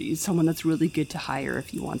just someone that's really good to hire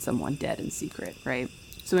if you want someone dead in secret, right?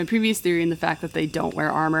 So my previous theory and the fact that they don't wear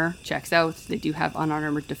armor checks out. They do have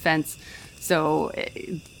unarmored defense, so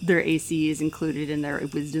their AC is included in their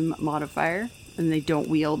wisdom modifier. And they don't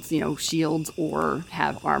wield, shields or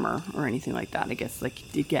have armor or anything like that. I guess,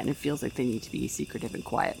 again, it feels like they need to be secretive and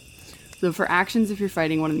quiet. So for actions, if you're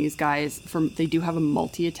fighting one of these guys, they do have a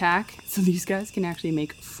multi-attack. So these guys can actually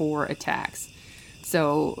make 4 attacks.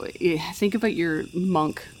 So think about your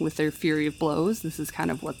monk with their Fury of Blows. This is kind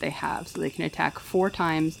of what they have. So they can attack 4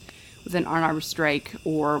 times with an unarmed strike,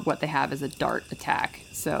 or what they have is a dart attack.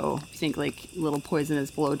 So if you think like little poisonous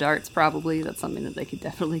blow darts, probably that's something that they could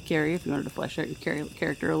definitely carry if you wanted to flesh out your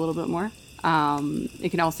character a little bit more. It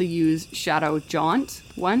can also use Shadow Jaunt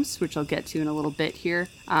once, which I'll get to in a little bit here,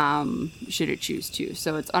 should it choose to.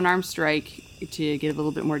 So it's unarmed strike, to give a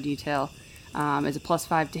little bit more detail, is a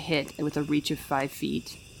 +5 to hit with a reach of 5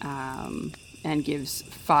 feet, and gives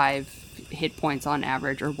 5 hit points on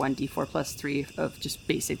average, or 1d4 plus 3 of just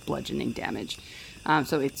basic bludgeoning damage.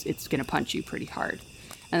 So it's going to punch you pretty hard.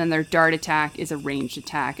 And then their dart attack is a ranged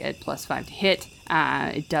attack at +5 to hit.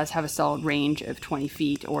 It does have a solid range of 20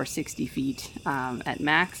 feet or 60 feet at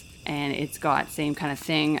max. And it's got same kind of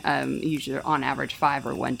thing, usually on average 5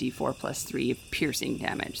 or 1d4 plus 3 piercing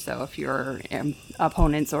damage. So if your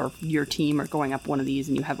opponents or your team are going up one of these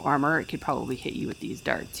and you have armor, it could probably hit you with these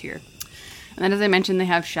darts here. And then, as I mentioned, they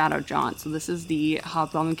have Shadow Jaunt. So this is the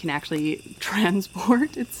hobgoblin can actually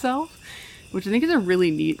transport itself, which I think is a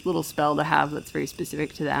really neat little spell to have that's very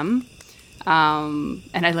specific to them. And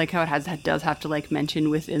I like how it does have to mention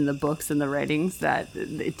within the books and the writings that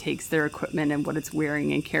it takes their equipment and what it's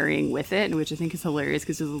wearing and carrying with it, which I think is hilarious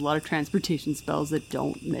because there's a lot of transportation spells that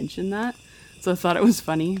don't mention that. So I thought it was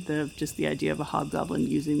funny, just the idea of a hobgoblin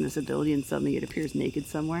using this ability and suddenly it appears naked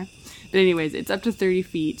somewhere. But anyways, it's up to 30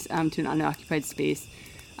 feet to an unoccupied space.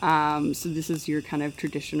 So this is your kind of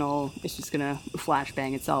traditional, it's just going to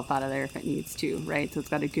flashbang itself out of there if it needs to, right? So it's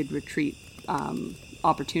got a good retreat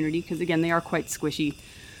opportunity because, again, they are quite squishy.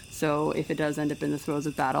 So if it does end up in the throes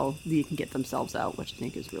of battle, they can get themselves out, which I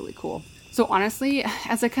think is really cool. So honestly,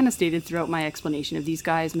 as I kind of stated throughout my explanation of these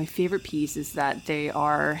guys, my favorite piece is that they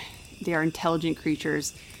are intelligent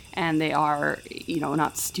creatures and they are,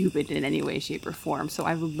 not stupid in any way, shape, or form. So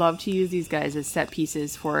I would love to use these guys as set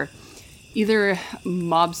pieces for either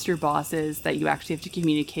mobster bosses that you actually have to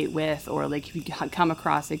communicate with, or like if you come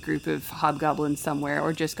across a group of hobgoblins somewhere,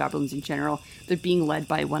 or just goblins in general, they're being led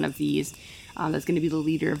by one of these that's going to be the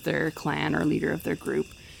leader of their clan or leader of their group.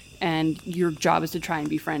 And your job is to try and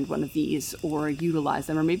befriend one of these or utilize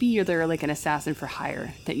them. Or maybe they're like an assassin for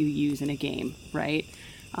hire that you use in a game, right?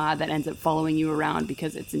 That ends up following you around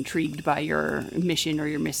because it's intrigued by your mission or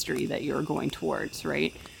your mystery that you're going towards,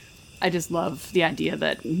 right? I just love the idea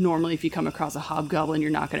that normally if you come across a hobgoblin,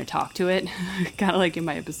 you're not going to talk to it. Kind of like in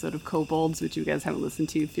my episode of Kobolds, which you guys haven't listened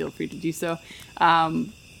to, feel free to do so.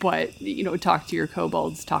 But, talk to your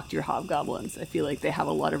kobolds, talk to your hobgoblins. I feel like they have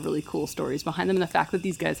a lot of really cool stories behind them. And the fact that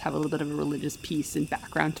these guys have a little bit of a religious piece and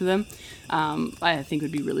background to them, I think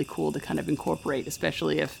would be really cool to kind of incorporate,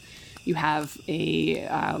 especially if you have a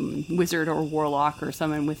wizard or warlock or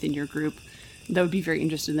someone within your group that would be very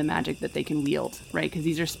interested in the magic that they can wield, right? Because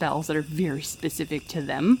these are spells that are very specific to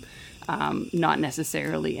them, not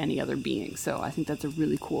necessarily any other being. So I think that's a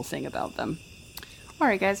really cool thing about them. All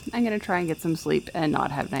right, guys, I'm going to try and get some sleep and not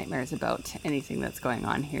have nightmares about anything that's going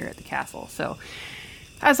on here at the castle. So,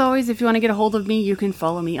 as always, if you want to get a hold of me, you can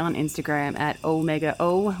follow me on Instagram at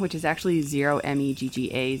OmegaO, which is actually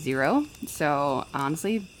 0MEGGA0. So,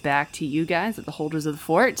 honestly, back to you guys at the holders of the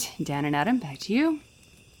fort. Dan and Adam, back to you.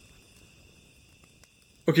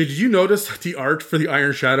 Okay, did you notice that the art for the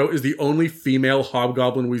Iron Shadow is the only female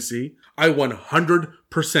hobgoblin we see? I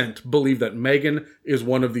 100% believe that Megan is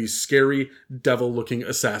one of these scary, devil-looking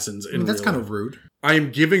assassins in that's real kind life. of rude. I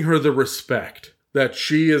am giving her the respect that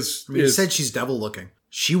she is... You said she's devil-looking.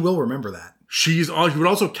 She will remember that. She would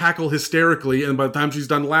also cackle hysterically, and by the time she's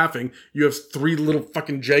done laughing, you have 3 little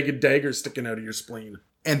fucking jagged daggers sticking out of your spleen.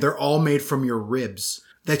 And they're all made from your ribs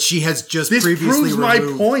that she has just this previously proves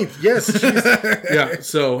removed. My point. Yes. Yeah,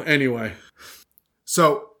 so anyway.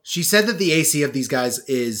 So she said that the AC of these guys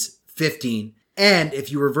is 15. And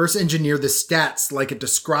if you reverse engineer the stats like it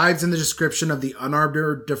describes in the description of the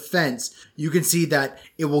unarmored defense, you can see that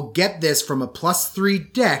it will get this from a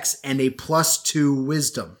 +3 dex and a +2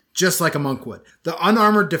 wisdom, just like a monk would. The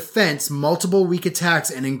unarmored defense, multiple weak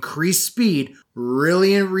attacks, and increased speed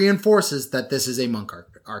really reinforces that this is a monk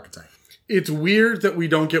archetype. It's weird that we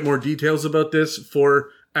don't get more details about this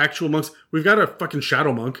for actual monks. We've got a fucking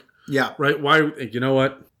shadow monk. Yeah. Right? Why? You know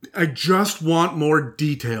what? I just want more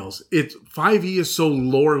details. 5e is so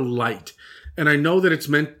lore light. And I know that it's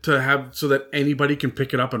meant to have so that anybody can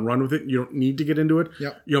pick it up and run with it. You don't need to get into it.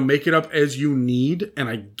 Yep. Make it up as you need. And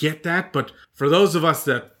I get that. But for those of us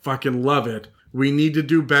that fucking love it, we need to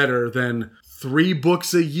do better than 3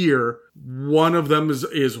 books a year. One of them is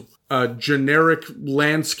a generic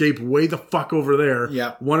landscape way the fuck over there.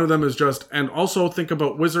 Yeah. One of them is just, and also think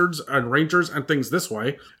about wizards and rangers and things this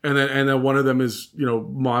way. And then one of them is,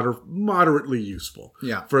 moderately useful.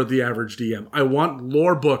 Yeah. For the average DM. I want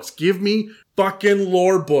lore books. Give me fucking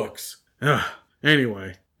lore books. Ugh.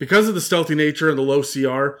 Anyway, because of the stealthy nature and the low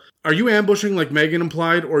CR, are you ambushing like Megan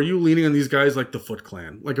implied, or are you leaning on these guys like the Foot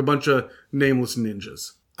Clan? Like a bunch of nameless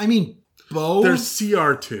ninjas? I mean, both. They're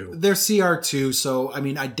CR2. They're CR2, so,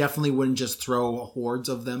 I definitely wouldn't just throw hordes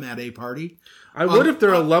of them at a party. I would if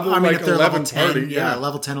they're a level if they're 11 level 10, party. Yeah,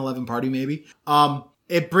 level 10, 11 party maybe.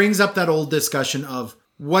 It brings up that old discussion of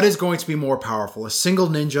what is going to be more powerful, a single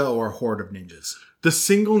ninja or a horde of ninjas? The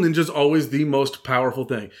single ninja is always the most powerful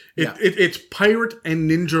thing. It's pirate and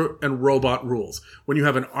ninja and robot rules. When you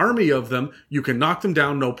have an army of them, you can knock them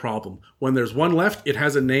down, no problem. When there's one left, it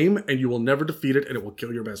has a name and you will never defeat it and it will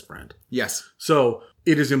kill your best friend. Yes. So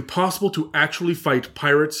it is impossible to actually fight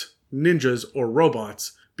pirates, ninjas, or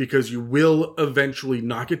robots because you will eventually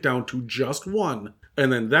knock it down to just one.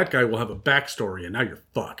 And then that guy will have a backstory and now you're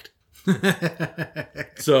fucked.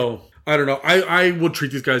 So... I don't know. I would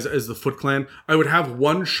treat these guys as the Foot Clan. I would have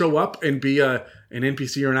one show up and be an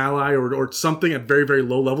NPC or an ally or something at very, very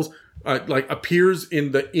low levels. Like appears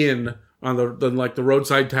in the inn on the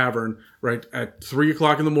roadside tavern, right, at 3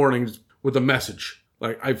 o'clock in the morning with a message.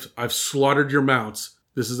 Like, I've slaughtered your mounts.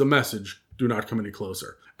 This is a message. do not come any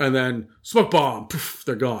closer. And then smoke bomb, poof,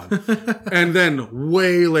 they're gone. And then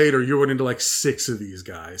way later, you run into like 6 of these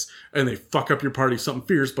guys, and they fuck up your party something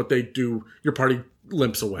fierce, but they do, your party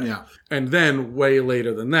limps away. Yeah. And then way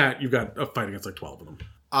later than that, you've got a fight against like 12 of them.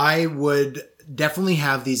 I would definitely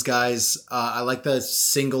have these guys. I like the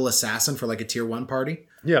single assassin for like a tier 1 party.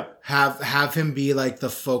 Yeah. Have him be like the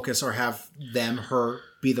focus, or have her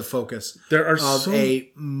be the focus. There are of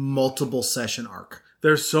a multiple session arc.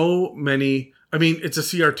 There's so many. I mean, it's a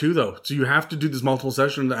CR2 though, so you have to do this multiple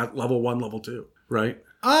session at level 1, level 2, right?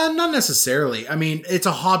 Not necessarily. I mean, it's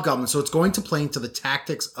a hobgoblin, so it's going to play into the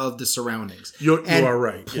tactics of the surroundings. You are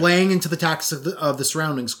right. Playing into the tactics of the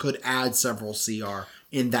surroundings could add several CR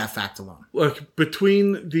in that fact alone. Look,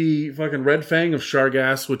 between the fucking Red Fang of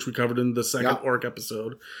Shargas, which we covered in the second Orc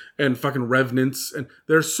episode, and fucking Revenants, and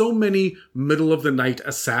there's so many middle-of-the-night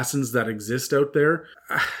assassins that exist out there.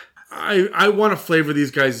 I want to flavor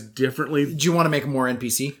these guys differently. Do you want to make them more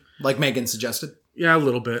NPC, like Megan suggested? Yeah, a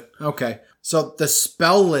little bit. Okay. So the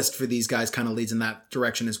spell list for these guys kind of leads in that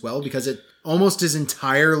direction as well, because it almost is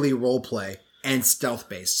entirely roleplay and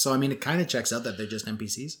stealth-based. So, I mean, it kind of checks out that they're just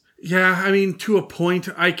NPCs. Yeah, I mean, to a point,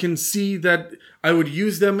 I can see that I would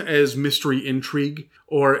use them as mystery intrigue,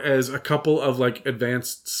 or as a couple of, like,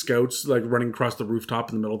 advanced scouts, like, running across the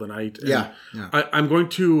rooftop in the middle of the night. And I'm going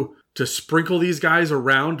to sprinkle these guys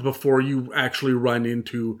around before you actually run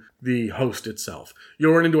into the host itself.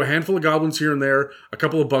 You'll run into a handful of goblins here and there, a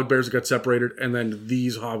couple of bugbears that got separated, and then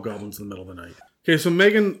these hobgoblins in the middle of the night. Okay, so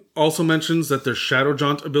Megan also mentions that their Shadow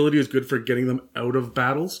Jaunt ability is good for getting them out of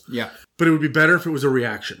battles. Yeah. But it would be better if it was a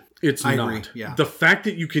reaction. It's not. I agree, yeah. The fact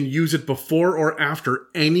that you can use it before or after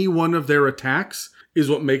any one of their attacks is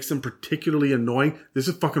what makes them particularly annoying. This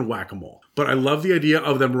is fucking whack-a-mole. But I love the idea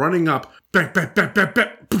of them running up, bang, bang, bang, bang, bang,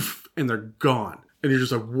 poof, and they're gone. And you're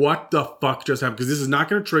just like, what the fuck just happened? Because this is not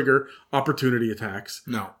going to trigger opportunity attacks.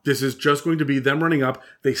 No. This is just going to be them running up.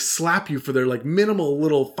 They slap you for their like minimal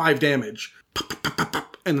little 5 damage.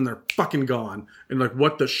 And then they're fucking gone. And like,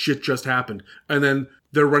 what the shit just happened? And then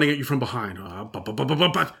they're running at you from behind.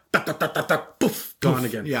 Poof, gone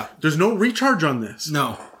again. Yeah. There's no recharge on this.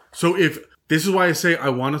 No. So this is why I say I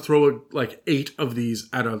want to throw like 8 of these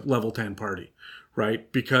at a level 10 party,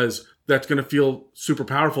 right? Because that's going to feel super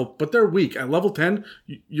powerful, but they're weak. At level 10,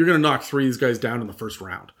 you're going to knock 3 of these guys down in the first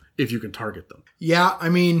round if you can target them. Yeah, I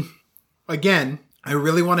mean, again, I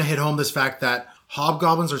really want to hit home this fact that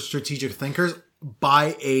hobgoblins are strategic thinkers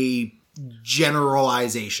by a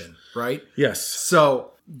generalization, right? Yes.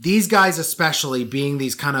 So these guys, especially being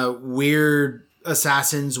these kind of weird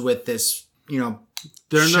assassins with this,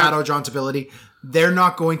 shadow jaunt ability, they're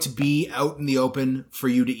not going to be out in the open for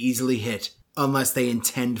you to easily hit unless they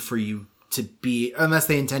intend to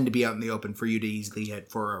be out in the open for you to easily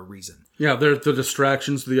hit for a reason. Yeah, they're the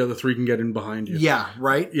distractions so the other 3 can get in behind you. Yeah,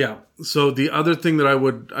 right? Yeah. So the other thing that I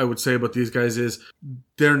would say about these guys is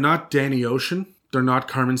they're not Danny Ocean. They're not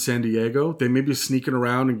Carmen Sandiego. They may be sneaking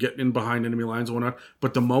around and getting in behind enemy lines and whatnot.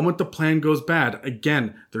 But the moment the plan goes bad,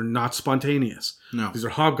 again, they're not spontaneous. No. These are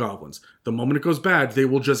hobgoblins. The moment it goes bad, they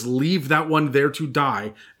will just leave that one there to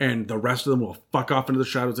die, and the rest of them will fuck off into the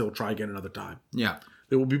shadows. They will try again another time. Yeah.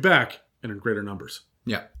 They will be back and in greater numbers.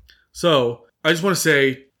 Yeah. So I just want to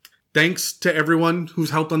say thanks to everyone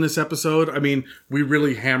who's helped on this episode. I mean, we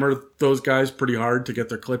really hammered those guys pretty hard to get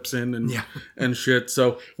their clips in and shit.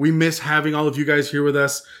 So we miss having all of you guys here with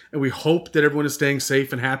us, and we hope that everyone is staying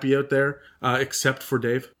safe and happy out there, except for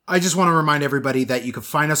Dave. I just want to remind everybody that you can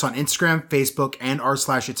find us on Instagram, Facebook, and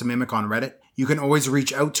r/itsAmimic on Reddit. You can always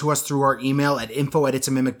reach out to us through our email at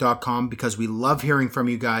info@itsamimic.com because we love hearing from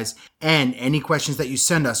you guys, and any questions that you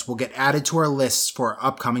send us will get added to our lists for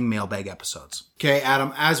upcoming mailbag episodes. Okay,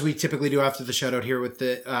 Adam, as we typically do after the shout out here with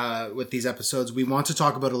these episodes, we want to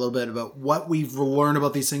talk about a little bit about what we've learned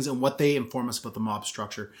about these things and what they inform us about the mob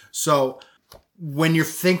structure. So when you're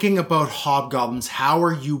thinking about hobgoblins, how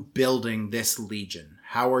are you building this legion?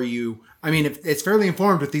 How are you... I mean, it's fairly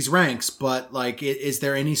informed with these ranks, but like, is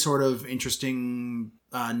there any sort of interesting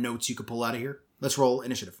notes you could pull out of here? Let's roll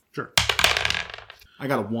initiative. Sure. I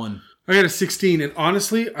got a 1. I got a 16, and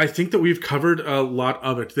honestly, I think that we've covered a lot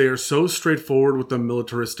of it. They are so straightforward with the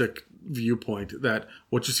militaristic viewpoint that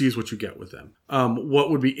what you see is what you get with them. What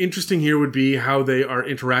would be interesting here would be how they are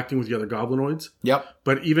interacting with the other goblinoids. Yep.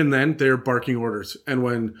 But even then, they're barking orders. And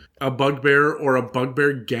when a bugbear or a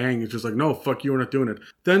bugbear gang is just like, no, fuck you, we're not doing it,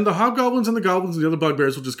 then the hobgoblins and the goblins and the other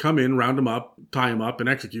bugbears will just come in, round them up, tie them up, and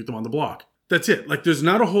execute them on the block. That's it. Like, there's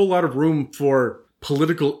not a whole lot of room for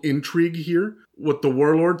political intrigue here. What the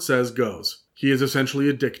warlord says goes. He is essentially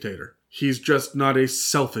a dictator. He's just not a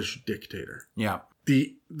selfish dictator. Yeah.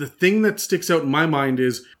 The thing that sticks out in my mind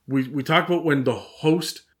is we talk about when the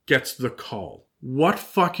host gets the call. What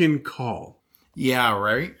fucking call? Yeah,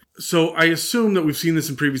 right? So I assume that we've seen this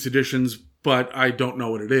in previous editions, but I don't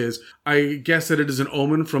know what it is. I guess that it is an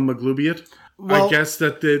omen from Maglubiot. Well, I guess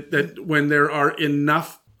that that when there are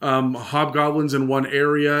enough hobgoblins in one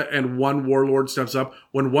area and one warlord steps up,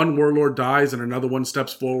 when one warlord dies and another one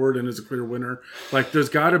steps forward and is a clear winner, like there's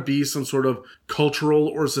got to be some sort of cultural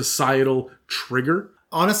or societal trigger.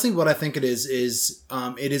 Honestly, what I think it is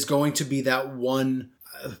it is going to be that one,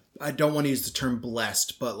 I don't want to use the term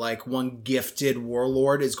blessed, but like one gifted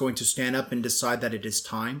warlord is going to stand up and decide that it is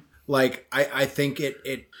time. Like, I think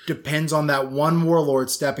it depends on that one warlord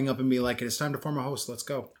stepping up and being like, it is time to form a host, let's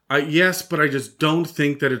go. Yes, but I just don't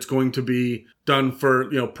think that it's going to be done for,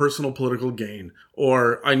 personal political gain,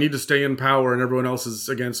 or I need to stay in power and everyone else is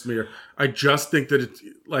against me. Or I just think that it's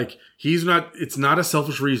like, it's not a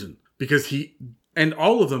selfish reason, because and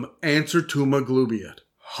all of them answer to Maglubiot.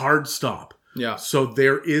 Hard stop. Yeah. So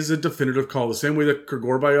there is a definitive call. The same way that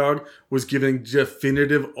Kragorbayog was giving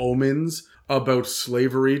definitive omens about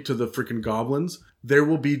slavery to the freaking goblins, there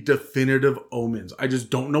will be definitive omens. I just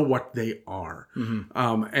don't know what they are.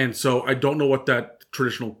 Mm-hmm. And so I don't know what that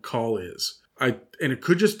traditional call is. And it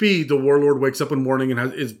could just be the warlord wakes up in the morning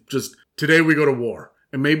and is just, today we go to war.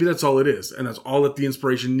 And maybe that's all it is. And that's all that the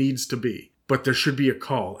inspiration needs to be. But there should be a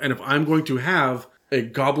call. And if I'm going to have a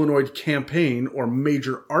goblinoid campaign or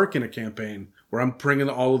major arc in a campaign where I'm bringing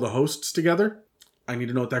all of the hosts together, I need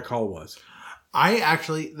to know what that call was. I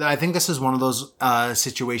think this is one of those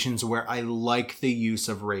situations where I like the use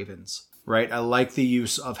of ravens, right? I like the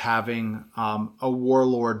use of having a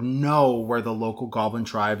warlord know where the local goblin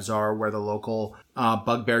tribes are, where the local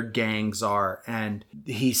bugbear gangs are, and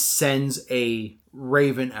he sends a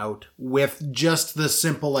raven out with just the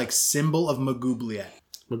simple like symbol of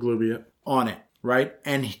Maglubiot on it, right?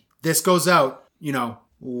 And this goes out,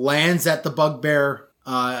 lands at the bugbear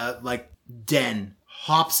den,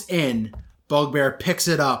 hops in. Bugbear picks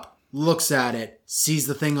it up, looks at it, sees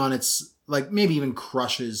the thing on its, maybe even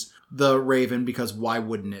crushes the raven, because why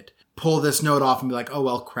wouldn't it? Pull this note off and be like, oh,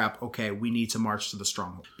 well, crap, okay, we need to march to the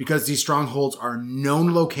stronghold. Because these strongholds are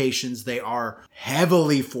known locations, they are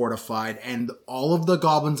heavily fortified, and all of the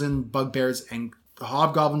goblins and bugbears and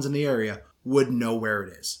hobgoblins in the area would know where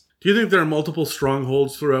it is. Do you think there are multiple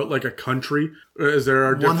strongholds throughout, a country? As there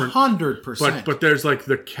are different... 100%. But there's,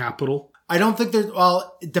 the capital... I don't think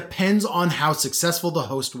it depends on how successful the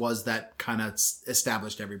host was that kind of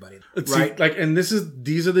established everybody. Right? See, and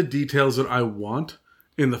these are the details that I want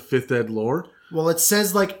in the 5th ed lore. Well, it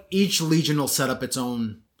says each legion will set up its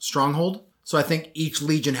own stronghold. So I think each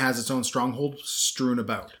legion has its own stronghold strewn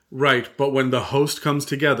about. Right. But when the host comes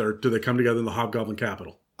together, do they come together in the Hobgoblin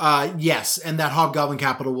capital? Yes. And that Hobgoblin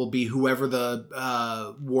capital will be whoever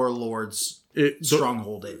the warlord's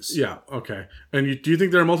stronghold is. Yeah, okay. And do you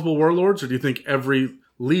think there are multiple warlords, or do you think every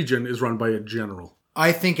legion is run by a general?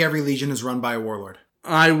 I think every legion is run by a warlord.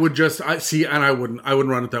 I wouldn't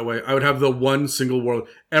run it that way. I would have the one single warlord.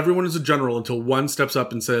 Everyone is a general until one steps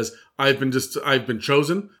up and says, I've been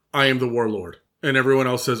chosen, I am the warlord. And everyone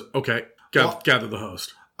else says, okay, gather the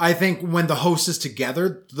host. I think when the host is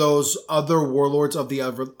together, those other warlords of the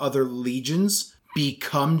other legions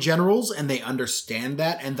become generals, and they understand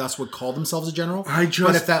that, and thus would call themselves a general.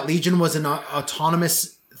 But if that legion was an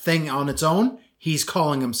autonomous thing on its own, he's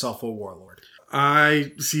calling himself a warlord.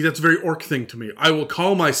 I see, that's a very orc thing to me. I will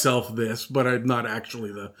call myself this, but I'm not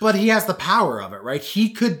actually the... But he has the power of it, right? He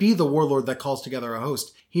could be the warlord that calls together a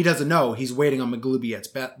host. He doesn't know. He's waiting on Maglubiot's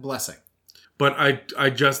blessing. But I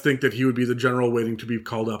just think that he would be the general waiting to be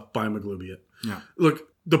called up by Maglubiot. Yeah. Look,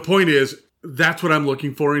 the point is, that's what I'm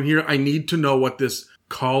looking for in here. I need to know what this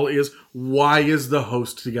call is. Why is the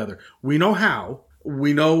host together? We know how.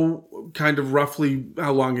 We know kind of roughly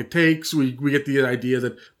how long it takes. We get the idea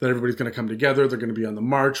that everybody's going to come together. They're going to be on the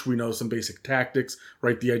march. We know some basic tactics,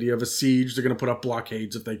 right? The idea of a siege. They're going to put up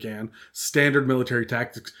blockades if they can. Standard military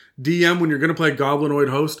tactics. DM, when you're going to play Goblinoid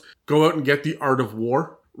host, go out and get the Art of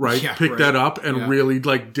War. Right? Yeah, Pick that up and really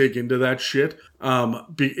dig into that shit.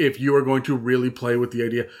 If you are going to really play with the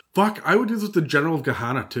idea. Fuck, I would do this with the General of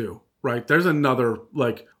Gehenna too. Right? There's another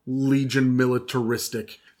legion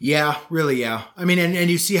militaristic. Yeah, really, yeah. I mean, and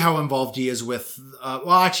you see how involved he is with,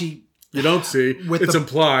 actually... You don't see. It's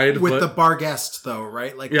implied. With the Barghest, though,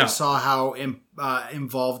 right? We saw how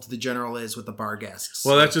involved the general is with the Barghests.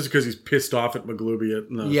 Well, that's just because he's pissed off at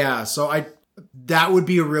Maglubiot. Yeah, so that would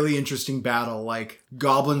be a really interesting battle,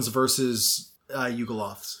 goblins versus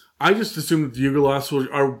Yugoloths. I just assume that the Yugoloths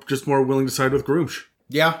are just more willing to side with Grumsh.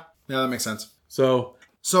 Yeah, that makes sense. So,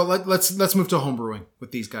 So let's move to homebrewing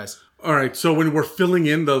with these guys. All right, so when we're filling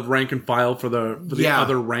in the rank and file for the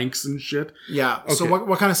other ranks and shit. Yeah. So Okay.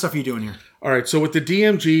 what kind of stuff are you doing here? All right, so with the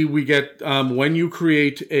DMG, we get when you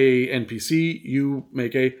create a NPC, you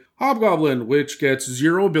make a hobgoblin, which gets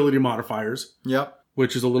 0 ability modifiers, Yep.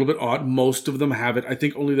 which is a little bit odd. Most of them have it. I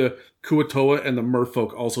think only the Kuatoa and the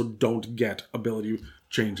Merfolk also don't get ability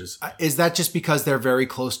changes. Is that just because they're very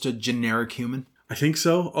close to generic human? I think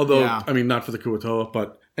so, although, Yeah. I mean, not for the Kuatoa,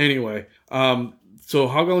 but anyway. So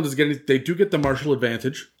hobgoblins they do get the martial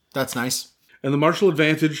advantage. That's nice. And the martial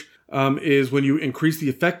advantage is when you increase the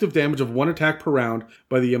effective damage of one attack per round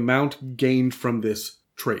by the amount gained from this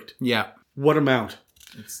trait. Yeah. What amount?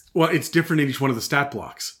 It's different in each one of the stat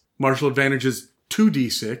blocks. Martial advantage is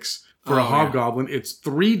 2d6 for a hobgoblin. Yeah. It's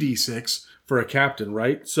 3d6 for a captain,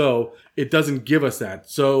 right? So it doesn't give us that.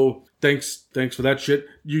 So thanks for that shit.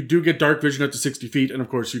 You do get dark vision up to 60 feet, and of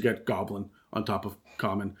course you get goblin on top of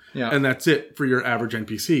common. Yeah. And that's it for your average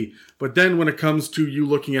NPC. But then when it comes to you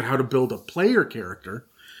looking at how to build a player character,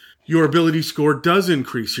 your ability score does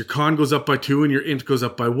increase. Your con goes up by 2 and your int goes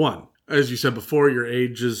up by 1. As you said before, your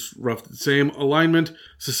age is roughly the same. Alignment,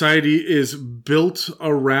 society is built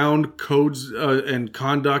around codes and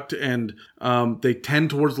conduct, and they tend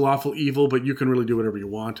towards lawful evil, but you can really do whatever you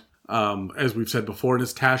want. As we've said before, and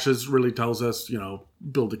as Tasha's really tells us,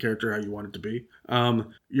 build the character how you want it to be.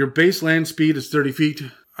 Your base land speed is 30 feet,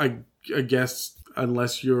 I guess,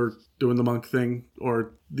 unless you're doing the monk thing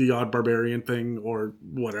or the odd barbarian thing or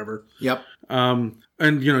whatever. Yep.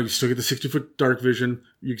 And, you still get the 60-foot dark vision.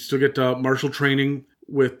 You still get martial training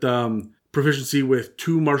with proficiency with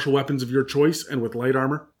 2 martial weapons of your choice and with light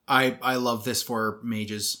armor. I love this for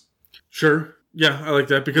mages. Sure. Yeah, I like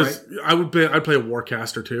that because I'd play a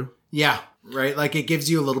warcaster too. Yeah, right. Like it gives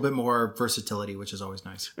you a little bit more versatility, which is always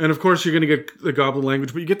nice. And of course you're going to get the goblin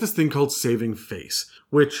language, but you get this thing called Saving Face,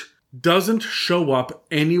 which doesn't show up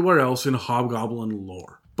anywhere else in Hobgoblin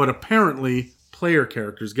lore. But apparently player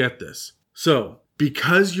characters get this. So,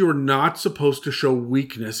 because you're not supposed to show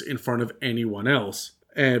weakness in front of anyone else,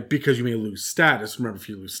 and because you may lose status. Remember, if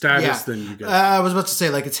you lose status, then you get... I was about to say,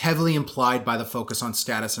 it's heavily implied by the focus on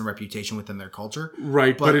status and reputation within their culture.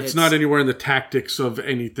 Right, but it's not anywhere in the tactics of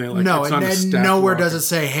anything. No, it's not and nowhere does it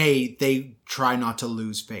say, hey, they try not to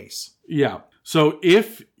lose face. Yeah. So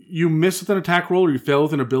if you miss with an attack roll or you fail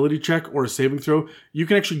with an ability check or a saving throw, you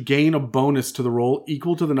can actually gain a bonus to the roll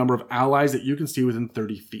equal to the number of allies that you can see within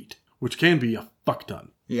 30 feet, which can be a fuck ton.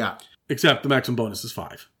 Yeah. Except the maximum bonus is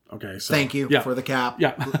 5. Okay, so thank you for the cap.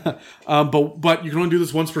 Yeah, but you can only do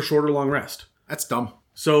this once for short or long rest. That's dumb.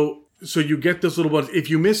 So you get this little bonus. If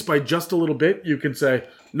you miss by just a little bit, you can say,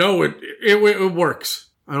 no, it works.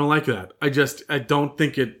 I don't like that. I don't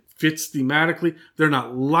think it fits thematically. They're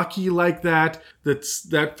not lucky like that.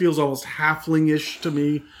 That feels almost halfling-ish to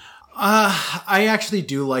me. I actually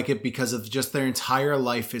do like it because of just their entire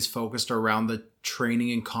life is focused around the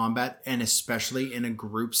training and combat, and especially in a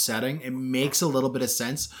group setting. It makes a little bit of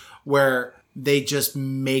sense where they just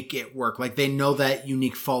make it work. Like they know that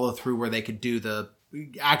unique follow through where they could do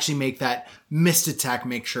actually make that missed attack,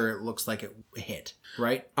 make sure it looks like it hit,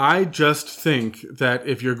 right? I just think that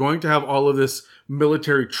if you're going to have all of this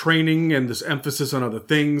military training and this emphasis on other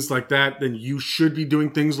things like that, then you should be doing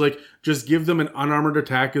things like just give them an unarmored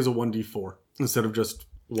attack as a 1d4 instead of just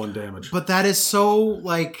 1 damage. But that is so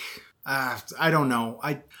I don't know.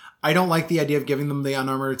 I don't like the idea of giving them the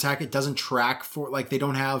unarmored attack. It doesn't track for they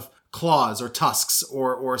don't have claws or tusks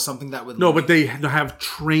or something that would... No, but they have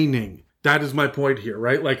training. That is my point here,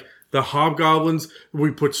 right? Like the hobgoblins,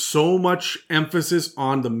 we put so much emphasis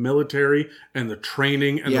on the military and the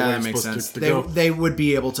training and the way that makes sense. They would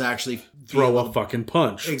be able to actually throw a fucking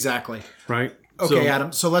punch. Exactly. Right? Okay,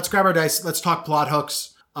 Adam. So let's grab our dice. Let's talk plot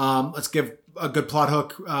hooks. Let's give a good plot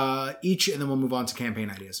hook each, and then we'll move on to campaign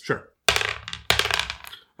ideas. Sure.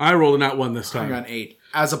 I rolled a nat 1 this time. I got 8.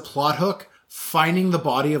 As a plot hook, finding the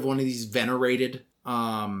body of one of these venerated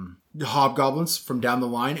hobgoblins from down the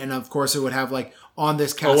line, and of course it would have on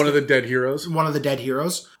this casket, one of the dead heroes. One of the dead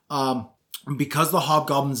heroes. Because the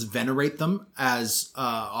hobgoblins venerate them as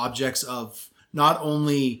objects of not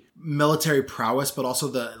only military prowess, but also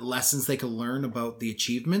the lessons they could learn about the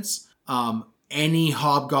achievements. Any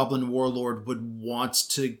hobgoblin warlord would want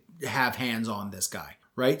to have hands on this guy,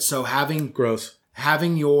 right? So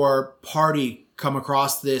having your party come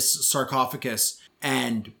across this sarcophagus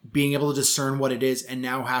and being able to discern what it is and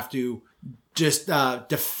now have to just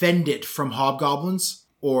defend it from hobgoblins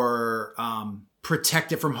or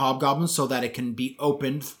protect it from hobgoblins so that it can be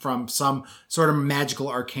opened from some sort of magical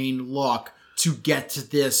arcane lock to get to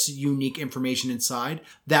this unique information inside,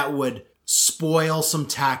 that would spoil some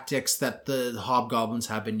tactics that the hobgoblins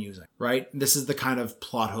have been using, right? This is the kind of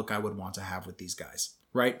plot hook I would want to have with these guys,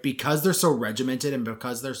 right? Because they're so regimented and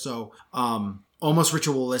because they're so almost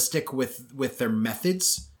ritualistic with their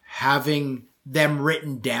methods, having them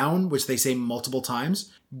written down, which they say multiple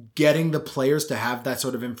times, getting the players to have that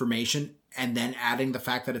sort of information and then adding the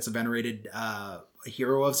fact that it's a venerated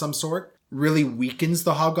hero of some sort really weakens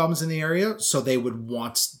the hobgoblins in the area, so they would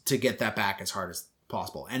want to get that back as hard as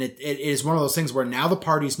possible. And it is one of those things where now the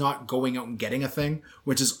party's not going out and getting a thing,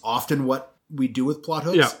 which is often what we do with plot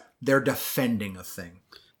hooks. Yeah. They're defending a thing.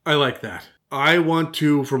 I like that. I want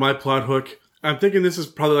to, for my plot hook, I'm thinking this is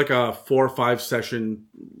probably like a 4 or 5 session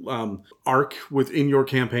arc within your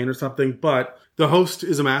campaign or something, but the host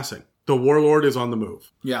is amassing. The warlord is on the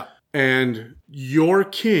move. Yeah. And your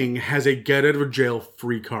king has a get out of jail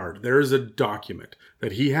free card. There is a document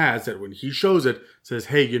that he has that when he shows it says,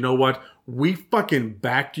 hey, you know what? We fucking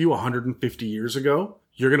backed you 150 years ago.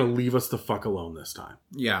 You're going to leave us the fuck alone this time.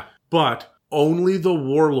 Yeah. But only the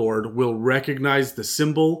warlord will recognize the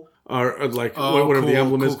symbol or like whatever the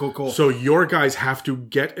emblem is. Cool. So your guys have to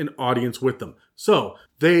get an audience with them. So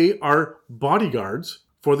they are bodyguards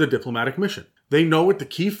for the diplomatic mission. They know what the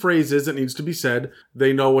key phrase is that needs to be said.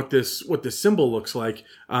 They know what this symbol looks like,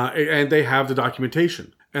 and they have the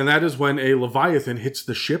documentation. And that is when a Leviathan hits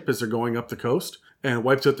the ship as they're going up the coast and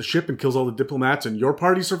wipes out the ship and kills all the diplomats, and your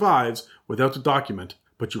party survives without the document,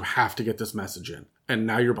 but you have to get this message in. And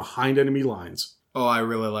now you're behind enemy lines. Oh, I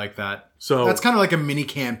really like that. So that's kind of like a mini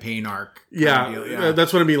campaign arc. Yeah,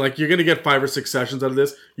 that's what I mean. Like, you're going to get 5 or 6 sessions out of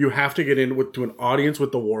this. You have to get in to an audience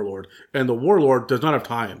with the warlord. And the warlord does not have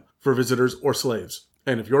time for visitors or slaves.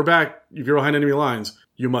 And if you're behind enemy lines,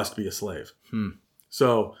 you must be a slave.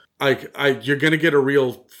 So you're going to get a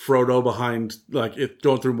real Frodo behind, like, it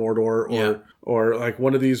going through Mordor or like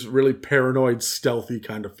one of these really paranoid, stealthy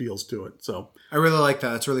kind of feels to it. So I really like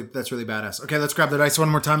that. That's really badass. Okay, let's grab the dice one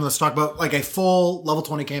more time. Let's talk about like a full level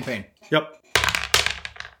 20 campaign. Yep.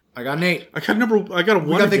 I got an 8. I got a 1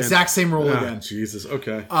 We got again. the exact same roll again. Jesus.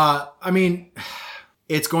 Okay. I mean,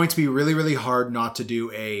 it's going to be really, really hard not to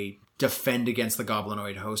do a defend against the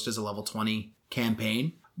Goblinoid host as a level 20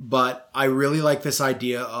 campaign. But I really like this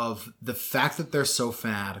idea of the fact that they're so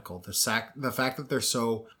fanatical, the fact that they're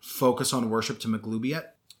so focused on worship to Maglubiet,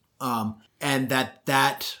 and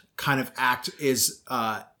that kind of act is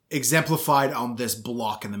exemplified on this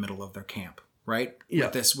block in the middle of their camp, right? Yeah.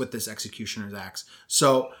 With this Executioner's Axe.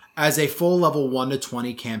 So as a full level 1 to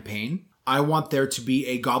 20 campaign, I want there to be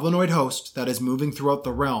a Goblinoid host that is moving throughout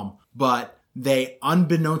the realm, but they,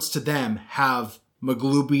 unbeknownst to them, have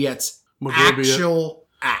Maglubiet's actual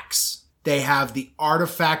axe. They have the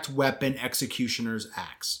artifact weapon Executioner's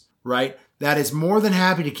Axe, right? That is more than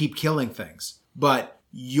happy to keep killing things. But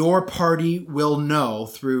your party will know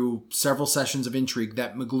through several sessions of intrigue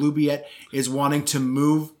that Maglubiet is wanting to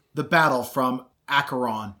move the battle from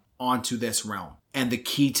Acheron onto this realm. And the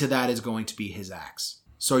key to that is going to be his axe.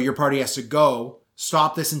 So your party has to go,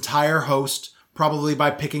 stop this entire host, probably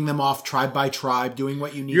by picking them off tribe by tribe, doing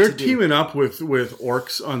what you need to do. You're teaming up with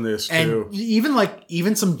orcs on this too. And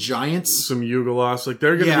even some giants. Some Yugolos. Like,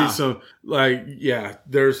 there are going to be some, like,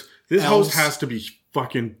 this Elves. host has to be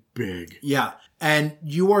fucking big. Yeah. And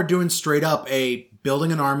you are doing straight up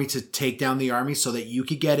building an army to take down the army so that you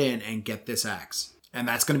could get in and get this axe. And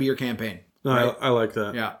that's going to be your campaign. Right? I like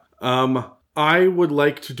that. Yeah. I would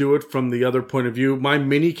like to do it from the other point of view. My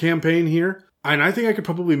mini campaign here, and I think I could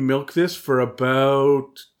probably milk this for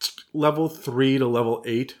about level 3 to level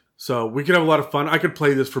 8. So we could have a lot of fun. I could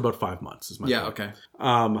play this for about 5 months. Is my point.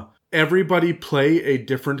 Okay. Everybody play a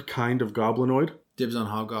different kind of goblinoid. Dibs on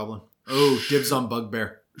hobgoblin. Oh, dibs on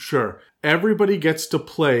bugbear. Sure. Everybody gets to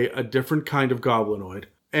play a different kind of goblinoid,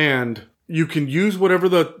 and you can use whatever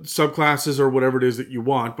the subclasses or whatever it is that you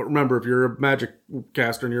want. But remember, if you're a magic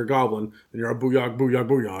caster and you're a goblin, then you're a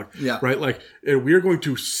booyog. Yeah. Right? Like, we're going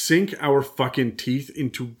to sink our fucking teeth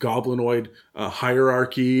into goblinoid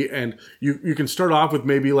hierarchy. And you can start off with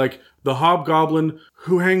maybe like the hobgoblin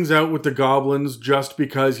who hangs out with the goblins just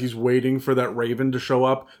because he's waiting for that raven to show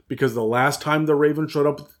up. Because the last time the raven showed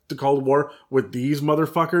up to Cold War with these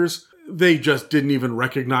motherfuckers, they just didn't even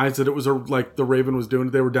recognize that it was the raven was doing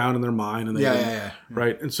it. They were down in their mind. And they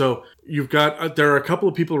right. And so you've got, there are a couple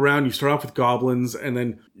of people around. You start off with goblins, and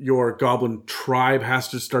then your goblin tribe has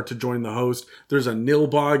to start to join the host. There's a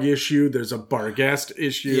Nilbog issue. There's a Barghest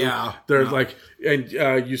issue. Yeah. There's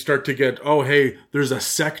you start to get, oh, hey, there's a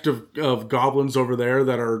sect of goblins over there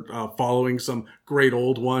that are following some great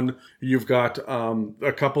old one. You've got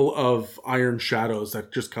a couple of iron shadows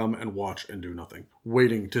that just come and watch and do nothing,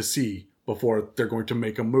 waiting to see before they're going to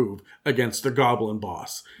make a move against the goblin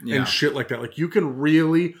boss Yeah. and shit like that. Like, you can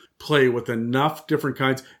really play with enough different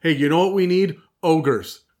kinds. Hey, you know what we need?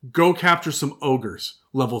 Ogres. Go capture some ogres.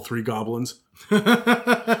 Level 3 goblins.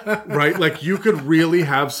 Right? Like, you could really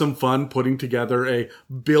have some fun putting together a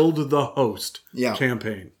build the host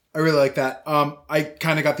campaign. I really like that. I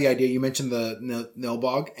kind of got the idea. You mentioned the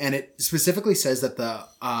Nilbog, and it specifically says that the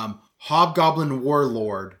Hobgoblin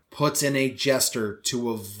Warlord puts in a jester to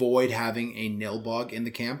avoid having a Nilbog in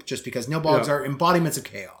the camp, just because Nilbogs are embodiments of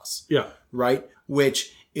chaos. Yeah. Right?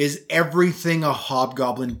 Which is everything a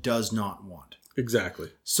Hobgoblin does not want. Exactly.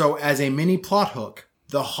 So as a mini plot hook,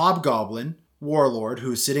 the Hobgoblin Warlord,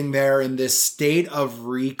 who's sitting there in this state of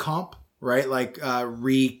recomp, right? Like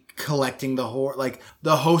recollecting the whole, like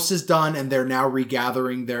the host is done and they're now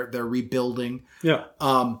regathering, they're rebuilding. Yeah.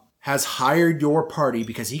 Has hired your party,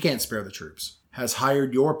 because he can't spare the troops, has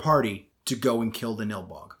hired your party to go and kill the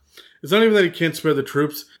Nilbog. It's not even that he can't spare the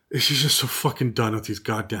troops. He's just so fucking done with these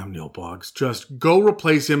goddamn Nilbogs. Just go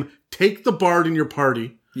replace him, take the bard in your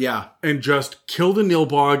party. Yeah. And just kill the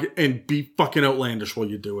Nilbog and be fucking outlandish while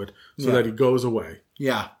you do it so that he goes away.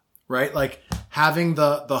 Yeah. Right? Like having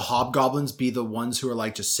the hobgoblins be the ones who are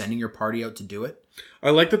like just sending your party out to do it.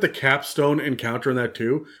 I like that the capstone encounter in that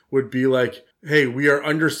too would be like, hey, we are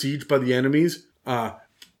under siege by the enemies.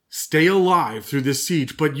 Stay alive through this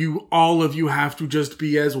siege, but all of you have to just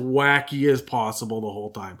be as wacky as possible the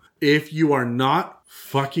whole time. If you are not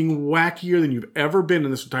fucking wackier than you've ever been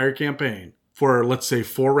in this entire campaign for, let's say,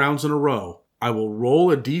 4 rounds in a row, I will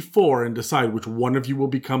roll a d4 and decide which one of you will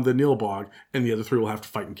become the Nilbog, and the other 3 will have to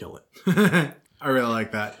fight and kill it. I really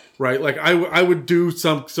like that. Right? Like, I would do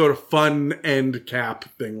some sort of fun end cap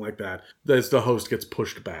thing like that as the host gets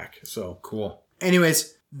pushed back. So cool.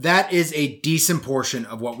 Anyways, that is a decent portion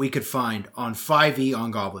of what we could find on 5e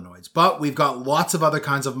on Goblinoids. But we've got lots of other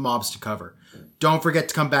kinds of mobs to cover. Don't forget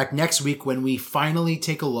to come back next week when we finally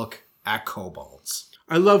take a look at kobolds.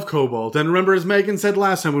 I love kobolds. And remember, as Megan said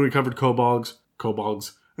last time when we covered kobolds.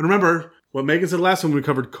 And remember, what Megan said last time when we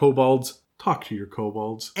covered kobolds, talk to your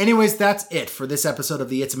kobolds. Anyways, that's it for this episode of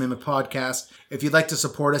the It's a Mimic podcast. If you'd like to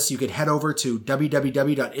support us, you could head over to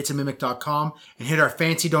www.itsamimic.com and hit our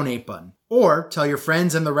fancy donate button. Or tell your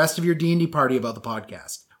friends and the rest of your D&D party about the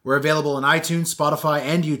podcast. We're available on iTunes, Spotify,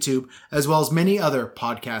 and YouTube, as well as many other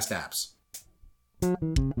podcast apps.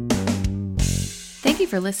 Thank you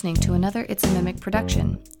for listening to another It's a Mimic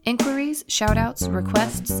production. Inquiries, shoutouts,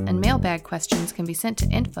 requests, and mailbag questions can be sent to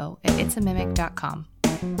info@itsamimic.com.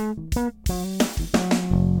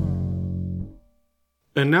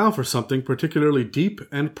 And now for something particularly deep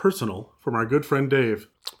and personal from our good friend Dave.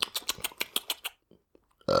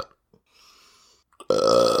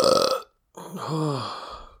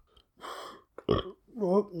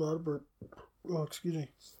 Oh, not a burp. Oh, excuse me.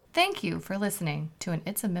 Thank you for listening to an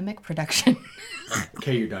It's a Mimic production.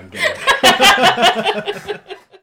 Okay, you're done. Get it.